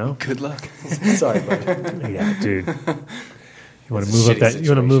 no. Good luck. Sorry, buddy. Yeah, dude. You want It's to a move up shitty that? You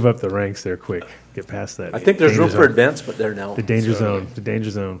want to move situation. up the ranks there quick. Get past that. I think there's danger room for zone. advancement there now. The danger zone. The danger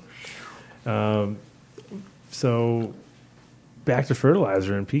zone. So back to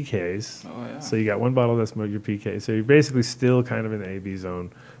fertilizer and PKs. Oh, yeah. So you got one bottle that's your PK. So you're basically still kind of in the AB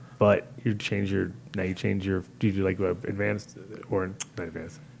zone, but you change your. Do you do like advanced or not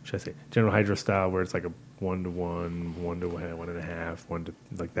advanced? Should I say general hydro style where it's like a 1-to-1, 1.5, 1 to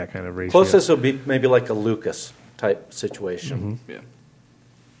like that kind of ratio? Closest would be maybe like a Lucas type situation. Yeah.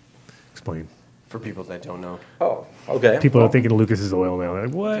 Explain. For people that don't know. Oh, okay. People are thinking Lucas is oil now. They're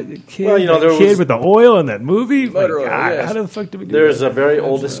like, what? The kid, Well, that there kid was- with the oil in that movie? My Motor oil, God, yes. how the fuck did we do There's that? a very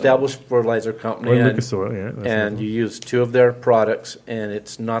old established fertilizer company, Or and, Lucas oil, yeah. that's and the you use two of their products, and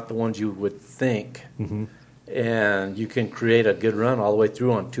it's not the ones you would think. Mm-hmm. And you can create a good run all the way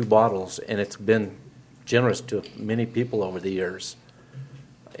through on two bottles, and it's been generous to many people over the years.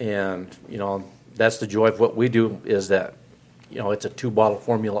 And that's the joy of what we do is that it's a 2-bottle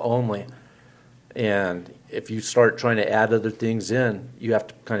formula only. And if you start trying to add other things in, you have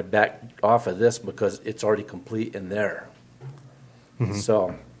to kind of back off of this because it's already complete in there. Mm-hmm.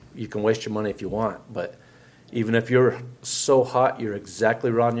 So you can waste your money if you want, but even if you're so hot, you're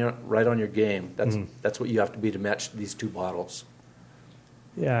exactly right on your game. That's what you have to be to match these two bottles.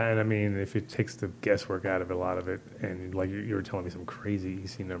 Yeah, and I mean, if it takes the guesswork out of a lot of it, and like you were telling me some crazy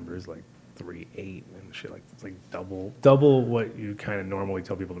EC numbers, like 3.8 and shit, like it's like double what you kind of normally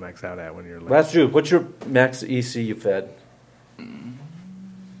tell people to max out at when you're like. That's true. What's your max EC you fed?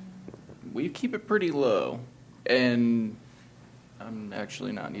 We keep it pretty low. And I'm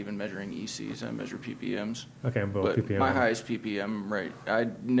actually not even measuring ECs. I measure PPMs. Okay, I'm both But PPM. my highest PPM, right,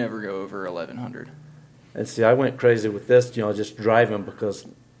 I'd never go over 1,100. And see, I went crazy with this, just driving because,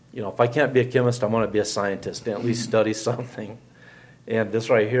 if I can't be a chemist, I want to be a scientist and at least study something. And this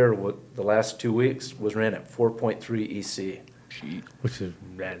right here, the last 2 weeks, was ran at 4.3 EC. Which is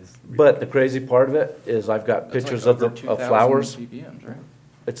rad. But the crazy part of it is I've got That's pictures like of over the 2,000 flowers. PPMs, right?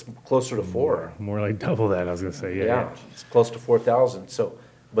 It's closer to 4. More like double that, I was going to say. Yeah, it's close to 4,000. So,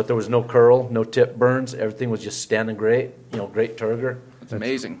 but there was no curl, no tip burns. Everything was just standing great. Great turgor. It's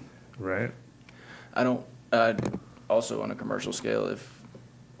amazing. Right. I don't. Also, on a commercial scale, if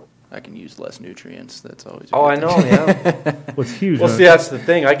I can use less nutrients, that's always. A Oh, good I thing. know. Yeah. What's huge. Well, huh? see, that's the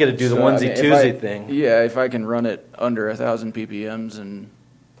thing. I got to do the So, I onesie mean, if twosie I- thing. Yeah, if I can run it under 1,000 ppms and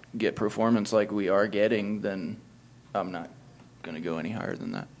get performance like we are getting, then I'm not going to go any higher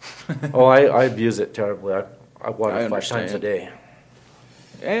than that. Oh, I abuse it terribly. I water I 5 times a understand. day.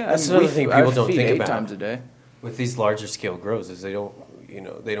 Yeah, That's another thing people don't feed think 8 about. times a day. With these larger scale grows is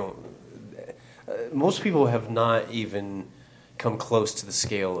most people have not even come close to the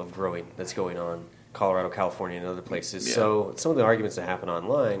scale of growing that's going on Colorado, California, and other places. Yeah. So some of the arguments that happen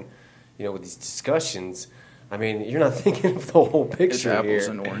online, with these discussions, I mean, you're not thinking of the whole picture It's apples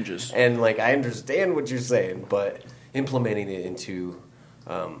here. and oranges. And I understand what you're saying, but implementing it into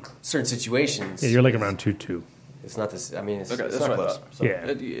certain situations, Yeah, you're like around 2.2. it's not this. I mean, it's, Okay, it's that's not what I close. thought. So- Yeah.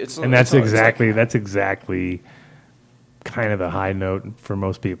 It's And that's it's exactly kind of the high note for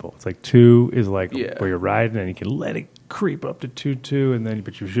most people. It's like 2 is like Yeah. where you're riding, and you can let it creep up to 2.2, and then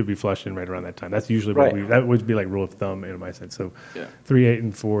but you should be flushing right around that time. That's usually what Right. that would be like rule of thumb in my sense. So Yeah. 3, 8,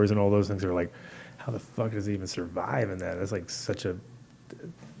 and 4s and all those things are like, how the fuck does he even survive in that? That's like such a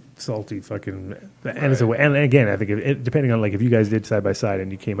salty fucking. And it's a way. And again, I think depending on like if you guys did side by side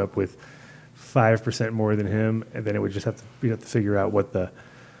and you came up with 5% more than him, and then it would just you'd have to figure out what the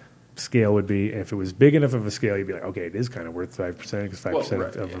scale would be. And if it was big enough of a scale, you'd be like, okay, it is kind of worth 5% because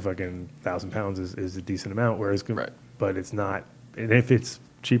 5% of a fucking 1,000 pounds is a decent amount. Whereas, but it's not. And if it's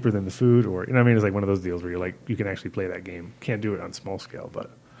cheaper than the food, or you know what I mean, it's like one of those deals where you're like, you can actually play that game. Can't do it on small scale,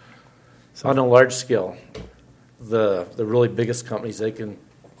 but on a large scale, the really biggest companies, they can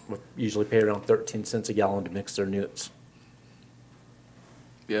usually pay around 13 cents a gallon to mix their newts.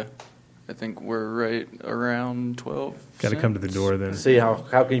 Yeah. I think we're right around 12. Got to come to the door then. See how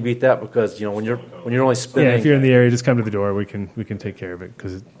can you beat that? Because when you're only spending. Yeah, if you're in the area, just come to the door. We can take care of it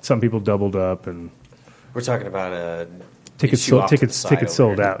because some people doubled up and. We're talking about a tickets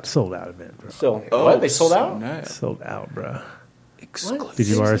sold out event. Bro. So what? They sold out? Nice. Sold out, bro. What? Did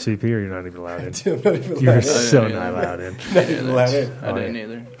you RSVP or you're not even allowed in? I'm not even allowed You're in. so not allowed in. Not even allowed in. I didn't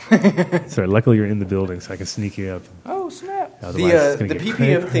either. Sorry, luckily you're in the building, so I can sneak you up. Oh, snap. The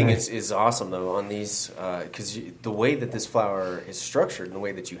PPM thing is awesome, though, on these, because the way that this flour is structured and the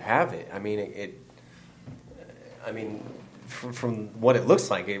way that you have it, I mean, from what it looks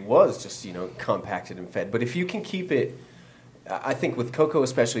like, it was just, compacted and fed. But if you can keep it, I think with cocoa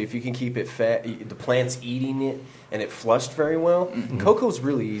especially, if you can keep it fed, the plant's eating it, and it flushed very well, cocoa's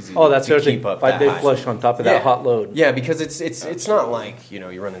really easy to keep up that 5-day flush on top of that hot load. Yeah, because it's not like,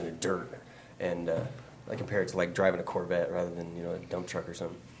 you're running in dirt, and I compare it to like driving a Corvette rather than, a dump truck or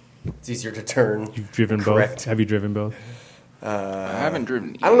something. It's easier to turn. You've driven both? Have you driven both? I haven't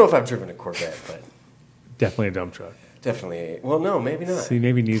driven I don't know if I've driven a Corvette, but... Definitely a dump truck. Definitely. Well, no, maybe not. See,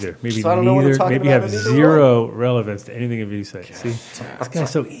 maybe neither. Maybe so I don't know what I'm neither. talking Maybe about have zero relevance to anything of you say. God, see, this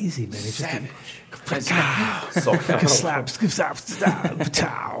guy's so easy, man. It's just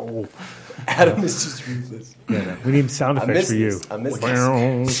Adam is just ruthless. Yeah, we need sound effects for you. I miss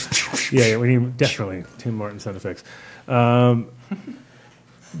this. Yeah, we need definitely Tim Martin sound effects.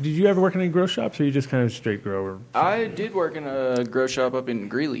 Did you ever work in any grow shops, or you just kind of straight grower? I did work in a grow shop up in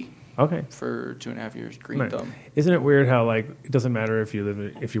Greeley. Okay. For 2.5 years, Green Thumb. Isn't it weird how it doesn't matter if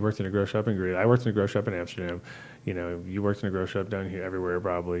you worked in a grow shop in Greeley. I worked in a grow shop in Amsterdam. You worked in a grow shop down here, everywhere,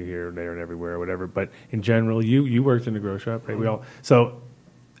 probably here and there and everywhere, whatever. But in general, you worked in a grow shop, right? We all so.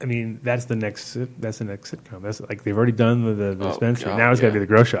 I mean, that's the next sitcom. That's like they've already done the dispensary. God, now it's got to be the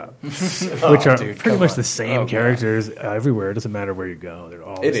grow shop, which are pretty much the same characters everywhere. It doesn't matter where you go; they're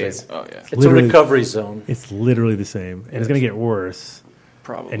all the same. Is. Oh yeah, it's a recovery zone. It's literally the same, and it's going to get worse.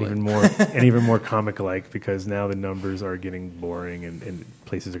 Probably. And even more comic-like because now the numbers are getting boring and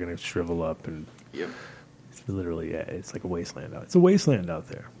places are going to shrivel up and it's literally it's like a wasteland out. It's a wasteland out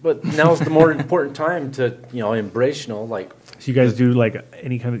there. But now's the more important time to embrace like. So you guys do like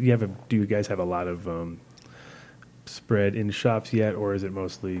any kind of do you guys have a lot of spread in shops yet, or is it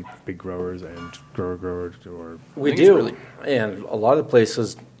mostly big growers and growers or? We do, and a lot of the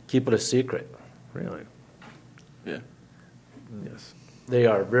places keep it a secret. Really? Yeah. Yes. They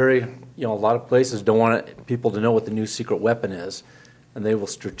are very, a lot of places don't want people to know what the new secret weapon is, and they will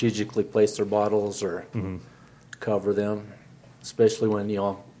strategically place their bottles or cover them, especially when,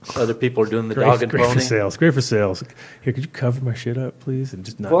 other people are doing the dog and pony. Great for sales. Here, could you cover my shit up, please, and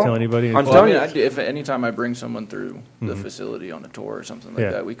just not tell anybody? I'm telling you, if anytime I bring someone through the facility on a tour or something like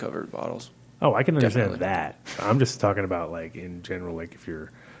that, we cover bottles. Oh, I can understand that. I'm just talking about, like, in general, like, if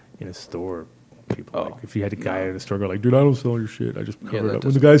you're in a store, people, like, if you had a guy at the store go, like, dude, I don't sell your shit. I just cover it up.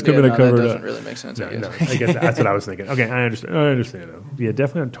 When the guys come in, I cover it up. That doesn't really make sense, I guess. I guess that's what I was thinking. Okay, I understand. Though. Yeah,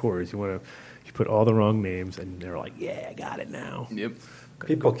 definitely on tours, you put all the wrong names, and they're like, yeah, I got it now. Yep.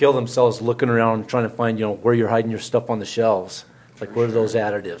 People kill themselves looking around trying to find, where you're hiding your stuff on the shelves. Like, what are those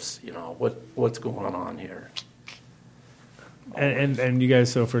additives? What's going on here? And you guys,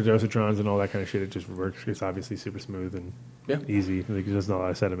 so for dosatrons and all that kind of shit, it just works. It's obviously super smooth and easy. Like, there's not a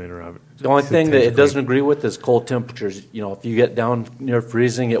lot of sediment around it. The only thing that it doesn't agree with is cold temperatures. If you get down near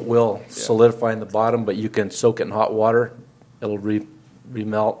freezing, it will solidify in the bottom, but you can soak it in hot water. It'll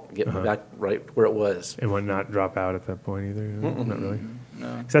remelt, get back right where it was. It would not drop out at that point either? Not really?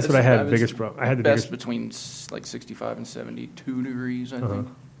 No. That's what I had the biggest problem. I had the biggest between like 65 and 72 degrees, I think.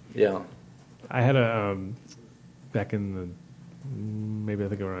 Yeah. I had back in the, maybe I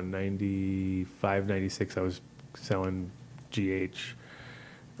think around 95, 96, I was selling GH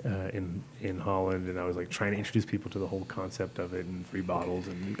in Holland, and I was like trying to introduce people to the whole concept of it and free bottles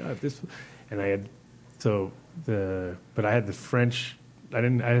and this, and I had but I had the French. I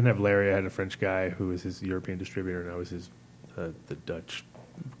didn't have Larry. I had a French guy who was his European distributor, and I was his the Dutch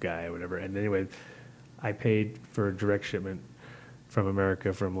guy or whatever. And anyway, I paid for a direct shipment from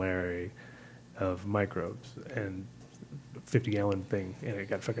America from Larry of microbes, and 50-gallon thing, and it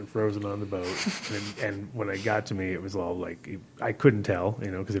got fucking frozen on the boat. and when it got to me, it was all like, I couldn't tell,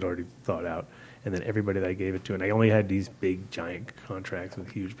 because it already thawed out. And then everybody that I gave it to, and I only had these big, giant contracts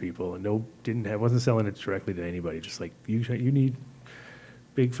with huge people, and wasn't selling it directly to anybody. Just like, you need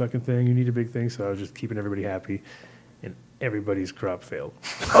big fucking thing, you need a big thing. So I was just keeping everybody happy, and everybody's crop failed.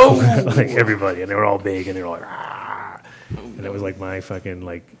 Oh, like everybody, and they were all big, and they were all like, ah. And it was like my fucking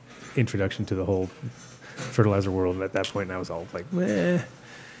like introduction to the whole fertilizer world. And at that point, I was all like, meh,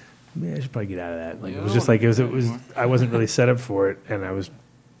 I should probably get out of that. Like it was just like it was. I wasn't really set up for it, and I was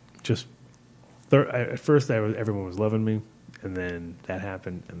just. At first, everyone was loving me, and then that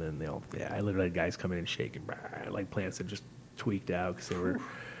happened, and then I literally had guys come in and shaking, like plants that just tweaked out because they were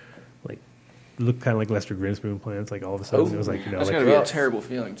like looked kind of like Lester Grimspoon plants. Like all of a sudden, it was like that's gotta be a terrible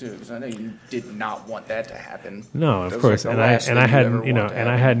feeling too, because I know you did not want that to happen. No, of course, like I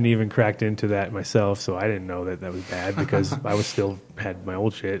hadn't even cracked into that myself, so I didn't know that was bad because I was still had my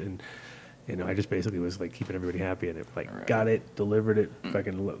old shit and. I just basically was like keeping everybody happy, and it got it, delivered it,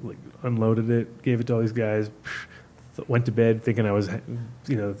 fucking unloaded it, gave it to all these guys, went to bed thinking I was,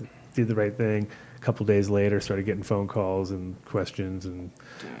 did the right thing. A couple days later, started getting phone calls and questions, and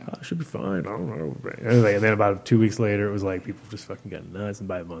I should be fine. I don't know. Anyway, and then about 2 weeks later, it was like people just fucking got nuts, and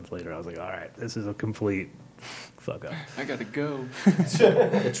by a month later, I was like, all right, this is a complete fuck up. I gotta go.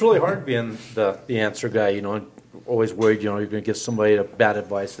 It's really hard being the answer guy. Always worried. You're going to give somebody bad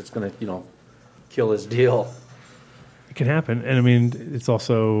advice that's going to kill his deal. It can happen, and I mean, it's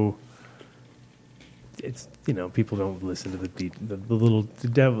also, people don't listen to the little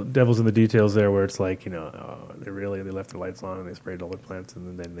devils in the details there, where it's like, they left their lights on and they sprayed all their plants,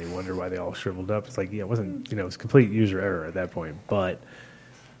 and then they wonder why they all shriveled up. It's like, it wasn't, it was complete user error at that point, but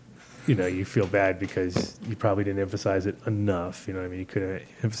you feel bad because you probably didn't emphasize it enough. You could have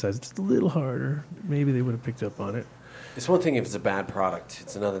emphasized it just a little harder. Maybe they would have picked up on it. It's one thing if it's a bad product.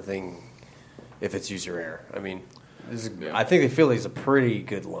 It's another thing if it's user error. I mean, I think they feel there's a pretty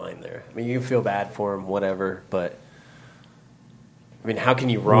good line there. I mean, you can feel bad for them, whatever, but I mean, how can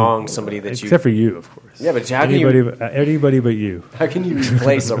you wrong somebody that except for you, of course. Yeah, but how anybody but you? How can you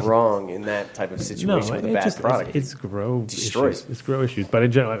replace a wrong in that type of situation with a bad product? It's grow destroys. Issues. It's grow issues. But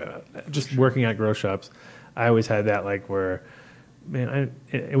in general, just working at grow shops, I always had that where, man,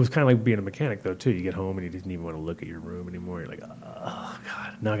 it was kind of like being a mechanic though too. You get home and you didn't even want to look at your room anymore. You're like, oh God,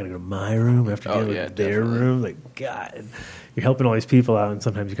 I'm not gonna go to my room after dealing with their room. Like God, and you're helping all these people out, and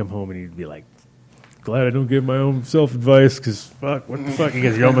sometimes you come home and you'd be like, glad I don't give my own self-advice because fuck, what the fuck?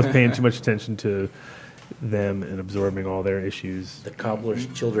 Because you're almost paying too much attention to them and absorbing all their issues. The cobbler's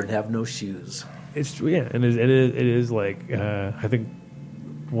children have no shoes. And it is like, I think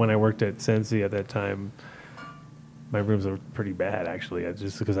when I worked at Sensi at that time, my rooms were pretty bad actually,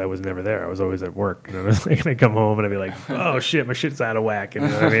 just because I was never there. I was always at work. And I'd come home and I'd be like, oh shit, my shit's out of whack. And,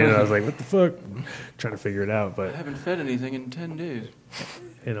 and I was like, what the fuck? Trying to figure it out. But I haven't fed anything in 10 days.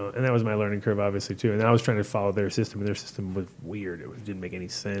 And that was my learning curve, obviously, too. And I was trying to follow their system, and their system was weird. It didn't make any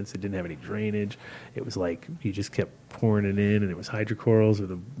sense. It didn't have any drainage. It was like you just kept pouring it in, and it was hydrocorals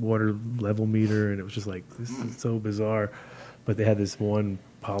with a water level meter, and it was just like, this is so bizarre. But they had this one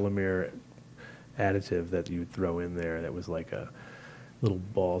polymer additive that you would throw in there that was like a little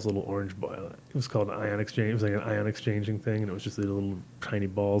balls, little orange ball. It was called ion exchange. It was like an ion exchanging thing, and it was just little tiny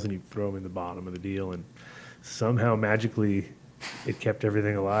balls, and you throw them in the bottom of the deal, and somehow magically it kept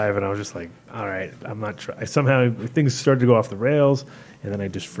everything alive, and I was just like, all right, I'm not trying. Somehow things started to go off the rails, and then I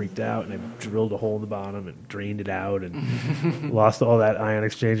just freaked out, and I drilled a hole in the bottom and drained it out and lost all that ion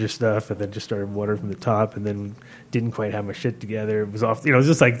exchanger stuff, and then just started water from the top, and then didn't quite have my shit together. It was off, it was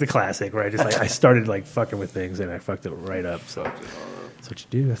just like the classic, right? Just like I started like fucking with things, and I fucked it right up. So that's what you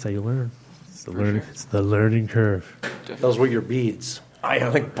do. That's how you learn. It's the learning. It's the learning curve. Those were your beads.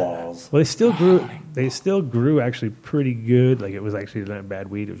 Ionic balls. Well, they still grew. They still grew actually pretty good. Like it was actually not bad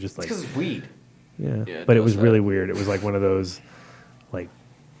weed. It was just like because it's weed. Yeah, but it was really weird. It was like one of those, like,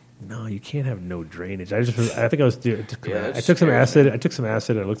 no, you can't have no drainage. I think I was. I took some acid. I took some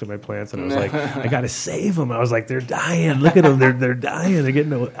acid. I looked at my plants and I was like, I got to save them. I was like, they're dying. Look at them. They're dying. They're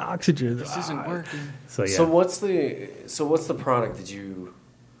getting no oxygen. This isn't working. So yeah. So what's the product that you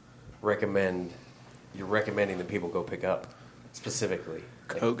recommend? You're recommending that people go pick up. Specifically,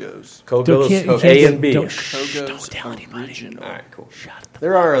 Kogos. Kogos, A and B. Kogos. Don't tell anybody. Original. All right, cool. Shut the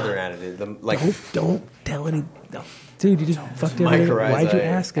There are other additives. Like don't tell any. No. Dude, you just fucked everybody. Why'd you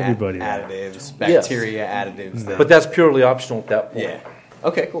ask everybody? Additives, bacteria additives. No. But that's purely optional at that point. Yeah.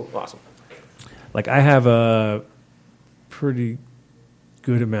 Okay, cool. Awesome. Like I have a pretty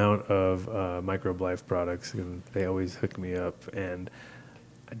good amount of Microbe Life products, and they always hook me up. And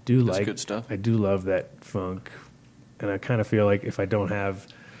I do That's like good stuff. I do love that funk and I kind of feel like if I don't have,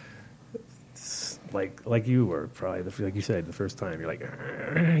 like you were probably like you said the first time, you're like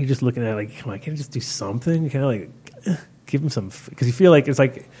you're just looking at it like, come on, can't I just do something? Kind of like give him some, because you feel like it's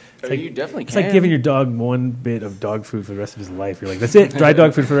like you definitely it's can. like giving your dog one bit of dog food for the rest of his life. You're like, that's it, dry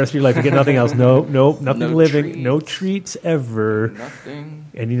dog food for the rest of your life. You get nothing else. Nope, nothing No living, treats. no treats ever. Nothing.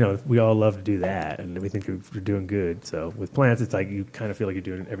 And we all love to do that, and we think we're doing good. So with plants, it's like you kind of feel like you're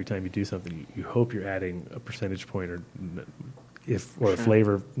doing it every time you do something. You hope you're adding a percentage point or a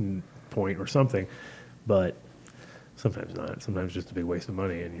flavor point or something, but sometimes not. Sometimes just a big waste of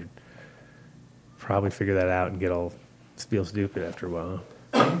money, and you probably figure that out and get all feel stupid after a while.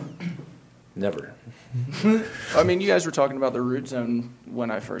 Never. I mean, you guys were talking about the root zone when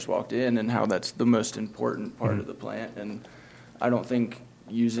I first walked in and how that's the most important part of the plant, and I don't think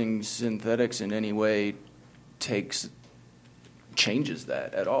using synthetics in any way changes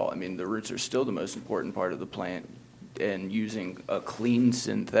that at all. I mean, the roots are still the most important part of the plant, and using a clean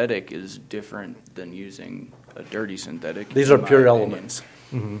synthetic is different than using a dirty synthetic. These are in my pure opinion. elements.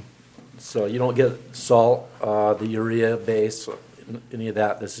 So you don't get salt, the urea base, any of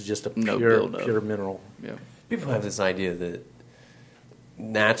that. This is just a No pure buildup. mineral. Yeah. People have this idea that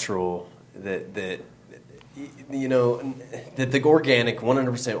natural, that the organic,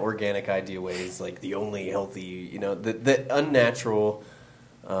 100% organic idea way is like the only healthy, the unnatural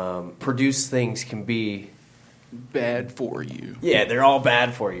produced things can be Bad for you. Yeah, they're all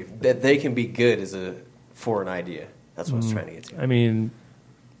bad for you. That they can be good as for an idea. That's what I was trying to get to. I mean,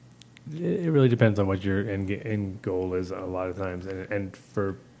 it really depends on what your end goal is a lot of times. And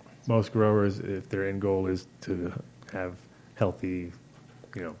for most growers, if their end goal is to have healthy,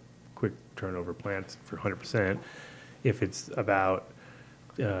 quick turnover plants for 100%, if it's about,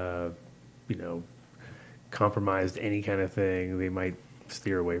 compromised any kind of thing, they might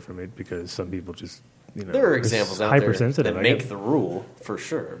steer away from it because some people just, there are examples out there that make the rule for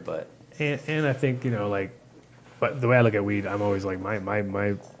sure, but and I think but the way I look at weed, I'm always like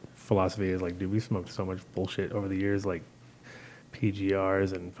my philosophy is like, dude, we smoked so much bullshit over the years, like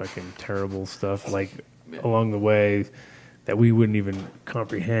PGRs and fucking terrible stuff, like along the way that we wouldn't even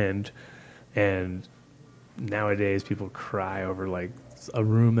comprehend, and nowadays people cry over like a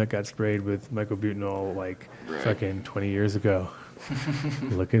room that got sprayed with mycobutanol like fucking 20 years ago.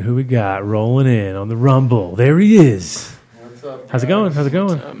 Look at who we got rolling in on the Rumble. There he is. What's up, How's it going? How's it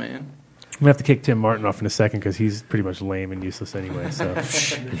going? What's up, man? I'm gonna have to kick Tim Martin off in a second because he's pretty much lame and useless anyway. So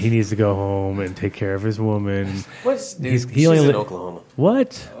he needs to go home and take care of his woman. What's He's she's in Oklahoma?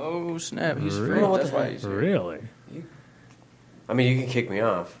 What? Oh, snap. He's Really? free. That's why he's here. Really? I mean, you can kick me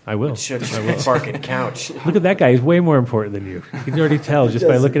off. I will. Should fucking couch. Look at that guy. He's way more important than you. You can already tell just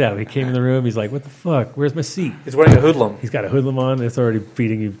by looking at him. He came in the room. He's like, "What the fuck? Where's my seat?" He's wearing a hoodlum. He's got a hoodlum on. It's already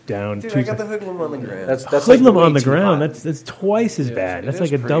beating you down. Dude, I got the hoodlum on the ground. That's hoodlum like on the too ground. hot. That's twice as bad. That's is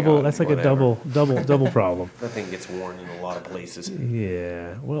like a pretty double. hot. That's like Whatever. a double problem. That thing gets worn in a lot of places.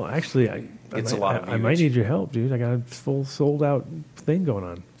 Yeah. Well, actually, It's a lot of I might viewage. need your help, dude. I got a full sold out thing going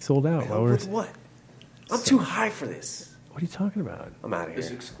on. Sold out. While we're, With what? I'm too high for this. what are you talking about? I'm out of This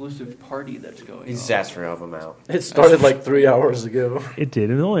here. exclusive party that's going He on. just asked for help. I'm out. It started like 3 hours ago. It did,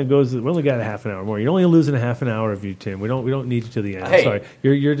 and it only goes. We only got a half an hour more. You're only losing a half an hour of you, Tim. We don't need you to the end. I'm Hey. sorry.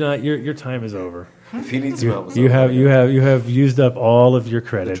 You're not. Your time is over. If he needs some help, You have used up all of your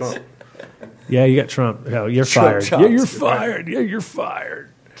credits. Yeah, you got Trump. Hell, you're Trump fired. chops. Yeah, you're fired. Yeah, you're fired.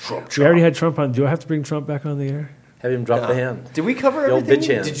 Trump. We already had Trump on. Do I have to bring Trump back on the air? Have him drop the hand. Did we cover The old everything?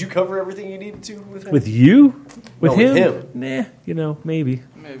 bitch hand. Did you cover everything you needed to with him? With you? With No, him? with him. Nah, maybe.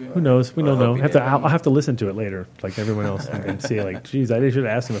 Maybe. Who knows? We don't I know. hope he I'll have to listen to it later, like everyone else, and see, like, geez, I should have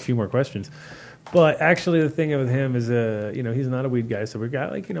asked him a few more questions. But actually, the thing with him is, he's not a weed guy, so we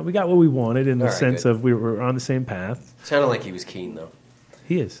got what we wanted in the All right, sense good. of we were on the same path. Sounded like he was keen though.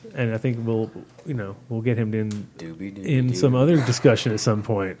 He is, and I think we'll get him in Doobie. some other discussion at some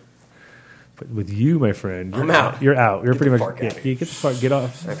point. But with you, my friend, I'm out. You're out. You're Get pretty the much fuck outta get the fuck get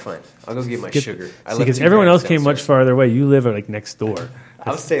off. All right, fine. I'll go get my Get- sugar. See, because everyone else came much farther away. You live like next door,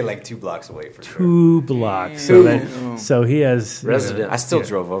 I'll stay like 2 blocks away for sure. 2 blocks. So he has Resident. I still Yeah.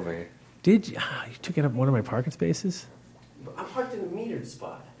 drove over here. Did you? You took it up one of my parking spaces? I'm parked in a metered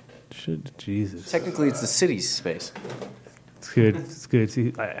spot. Jesus. Technically, it's the city's space. It's good. It's good.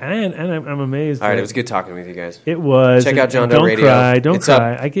 See, and I'm amazed. All right, that it was good talking with you guys. It was. Check out And John Doe Don't Radio. cry. Don't It's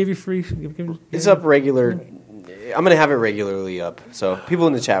cry. up. I gave you free. It's up regular. I'm going to have it regularly up. So people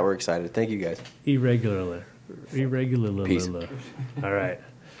in the chat were excited. Thank you guys. Irregularly. Peace. All right.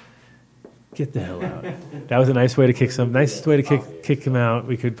 Get the hell out. That was a nice way to kick kick him out.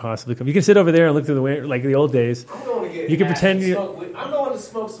 We could possibly come. You can sit over there and look through the window like the old days. I'm going to get You can pretend you. I'm going to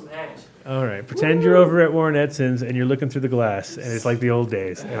smoke some hash. All right. Pretend you're over at Warren Edson's and you're looking through the glass, and it's like the old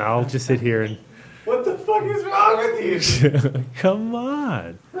days. And I'll just sit here and. What the fuck is wrong with you? Come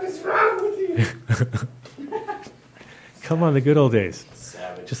on. What is wrong with you? Come on, the good old days.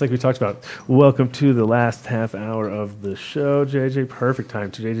 Savage. Just like we talked about. Welcome to the last half hour of the show, JJ. Perfect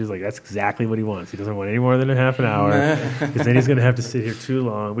time. JJ's like, that's exactly what he wants. He doesn't want any more than a half an hour, because then he's going to have to sit here too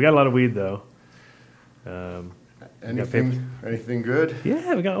long. We got a lot of weed, though. Anything good?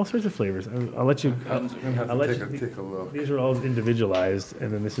 Yeah, we got all sorts of flavors. I'll let you. I'll let you take a look. These are all individualized,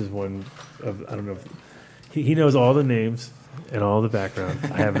 and then this is one of, I don't know. He knows all the names and all the background.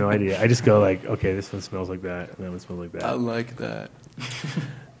 I have no idea. I just go like, okay, this one smells like that, and that one smells like that. I like that.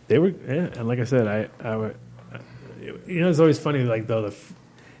 They were, and like I said, it's always funny, like though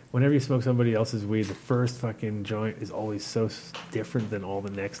whenever you smoke somebody else's weed, the first fucking joint is always so different than all the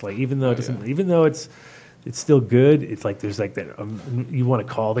next. Like even though it's still good. It's like there's like that. You want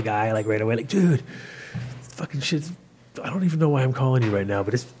to call the guy like right away, like, dude, fucking shit's. I don't even know why I'm calling you right now,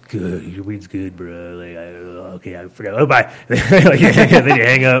 but it's good. Your weed's good, bro. Like, okay, I forgot. Oh, bye. Then you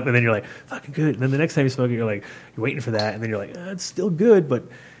hang up, and then you're like, fucking good. And then the next time you smoke it, you're waiting for that, and then you're like, it's still good, but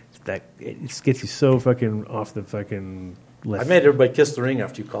it just gets you so fucking off the fucking left. I made everybody kiss the ring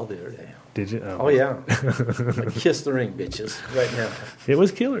after you called the other day. Did you? Oh yeah. Kiss the ring, bitches, right now. It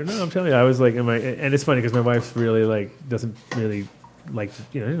was killer. No, I'm telling you, I was like, and it's funny because my wife really doesn't really like,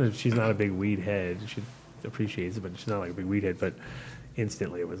 she's not a big weed head. She appreciates it, but she's not like a big weed head. But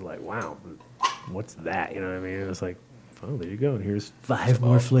instantly, it was like, wow, what's that? You know what I mean? It was like, oh, there you go. And here's 5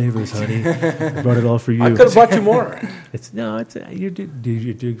 more flavors, honey. I brought it all for you. I could have brought you more. You did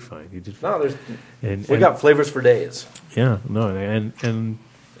fine. You did fine. No, we got flavors for days. Yeah, no, and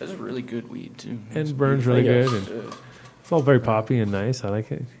that's a really good weed too. And burns really good, and it's all very poppy and nice. I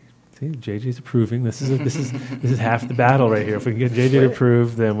like it. See, JJ's approving. This is half the battle right here. If we can get JJ to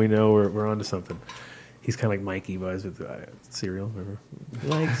approve, then we know we're onto something. He's kind of like Mikey was with cereal. Remember? He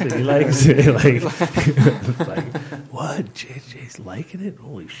likes it. Like, what? JJ's liking it?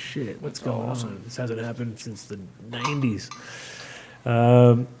 Holy shit! What's going on? This hasn't happened since the 90s.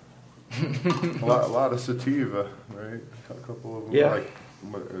 A lot of sativa, right? A couple of them. Yeah. Like,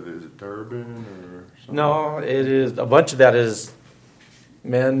 is it Durban or something? No, it is a bunch of that is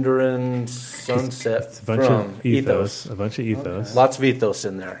Mandarin Sunset from Ethos. A bunch of Ethos. Okay. Lots of Ethos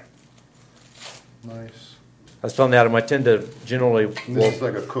in there. Nice. I was telling Adam, I tend to generally. This is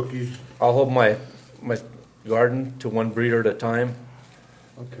like a cookie. I'll hold my garden to one breeder at a time.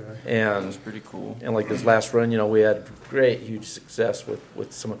 Okay. And that's pretty cool. And like this last run, we had huge success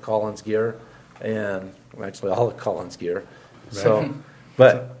with some of Collins' gear, and actually all of Collins' gear. Right. So,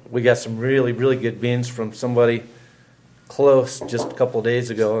 but we got some really, really good beans from somebody close just a couple of days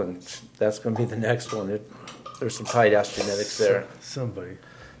ago, and that's going to be the next one. There's some TADS genetics there.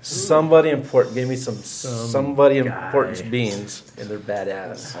 Somebody important gave me somebody important beans, and they're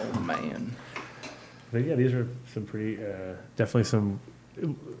badass. Oh man! But yeah, these are some pretty definitely some.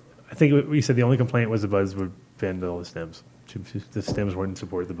 I think we said the only complaint was the buds would bend all the stems. The stems wouldn't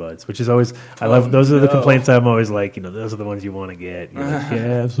support the buds, which is always I love. Those are the complaints I'm always like. Those are the ones you want to get. You're like,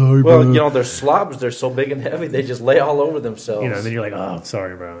 yeah, I'm sorry, bro. Well, they're slobs. They're so big and heavy, they just lay all over themselves. And then you're like, oh, I'm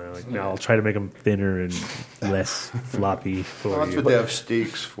sorry, bro. And like, no, I'll try to make them thinner and less floppy for you. That's what they have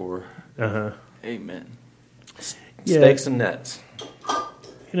steaks for. Amen. Steaks and nets.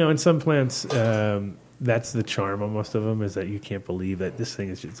 In some plants, that's the charm of most of them is that you can't believe that this thing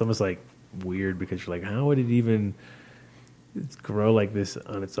is. It's almost like weird because you're like, how would it even grow like this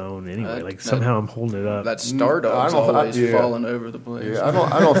on its own anyway? Somehow I'm holding it up. That star dog's always falling over the place. Yeah,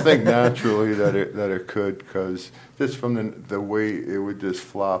 I don't think naturally that it could, because just from the weight it would just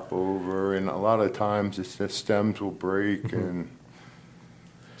flop over, and a lot of times the stems will break, and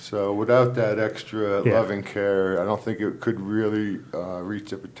so without that extra loving care, I don't think it could really reach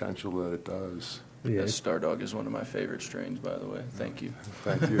the potential that it does. Yeah, Star Dog is one of my favorite strains, by the way. Thank you.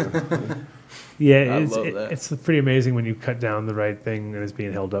 Thank you. Yeah, it's pretty amazing when you cut down the right thing and it's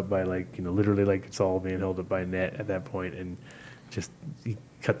being held up by literally like it's all being held up by a net at that point, and just you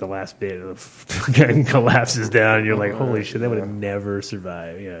cut the last bit and collapses down. And you're like, holy shit, that would have never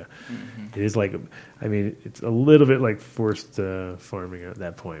survived. Yeah, It is like, it's a little bit like forced farming at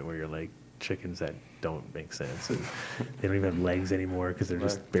that point where you're like chickens that don't make sense. And they don't even have legs anymore because they're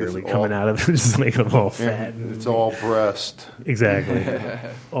just barely coming out of it, just make them all fat. It's all breast. Exactly.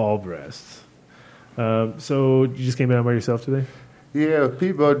 All breasts. So you just came out by yourself today? Yeah,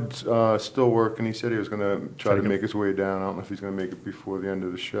 P-Bud's still working. He said he was going to try to make his way down. I don't know if he's going to make it before the end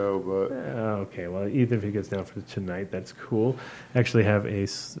of the show, but... Okay, well, even if he gets down for tonight, that's cool. Actually have a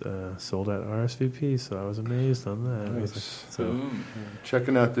sold-out RSVP, so I was amazed on that. Nice.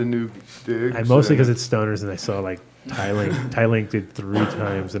 Checking out the new digs. And mostly because it's stoners, and I saw, like, Ty Link did 3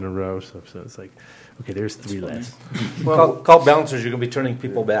 times in a row, so it's like... Okay, there's 3 less. Well, call bouncers. You're going to be turning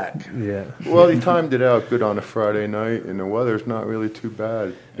people back. Yeah. Well, he timed it out good on a Friday night, and the weather's not really too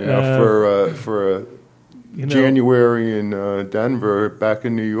bad. For January in Denver, back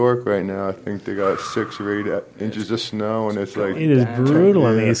in New York right now, I think they got 6 or 8 inches of snow, and it's like... It is brutal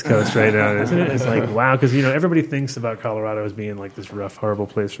on the East Coast right now, isn't it? It's like, wow, because, everybody thinks about Colorado as being like this rough, horrible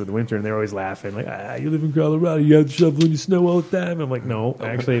place for the winter, and they're always laughing, like, you live in Colorado, you have to shovel in your snow all the time. I'm like, no,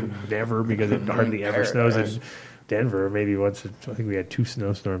 actually never, because it hardly ever snows in Denver. Maybe once, I think we had 2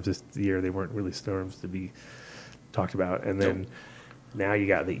 snowstorms this year. They weren't really storms to be talked about. And then now you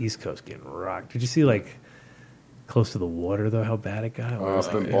got the East Coast getting rocked. Did you see, like, close to the water, though, how bad it got?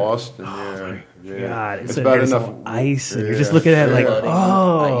 Up in Boston, God, it's bad enough ice, and you're just looking at it like,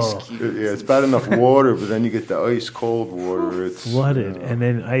 ice cubes. It's bad enough water, but then you get the ice cold water. It's flooded, and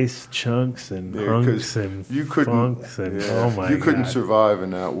then ice chunks and hunks and funks, and oh my God, you couldn't survive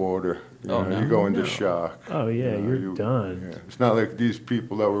in that water. You go into shock. Oh yeah, you're done. Yeah. It's not like these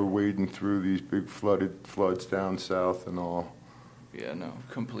people that were wading through these big floods down south and all. Yeah, no,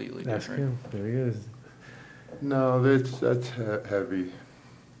 completely That's different. him. There he is. No, that's heavy.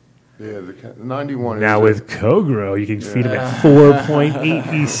 Yeah, the 91. Now with Cogro, you can feed him at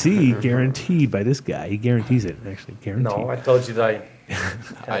 4.8 EC, guaranteed by this guy. He guarantees it, actually, guaranteed. No, I told you that I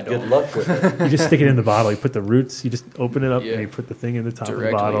had good luck with it. You just stick it in the bottle. You put the roots. You just open it up and you put the thing in the top directly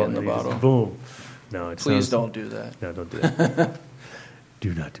of the bottle. in the and bottle. Just, boom. No, Please don't do that. No, don't do that.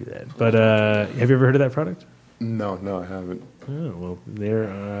 Do not do that. But have you ever heard of that product? No, I haven't. Oh, well,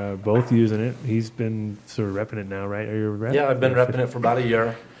 they're both using it. He's been sort of repping it now, right? Are you repping? Yeah, I've been repping it for about a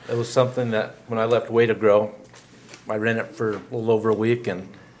year. It was something that when I left Way to Grow, I ran it for a little over a week and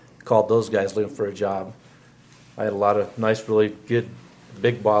called those guys looking for a job. I had a lot of nice, really good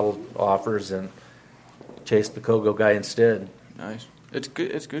big bottle offers and chased the Kogo guy instead. Nice. It's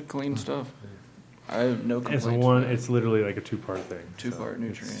good. It's good, clean stuff. I have no complaints. It's literally like a 2-part thing. 2-part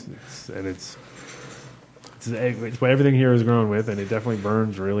nutrient. It's what everything here is grown with, and it definitely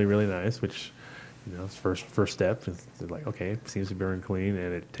burns really, really nice, which, it's first step. It's like, okay, it seems to burn clean,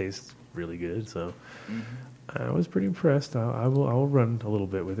 and it tastes really good. So I was pretty impressed. I will run a little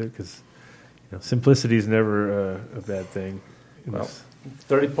bit with it because simplicity is never a bad thing. Well,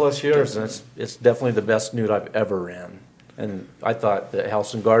 30-plus years, and it's definitely the best nude I've ever ran. And I thought that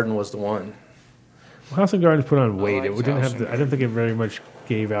House and Garden was the one. Well, House and Garden put on weight. It didn't have. I don't think it very much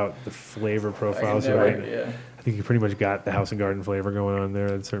gave out the flavor profiles. I think you pretty much got the House and Garden flavor going on there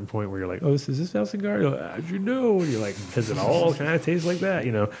at a certain point where you're like, oh, is this House and Garden? How'd you know? And you're like, because it all kind of tastes like that,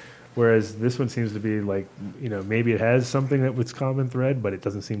 Whereas this one seems to be like, maybe it has something that was common thread, but it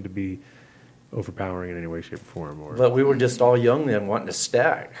doesn't seem to be overpowering in any way, shape, or form. But we were just all young then wanting to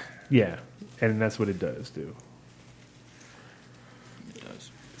stack. Yeah, and that's what it does too. It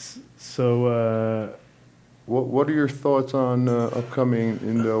does. So, what are your thoughts on upcoming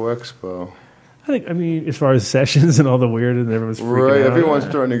Indo Expo? I mean, as far as sessions and all the weird, and everyone's freaking out. Everyone's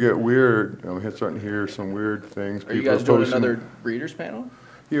starting to get weird. I'm starting to hear some weird things. Are you guys doing another breeders panel?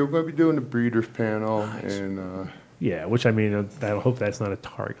 Yeah, we're going to be doing the breeders panel. Nice. And yeah, which I mean, I hope that's not a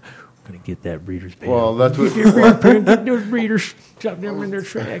target. We're going to get that breeders panel. Well, that's what... Get those breeders, drop them in their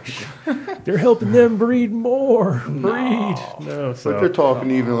tracks. They're helping them breed more. No. But they're talking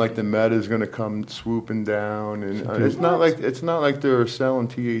even like the meta is going to come swooping down, and it's not like they're selling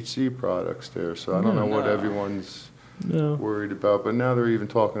THC products there. So I don't know what everyone's worried about. But now they're even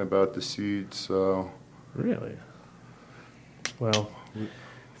talking about the seeds. So really, well,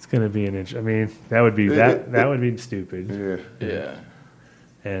 it's going to be an inch. I mean, that would be that would be stupid. Yeah.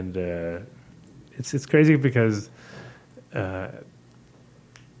 And it's crazy because there's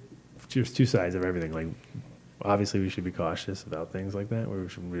 2 sides of everything. Like, obviously, we should be cautious about things like that. We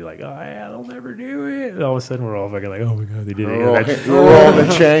shouldn't be like, oh, yeah, they'll never do it. And all of a sudden, we're all fucking like, oh, my God, they did it. We're all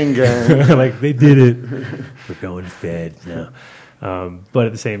the chain gang. Like, they did it. We're going fed now. But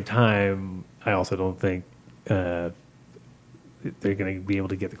at the same time, I also don't think they're going to be able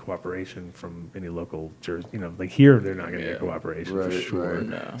to get the cooperation from any local like here they're not going to get cooperation for sure, right.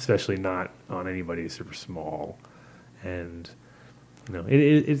 No. Especially not on anybody super small, and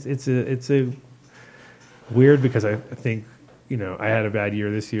it's a weird because I think I had a bad year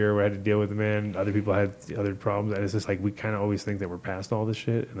this year where I had to deal with the man. Other people had other problems. And it's just like we kind of always think that we're past all this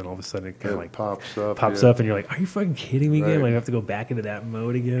shit, and then all of a sudden it kind of like pops up, and you're like, "Are you fucking kidding me again?" Like I have to go back into that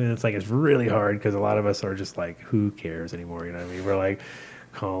mode again, and it's like it's really hard because a lot of us are just like, "Who cares anymore?" You know what I mean? We're like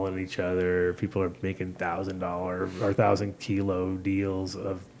calling each other. People are making $1,000 or 1,000-kilo deals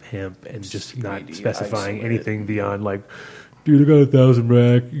of hemp and just not specifying anything beyond like. Dude, I got 1,000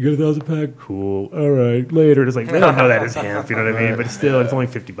 rack. You got 1,000 pack? Cool. All right. Later. It's like, they don't know that is hemp, you know what I mean? But still, it's only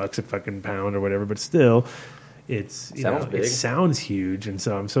 $50 a fucking pound or whatever. But still, it sounds huge. And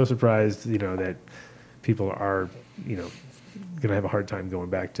so I'm so surprised, that people are, going to have a hard time going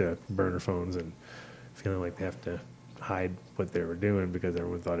back to burner phones and feeling like they have to hide what they were doing because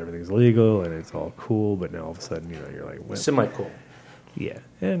everyone thought everything's legal and it's all cool. But now all of a sudden, you're like, well, semi-cool. Yeah.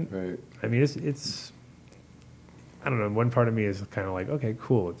 And, I mean, it's I don't know. One part of me is kind of like, okay,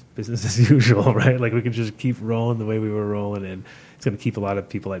 cool. It's business as usual, right? Like we can just keep rolling the way we were rolling, and it's going to keep a lot of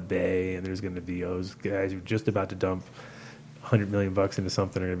people at bay. And there's going to be those guys who are just about to dump $100 million into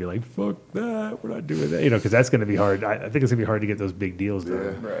something are going to be like, fuck that, we're not doing that, because that's going to be hard. I think it's going to be hard to get those big deals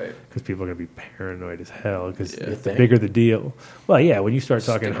done, right? Because people are going to be paranoid as hell. Because the bigger the deal, well, yeah, when you start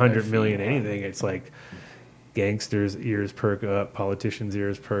talking 100 million anything, it's like gangsters' ears perk up, politicians'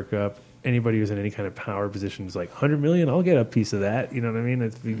 ears perk up. Anybody who's in any kind of power position is like, 100 million, I'll get a piece of that. You know what I mean?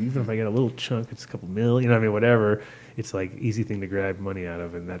 Even if I get a little chunk, it's a couple million, whatever. It's like easy thing to grab money out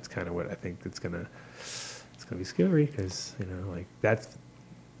of, and that's kind of what I think it's gonna be scary because, like that's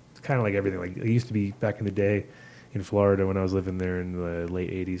kind of like everything. Like it used to be back in the day in Florida when I was living there in the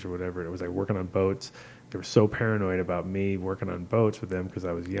late 80s or whatever. It was like working on boats. They were so paranoid about me working on boats with them because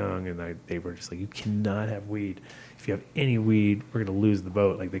I was young, and they were just like, you cannot have weed. If you have any weed, we're going to lose the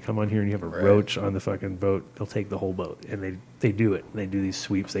boat. Like, they come on here and you have a roach on the fucking boat, they'll take the whole boat. And they do it. They do these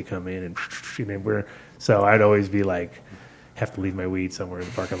sweeps. They come in and so I'd always be like, have to leave my weed somewhere in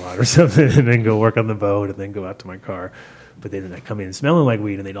the parking lot or something and then go work on the boat and then go out to my car. But then I come in smelling like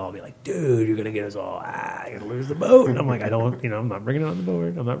weed and they'd all be like, dude, you're going to get us all, you're going to lose the boat. And I'm like, I'm not bringing it on the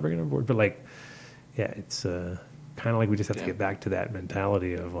board. I'm not bringing it on board. But like, yeah, it's kind of like we just have to get back to that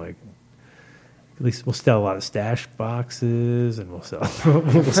mentality of like, at least we'll sell a lot of stash boxes, and we'll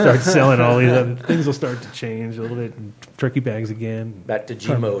start selling all these other things. Will start to change a little bit. And turkey bags again. Back to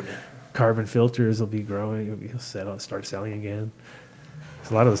G mode. Carbon filters will be growing. You'll start selling again.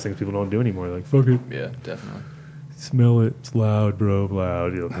 There's a lot of those things people don't do anymore. Like, fuck it. Yeah, definitely. Smell it. It's loud, bro.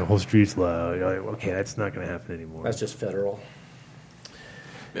 Loud. The whole street's loud. You're like, okay, that's not going to happen anymore. That's just federal.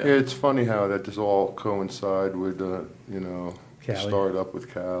 Yeah, it's funny how that just all coincide with Cali. Start up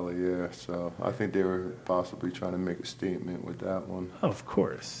with Cali, yeah. So I think they were possibly trying to make a statement with that one. Oh, of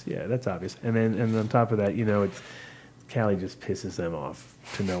course, yeah, that's obvious. And on top of that, it's Cali just pisses them off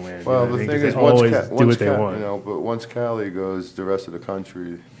to no end. Well, the thing is, once do what they want. But once Cali goes, the rest of the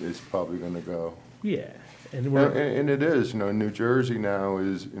country is probably going to go. Yeah, and it is. New Jersey now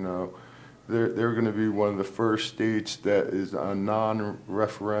is they're going to be one of the first states that is a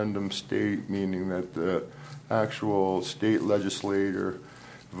non-referendum state, meaning that the actual state legislator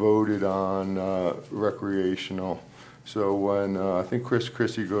voted on recreational. So when I think Chris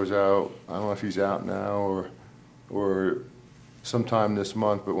Christie goes out, I don't know if he's out now or sometime this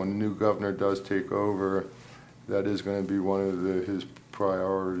month, but when the new governor does take over, that is going to be one of his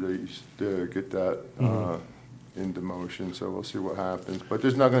priorities to get that into motion. So we'll see what happens. But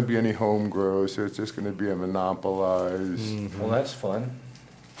there's not going to be any home grow, so it's just going to be a monopolized. Well, that's fun.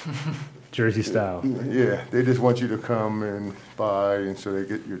 Jersey style. Yeah, they just want you to come and buy, and so they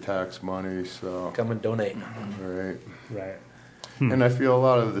get your tax money. So come and donate. Right. And I feel a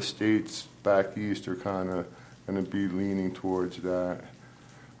lot of the states back east are kind of going to be leaning towards that,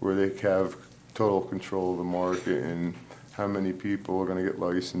 where they have total control of the market and how many people are going to get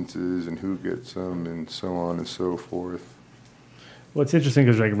licenses and who gets them and so on and so forth. Well, it's interesting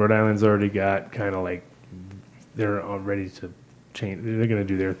because like Rhode Island's already got kind of like they're all ready to change. They're going to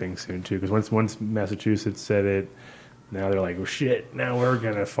do their thing soon too. Because once Massachusetts said it, now they're like, well, shit. Now we're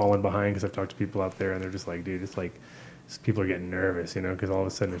going to fall in behind. Because I've talked to people out there and they're just like, dude, it's like people are getting nervous, Because all of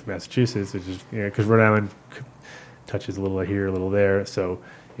a sudden, if Massachusetts is just, because Rhode Island touches a little here, a little there. So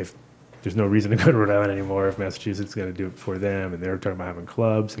if there's no reason to go to Rhode Island anymore, if Massachusetts is going to do it for them, and they're talking about having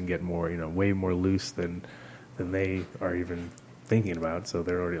clubs and get more, way more loose than they are even thinking about. So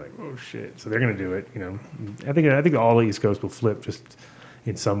they're already like, oh shit. So they're going to do it. I think all the East Coast will flip just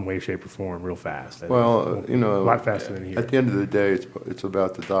in some way, shape, or form real fast. Well, a lot faster than here. At the end of the day, it's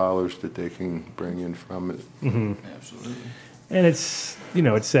about the dollars that they can bring in from it. Mm-hmm. Absolutely. And it's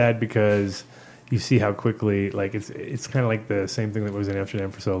it's sad because you see how quickly, like it's kind of like the same thing that was in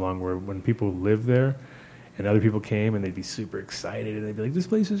Amsterdam for so long, where when people live there and other people came and they'd be super excited and they'd be like, "This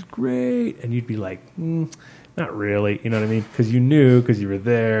place is great," and you'd be like, "Not really," you know what I mean? Because you knew, because you were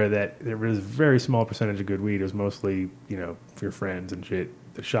there, that there was a very small percentage of good weed. It was mostly, for your friends and shit.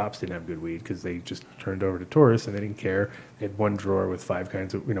 The shops didn't have good weed because they just turned over to tourists and they didn't care. They had one drawer with 5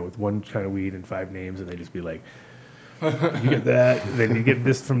 kinds of, with one kind of weed and 5 names, and they'd just be like, "You get that, and then you get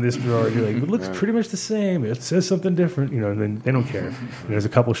this from this drawer." And you're like, "It looks pretty much the same. It says something different," and then they don't care. And there's a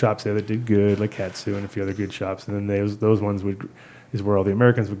couple shops there that did good, like Katsu and a few other good shops, and then those ones is where all the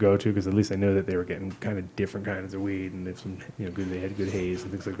Americans would go to, because at least I know that they were getting kind of different kinds of weed, and some, they had good haze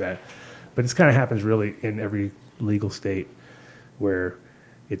and things like that. But it kind of happens really in every legal state where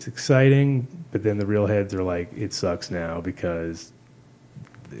it's exciting, but then the real heads are like, it sucks now because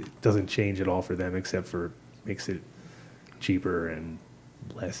it doesn't change at all for them, except for makes it cheaper and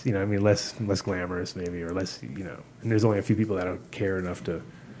less, less glamorous maybe, or less, and there's only a few people that don't care enough to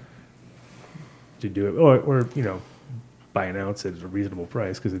do it, or buy an ounce at a reasonable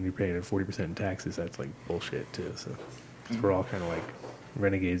price, because then you're paying 40% in taxes. That's like bullshit too. So, because we're all kind of like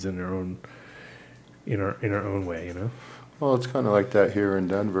renegades in our own way, Well, it's kind of like that here in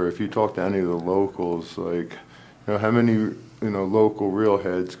Denver. If you talk to any of the locals, like, how many, local real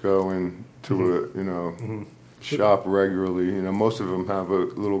heads go into a, shop regularly. Most of them have a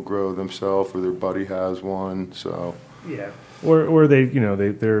little grow themselves, or their buddy has one. So yeah, or they,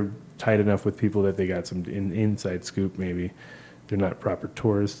 they're tight enough with people that they got some inside scoop. Maybe they're not proper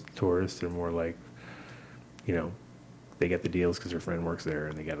tourists. They're more like, they get the deals because their friend works there,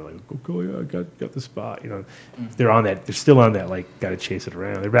 and they got to like, "Oh yeah, I got the spot." They're on that. They're still on that. Like, got to chase it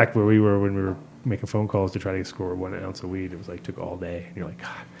around. They're back where we were when we were making phone calls to try to score 1 ounce of weed. It was like took all day, and you're like,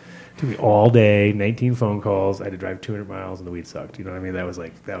 God, it took me all day, 19 phone calls. I had to drive 200 miles, and the weed sucked. You know what I mean? That was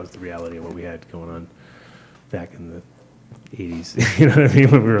the reality of what we had going on back in the 80s. You know what I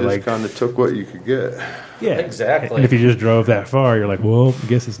mean? When we were just like, kind of took what you could get. Yeah, exactly. And if you just drove that far, you're like, well, I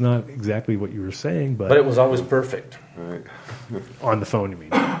guess it's not exactly what you were saying, but it was always perfect. Right. On the phone, you mean?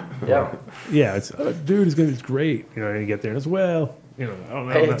 Yeah. Yeah, it's dude, it's great. And you get there as well. I don't know.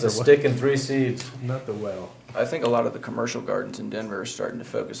 Hey, it's a stick and 3 seeds. Not the well. I think a lot of the commercial gardens in Denver are starting to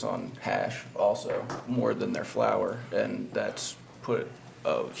focus on hash also more than their flower, and that's put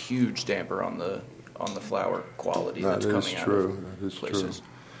a huge damper on the flower quality that's coming out of places.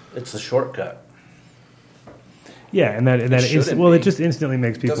 True. It's the shortcut. Yeah, and it just instantly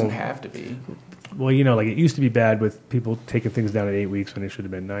makes people. It doesn't have to be. Well, like it used to be bad with people taking things down at 8 weeks when it should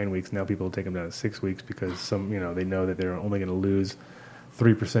have been 9 weeks. Now people take them down at 6 weeks because they know that they're only going to lose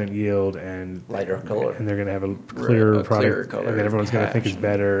 3% yield and lighter color, and they're going to have a clearer product, color, and then everyone's going to think it's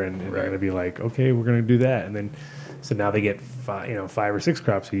better, and they're going to be like, okay, we're going to do that, and then so now they get 5 or 6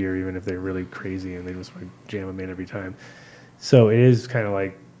 crops a year, even if they're really crazy and they just jam them in every time. So it is kind of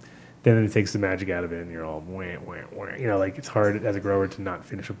like. Then it takes the magic out of it, and you're all wah, wah, wah. Like it's hard as a grower to not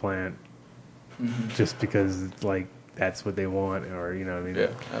finish a plant just because it's like that's what they want, or what I mean. Yeah,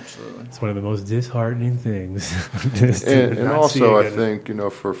 absolutely. It's one of the most disheartening things. and also, I think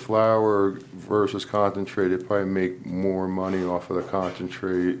for flour versus concentrate, they probably make more money off of the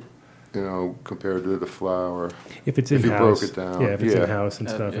concentrate, compared to the flour. If it's in house, you broke it down, if it's in house and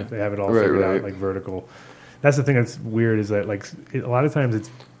stuff, if they have it all right, figured out, like vertical. That's the thing that's weird is that a lot of times it's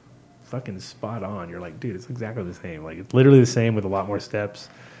fucking spot on. You're like, dude, it's exactly the same. Like it's literally the same with a lot more steps,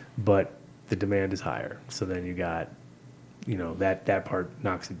 but the demand is higher. So then you got, that part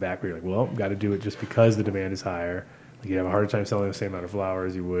knocks it back. Where you're like, well, got to do it just because the demand is higher. Like you have a harder time selling the same amount of flour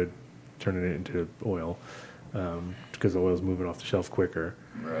as you would turning it into oil, because the oil's moving off the shelf quicker.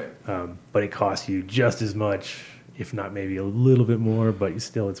 Right. But it costs you just as much, if not maybe a little bit more. But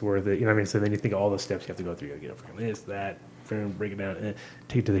still, it's worth it. You know what I mean? So then you think of all the steps you have to go through. You got to get up this, that. Break it down,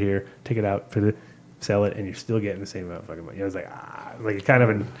 take it to here, take it out, sell it, and you're still getting the same amount of fucking money. It's like it's kind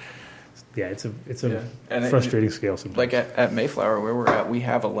of it's a frustrating scale sometimes. Like at Mayflower, where we're at, we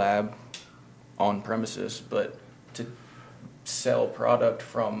have a lab on premises, but to sell product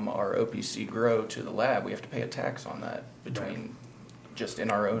from our OPC grow to the lab, we have to pay a tax on that between just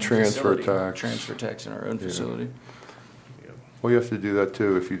in our own facility. Transfer tax in our own facility. Well, you have to do that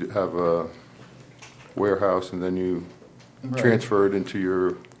too if you have a warehouse and then you transfer it into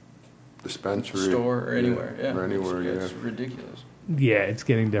your dispensary, store, or anywhere. Or anywhere, it's ridiculous. Yeah, it's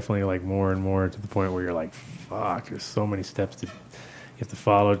getting definitely like more and more to the point where you're like, fuck, there's so many steps you have to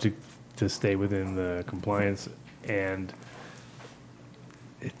follow to stay within the compliance, and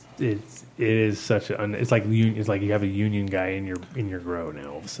it is such it's like you have a union guy in your grow now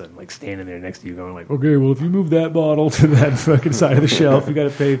all of a sudden, like standing there next to you going like, okay, well if you move that bottle to that fucking side of the shelf, you got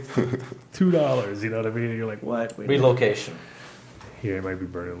to pay $2. You know what I mean? And you're like, what? Relocation. Yeah, it might be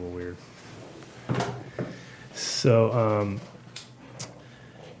burning a little weird. So,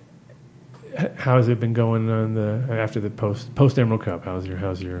 how's it been going on after the post Emerald Cup? How's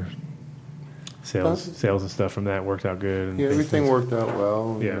your sales and stuff from that worked out good? And everything worked out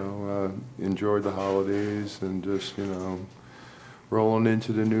well. Yeah. Enjoyed the holidays and just rolling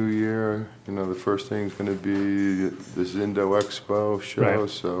into the new year. The first thing's going to be the Zindo Expo show,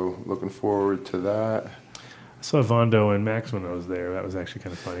 so looking forward to that. I saw Vondo and Max when I was there. That was actually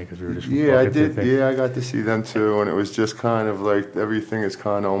kind of funny because we were just I did. Yeah, I got to see them too, and it was just kind of like everything has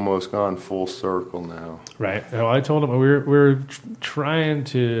kind of almost gone full circle now. Right. Well, I told them we're trying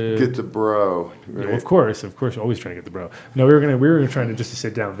to get the bro. Right? Yeah, well, of course, always trying to get the bro. No, we were trying to just to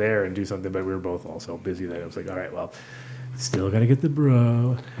sit down there and do something, but we were both all so busy that I was like, all right, well, still got to get the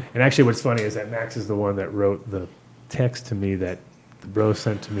bro. And actually, what's funny is that Max is the one that wrote the text to me that the bro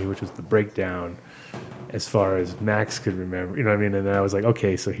sent to me, which was the breakdown. As far as Max could remember, you know what I mean? And then I was like,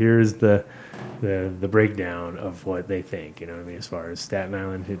 okay, so here's the breakdown of what they think, you know what I mean? As far as Staten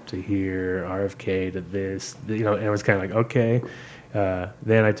Island hit to here, RFK to this, and it was kind of like, okay.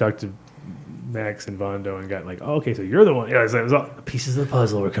 Then I talked to Max and Vondo and got like, oh, okay, so you're the one. It was all the pieces of the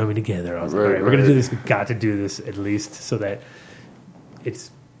puzzle were coming together. I was like, all right, we're going to do this. We got to do this at least so that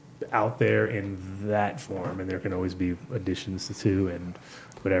it's out there in that form, and there can always be additions to and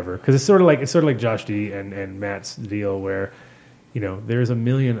whatever, because it's sort of like Josh D and Matt's deal where there's a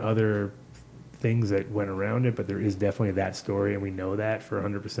million other things that went around it, but there is definitely that story, and we know that for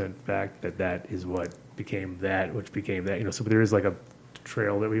 100% fact that is what became that, which became that. So there is like a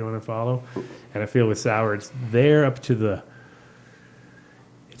trail that we want to follow, and I feel with Sour it's there up to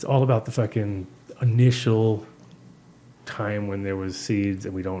it's all about the fucking initial time when there was seeds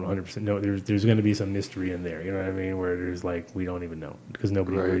and we don't 100% know. There's going to be some mystery in there, you know what I mean, where there's like we don't even know because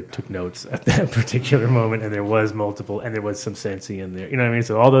nobody really took notes at that particular moment, and there was multiple, and there was some sensey in there, you know what I mean.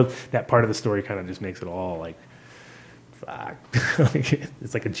 So all that part of the story kind of just makes it all like fuck.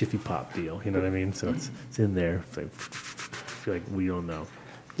 It's like a Jiffy Pop deal, you know what I mean. So it's in there. It's like we don't know,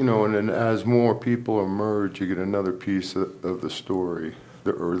 and then as more people emerge, you get another piece of the story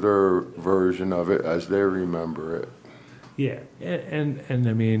or their version of it as they remember it. Yeah, and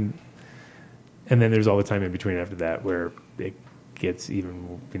I mean, and then there's all the time in between after that where it gets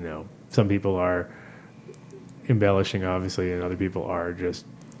even, some people are embellishing, obviously, and other people are just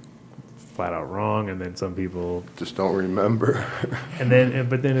flat out wrong, and then some people just don't remember. But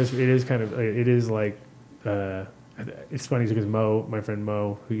then it is kind of, it is like, it's funny because Mo, my friend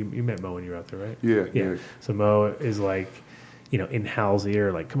Mo, who you met Mo when you were out there, right? Yeah. So Mo is like, in Hal's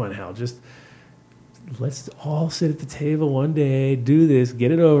ear, like, come on, Hal, just let's all sit at the table one day, do this,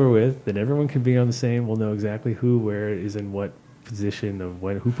 get it over with, then everyone can be on the same, we'll know exactly who, where is in what position of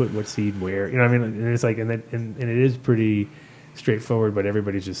when, who put what seed where, you know what I mean? And it's like, and it is pretty straightforward, but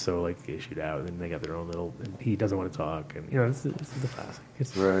everybody's just so like issued out, and they got their own little, and he doesn't want to talk, and this is the classic.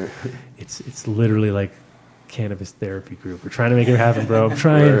 It's literally like cannabis therapy group. We're trying to make it happen, bro. I'm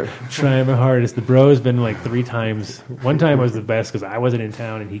trying my hardest. The bro has been like 3 times. One time was the best because I wasn't in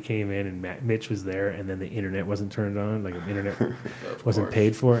town and he came in and Mitch was there, and then the internet wasn't turned on, like the internet wasn't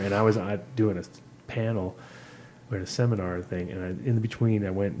paid for, and I was doing a panel or a seminar thing, and in between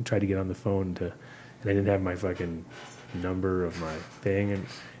I went and tried to get on the phone and I didn't have my fucking number of my thing, and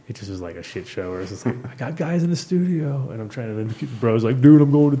it just was like a shit show. Where it's just like, I got guys in the studio, and I'm trying to. Then the bro's like, dude, I'm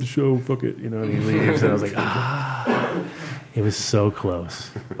going to the show. Fuck it, and he leaves. And I was like, it was so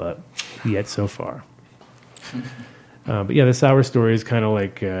close, but yet so far. But yeah, the Sour story is kind of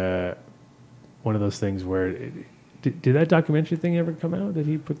like one of those things where did that documentary thing ever come out? Did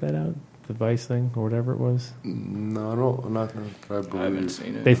he put that out? The Vice thing or whatever it was? No, I don't. Not I believe. I haven't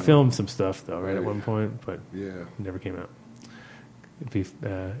seen it. They filmed some stuff though, right, at one point, but it never came out.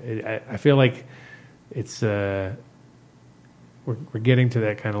 I feel like it's we're getting to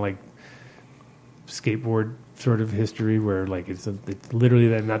that kind of like skateboard sort of history where like it's literally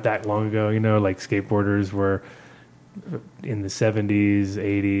that not that long ago, like skateboarders were in the 70s,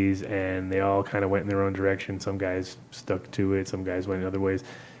 80s, and they all kind of went in their own direction. Some guys stuck to it, some guys went other ways.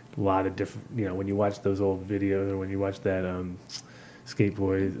 A lot of different, when you watch those old videos or when you watch that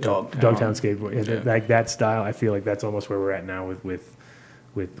skateboard, Dogtown skateboard, like that style, I feel like that's almost where we're at now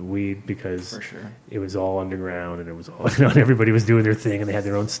with weed, because it was all underground and it was all, everybody was doing their thing and they had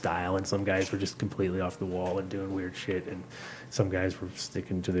their own style, and some guys were just completely off the wall and doing weird shit, and some guys were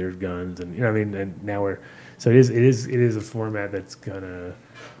sticking to their guns, and and now so it is a format that's gonna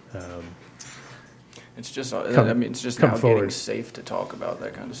it's just it's just now getting safe to talk about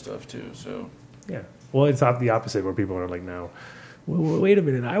that kind of stuff too. So yeah, well, it's the opposite where people are like now, well, wait a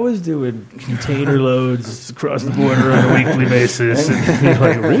minute, I was doing container loads across the border on a weekly basis, and you're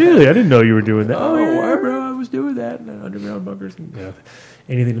like, really? I didn't know you were doing that. Oh yeah, bro, was doing that in underground bunkers. And,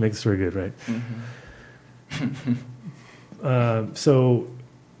 anything to make the story good, right? Mm-hmm. So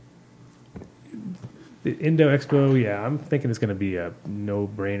the Indo Expo, I'm thinking it's going to be a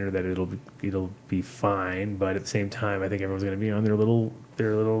no-brainer that it'll be fine. But at the same time, I think everyone's going to be on their little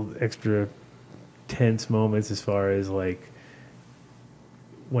extra tense moments as far as like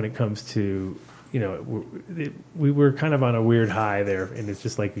when it comes to we were kind of on a weird high there, and it's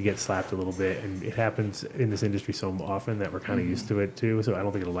just like we get slapped a little bit, and it happens in this industry so often that we're kind of used to it too. So I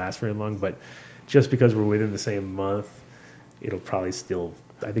don't think it'll last very long. But just because we're within the same month, it'll probably still.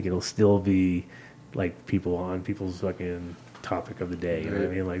 I think it'll still be like people's fucking topic of the day. You know what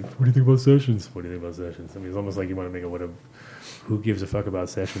I mean? Like, what do you think about sessions? What do you think about sessions? I mean, it's almost like you want to make a who gives a fuck about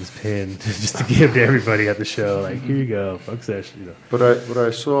sessions pin just to give to everybody at the show. Like, here you go, fuck sessions. But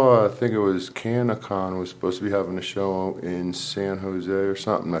I saw, I think it was Canacon was supposed to be having a show in San Jose or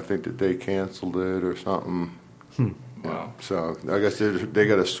something. I think that they canceled it or something. Wow. So I guess they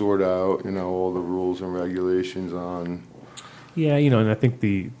got to sort out, all the rules and regulations on. Yeah, and I think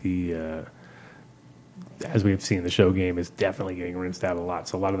the as we've seen, the show game is definitely getting rinsed out a lot.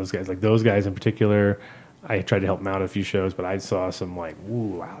 So a lot of those guys in particular, I tried to help them out at a few shows, but I saw some like,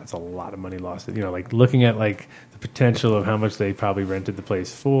 ooh, wow, that's a lot of money lost. Like looking at like the potential of how much they probably rented the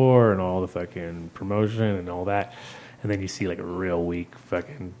place for and all the fucking promotion and all that. And then you see like a real weak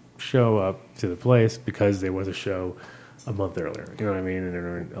fucking show up to the place because there was a show a month earlier. You know what I mean?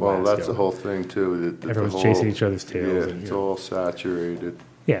 And well, that's the whole thing too. Everyone's chasing each other's tails. Yeah, it's all saturated.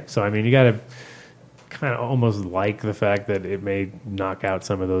 Yeah, so I mean, you got to kind of almost like the fact that it may knock out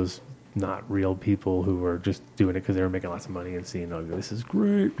some of those not real people who were just doing it because they were making lots of money and seeing, oh, this is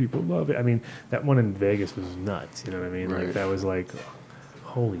great, people love it. I mean, that one in Vegas was nuts. You know what I mean? Right. Like that was like,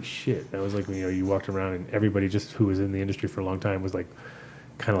 holy shit. That was like when you walked around and everybody just who was in the industry for a long time was like,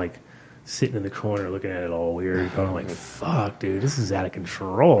 kind of like sitting in the corner looking at it all weird, going like, fuck, dude, this is out of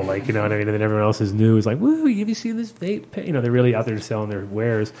control. Like, you know what I mean? And then everyone else is new. It's like, woo, have you seen this vape pen? They're really out there selling their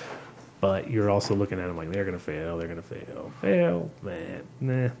wares. But you're also looking at them like, they're going to fail, man,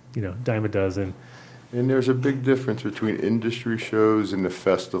 nah, dime a dozen. And there's a big difference between industry shows and the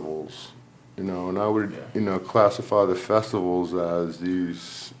festivals, and I would, classify the festivals as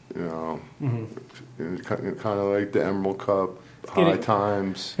these, kind of like the Emerald Cup, High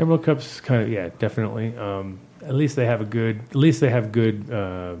Times. Emerald Cup's kind of, yeah, definitely. At least they have good,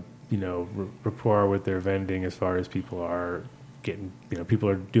 rapport with their vending as far as people are getting, people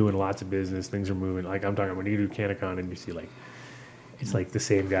are doing lots of business, things are moving. Like I'm talking when you do Canacon and you see like, it's like the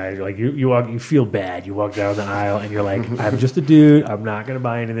same guys. You're like you walk, you feel bad. You walk down the aisle and you're like, I'm just a dude. I'm not gonna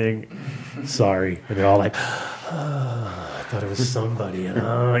buy anything. Sorry. And they're all like, oh, I thought it was somebody. And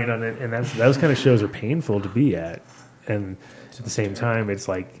those kind of shows are painful to be at. And at the same time, it's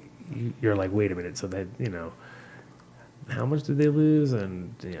like you're like, wait a minute. So that how much did they lose?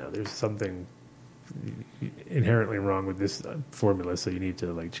 And there's something inherently wrong with this formula, so you need to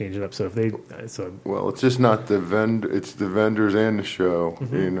like change it up. So well, it's just not the it's the vendors and the show.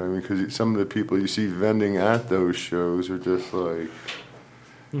 Mm-hmm. Because some of the people you see vending at those shows are just like.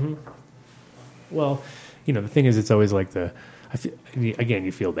 Mm-hmm. Well, the thing is, it's always like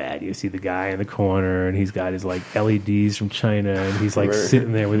you feel bad. You see the guy in the corner, and he's got his like LEDs from China, and he's like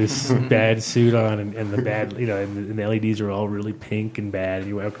sitting there with his bad suit on, and the bad, and the LEDs are all really pink and bad. And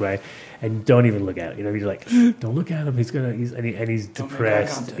you walk by, and don't even look at it. You're like, don't look at him. He's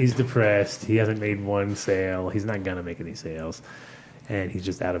depressed. He's depressed. He hasn't made one sale. He's not gonna make any sales, and he's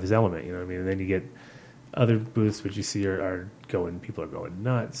just out of his element. You know what I mean? And then you get other booths which you see people are going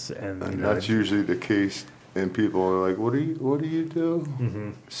nuts, and that's usually the case. And people are like, "What do you do?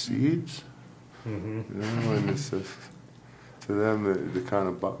 Mm-hmm. Seeds?" Mm-hmm. And it's just, to them, the kind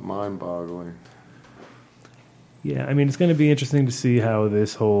of mind-boggling. Yeah, I mean, it's going to be interesting to see how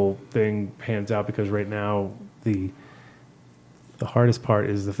this whole thing pans out because right now the hardest part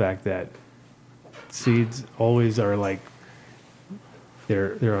is the fact that seeds always are like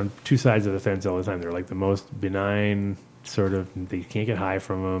they're on two sides of the fence all the time. They're like the most benign. Sort of, you can't get high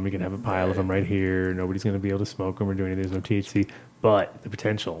from them. You can have a pile of them right here. Nobody's going to be able to smoke them or do anything. There's no THC, but the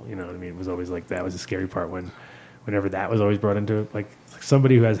potential, was always like that was the scary part whenever that was always brought into it. Like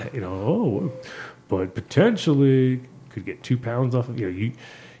somebody who has, but potentially could get 2 pounds off of 2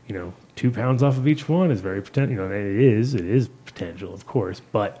 pounds off of each one is very potential. It is potential, of course,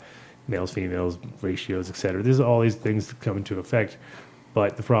 but males, females, ratios, etc. There's all these things that come into effect.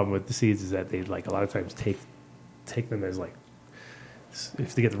 But the problem with the seeds is that they like a lot of times take them as like,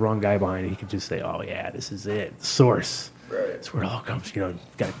 if they get the wrong guy behind it, he could just say, oh yeah, this is it, the source. Right. It's where it all comes. Got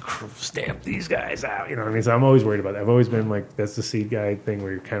to stamp these guys out. You know what I mean? So I'm always worried about that. I've always been like, that's the seed guy thing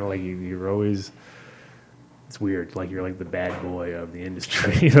where you're kind of like, you're always it's weird. Like you're like the bad boy of the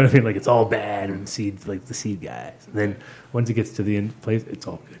industry. You know what I mean? Like it's all bad and seeds like the seed guys. And then once it gets to the end place, it's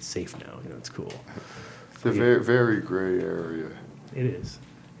all good. It's safe now. You know, it's cool. It's a very, very gray area. It is.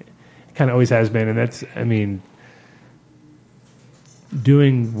 It kind of always has been, and that's. I mean,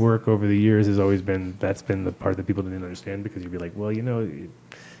 doing work over the years has always been. That's been the part that people didn't understand because you'd be like, well, you know,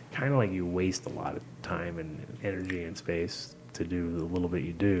 kind of like you waste a lot of time and energy and space to do the little bit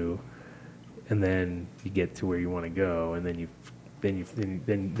you do. And then you get to where you want to go, and then you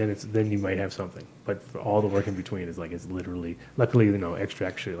might have something. But for all the work in between is like it's literally. Luckily, you know,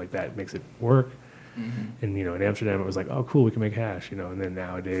 extract shit like that makes it work. Mm-hmm. And you know, in Amsterdam, it was like, oh, cool, we can make hash. You know, and then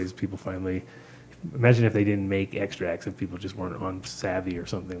nowadays, people finally imagine if they didn't make extracts, if people just weren't on savvy or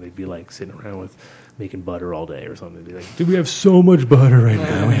something, they'd be like sitting around with making butter all day or something. They'd be like, dude, we have so much butter right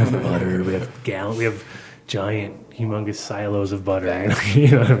now. We have butter. We have we have giant, humongous silos of butter.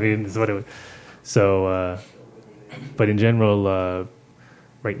 You know what I mean? It's what it. So, but in general,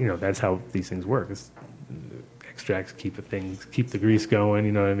 right? You know, that's how these things work. Extracts keep the grease going.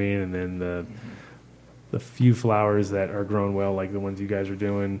 You know what I mean? And then the few flowers that are grown well, like the ones you guys are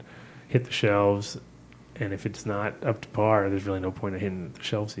doing, hit the shelves. And if it's not up to par, there's really no point in hitting the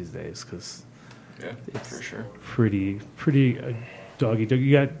shelves these days because it's for sure pretty doggy.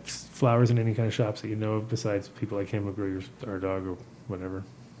 You got flowers in any kind of shops that you know of besides people like him who grow your star dog or whatever.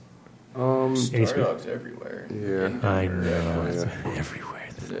 Star Dog's everywhere. Yeah, I know. It's everywhere.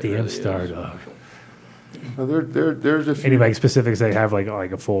 The damn really Star Dog. There's a few. Any like specifics they have like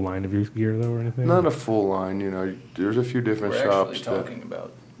a full line of your gear though or anything? Not a full line, you know. There's a few different shops. Actually talking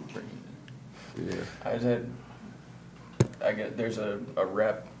about bringing it. Yeah. There's a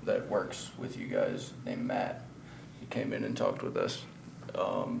rep that works with you guys named Matt. He came in and talked with us.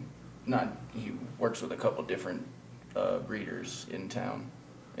 He works with a couple different breeders in town.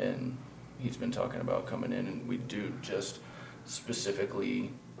 And he's been talking about coming in, and we do just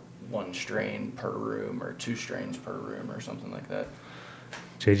specifically one strain per room or 2 strains per room or something like that.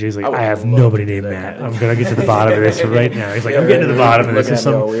 JJ's like, I have nobody named Matt. I'm going to get to the bottom of this right now. He's like, I'm getting to the bottom of this.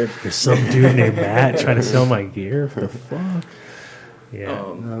 There's some dude named Matt trying to sell my gear. What the fuck?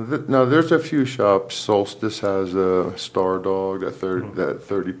 Yeah. No, there's a few shops. Solstice has a Star Dog that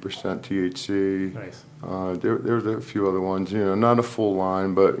 30% THC. Nice. There's a few other ones. You know, not a full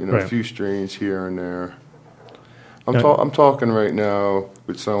line, but you know, a few strains here and there. I'm talking right now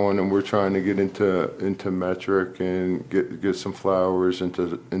with someone, and we're trying to get into metric and get some flowers into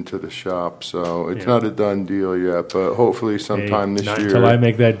the shop. So it's not a done deal yet, but hopefully sometime this year. Not until I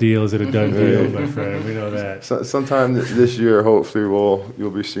make that deal is it a done deal, my friend. We know that. Sometime this year, hopefully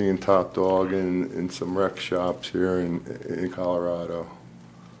you'll be seeing Top Dog in some rec shops here in Colorado.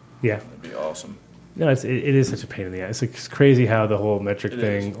 Yeah, that'd be awesome. No, it is such a pain in the ass. It's crazy how the whole metric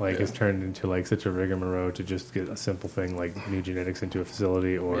thing has turned into like such a rigmarole to just get a simple thing like new genetics into a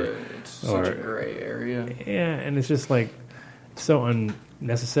facility it's such a gray area. Yeah, and it's just like so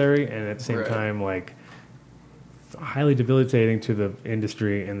unnecessary and at the same time like highly debilitating to the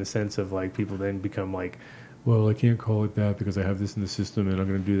industry in the sense of like people then become like, well, I can't call it that because I have this in the system and I'm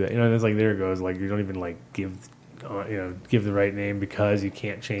going to do that. You know, and it's like there it goes. Like you don't even like give the right name because you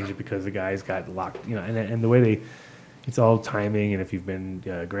can't change it because the guy's got locked, you know, and the way it's all timing and if you've been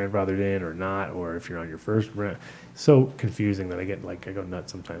grandfathered in or not, or if you're on your first round, so confusing that I go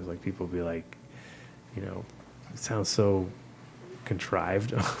nuts sometimes. Like people be like, you know, it sounds so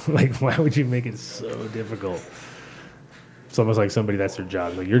contrived. Like why would you make it so difficult? It's almost like somebody that's their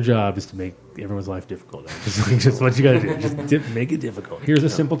job. Like your job is to make everyone's life difficult. Just what you got to do. Just make it difficult. Here's a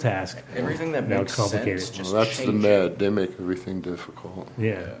simple task. Everything that makes sense. Just that's the med. They make everything difficult.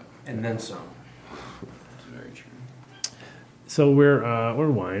 Yeah, and then some. That's very true. So we're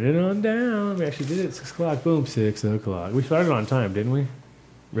winding on down. We actually did it at 6 o'clock. Boom, 6 o'clock. We started on time, didn't we?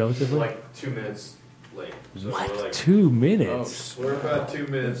 Relatively. Like 2 minutes late. So what? We're 2 minutes. We're about 2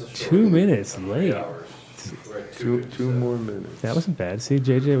 minutes. 2 minutes late. Two more minutes. That wasn't bad. See,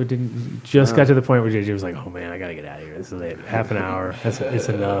 JJ got to the point where JJ was like, "Oh man, I gotta get out of here. This is late. Half an hour. It's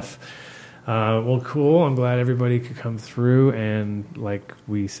enough." Well, cool. I'm glad everybody could come through. And like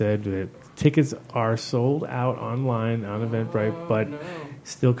we said, the tickets are sold out online on Eventbrite, but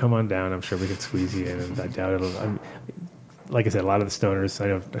still come on down. I'm sure we can squeeze you in. And I doubt it'll. Like I said, a lot of the stoners.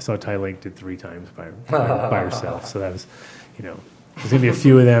 I saw Ty Link did 3 times by herself. So that was, you know, there's gonna be a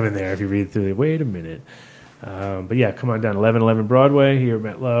few of them in there if you read through it. Wait a minute. But yeah, come on down, 1111 Broadway here at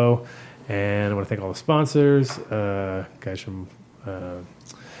Metlo, and I want to thank all the sponsors, guys from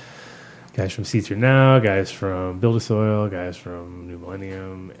Seeds Here Now, guys from Build a Soil, guys from New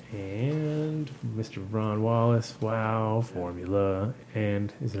Millennium, and Mr. Ron Wallace, Wow, Formula,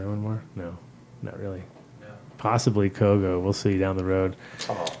 and is there one more? No, not really. possibly Kogo. We'll see down the road.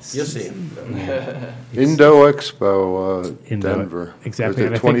 Oh, you'll see. Indo Expo, Denver. Exactly.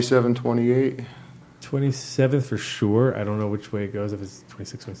 Is it 27, 28? 27th for sure. I don't know which way it goes. If it's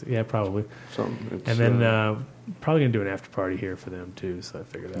 26, 27. Yeah, probably. Something. And then probably going to do an after party here for them, too. So I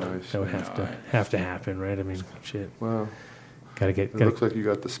figured that would have to happen, right? I mean, shit. Well, it looks like you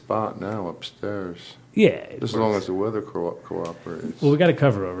got the spot now upstairs. Yeah. As long as the weather cooperates. Well, we got a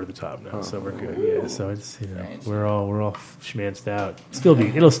cover over the top now, so we're good. Yeah, so it's we're all schmanced out.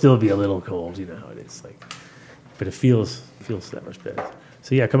 It'll still be a little cold, you know how it is. Like, but it feels that much better.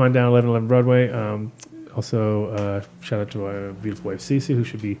 So yeah, come on down 1111 Broadway. Also, shout out to our beautiful wife Cece, who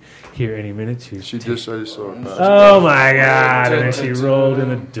should be here any minute. I just saw her pass. Oh my God! And then she rolled in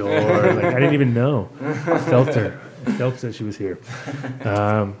the door. Like I didn't even know. I felt her. I felt that she was here.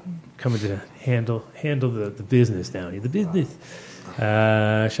 Coming to handle the business down here. The business.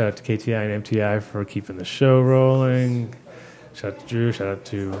 Shout out to KTI and MTI for keeping the show rolling. Shout out to Drew. Shout out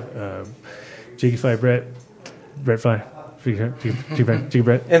to Jiggy Fly Brett Fly. Jiggy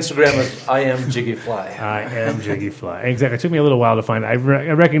Brett. Instagram is I am Jiggy Fly. I am Jiggy Fly. Exactly. It took me a little while to find. I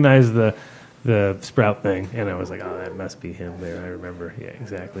recognized the Sprout thing, and I was like, oh, that must be him there. I remember. Yeah,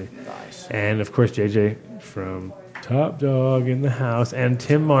 exactly. Nice. And of course, JJ from Top Dog in the house, and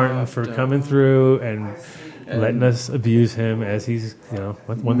Tim Martin for coming through and letting us abuse him as he's,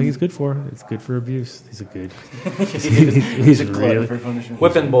 one thing he's good for. It's good for abuse. He's a good. he's a really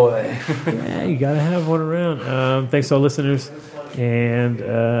whipping boy. Yeah, you got to have one around. Thanks to all listeners. And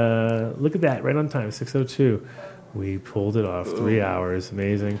look at that, right on time, 6:02. We pulled it off. 3 hours.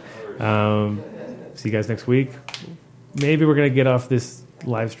 Amazing. See you guys next week. Maybe we're going to get off this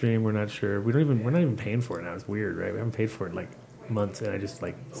live stream. We're not sure. We're not even paying for it now. It's weird, right? We haven't paid for it in like months, and I just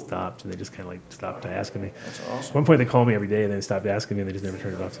like stopped, and they just kind of like stopped asking me. That's awesome. At one point, they called me every day, and then stopped asking me, and they just never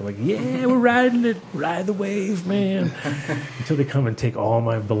turned it off. So I'm like, yeah, we're riding it. Ride the wave, man. Until they come and take all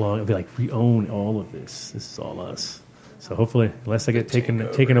my belongings. They'll be like, we own all of this. This is all us. So hopefully, unless I get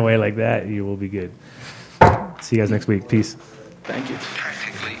taken away like that, you will be good. See you guys next week. Peace. Thank you.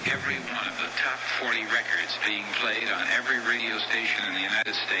 Practically every one of the top 40 records being played on every radio station in the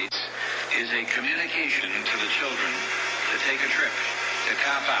United States is a communication to the children to take a trip, to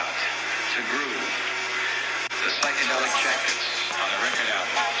cop out, to groove. The psychedelic jackets on the record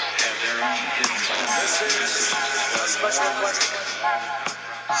albums have their own hidden symbols and messages. Special question.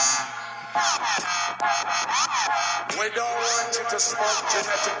 We don't want you to smoke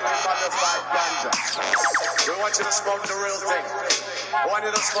genetically modified ganja. We want you to smoke the real thing. We want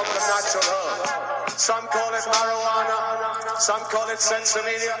you to smoke the natural herb. Some call it marijuana, some call it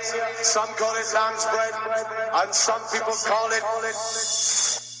sensibilia, some call it lamb's bread, and some people call it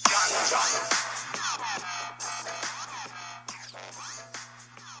ganja.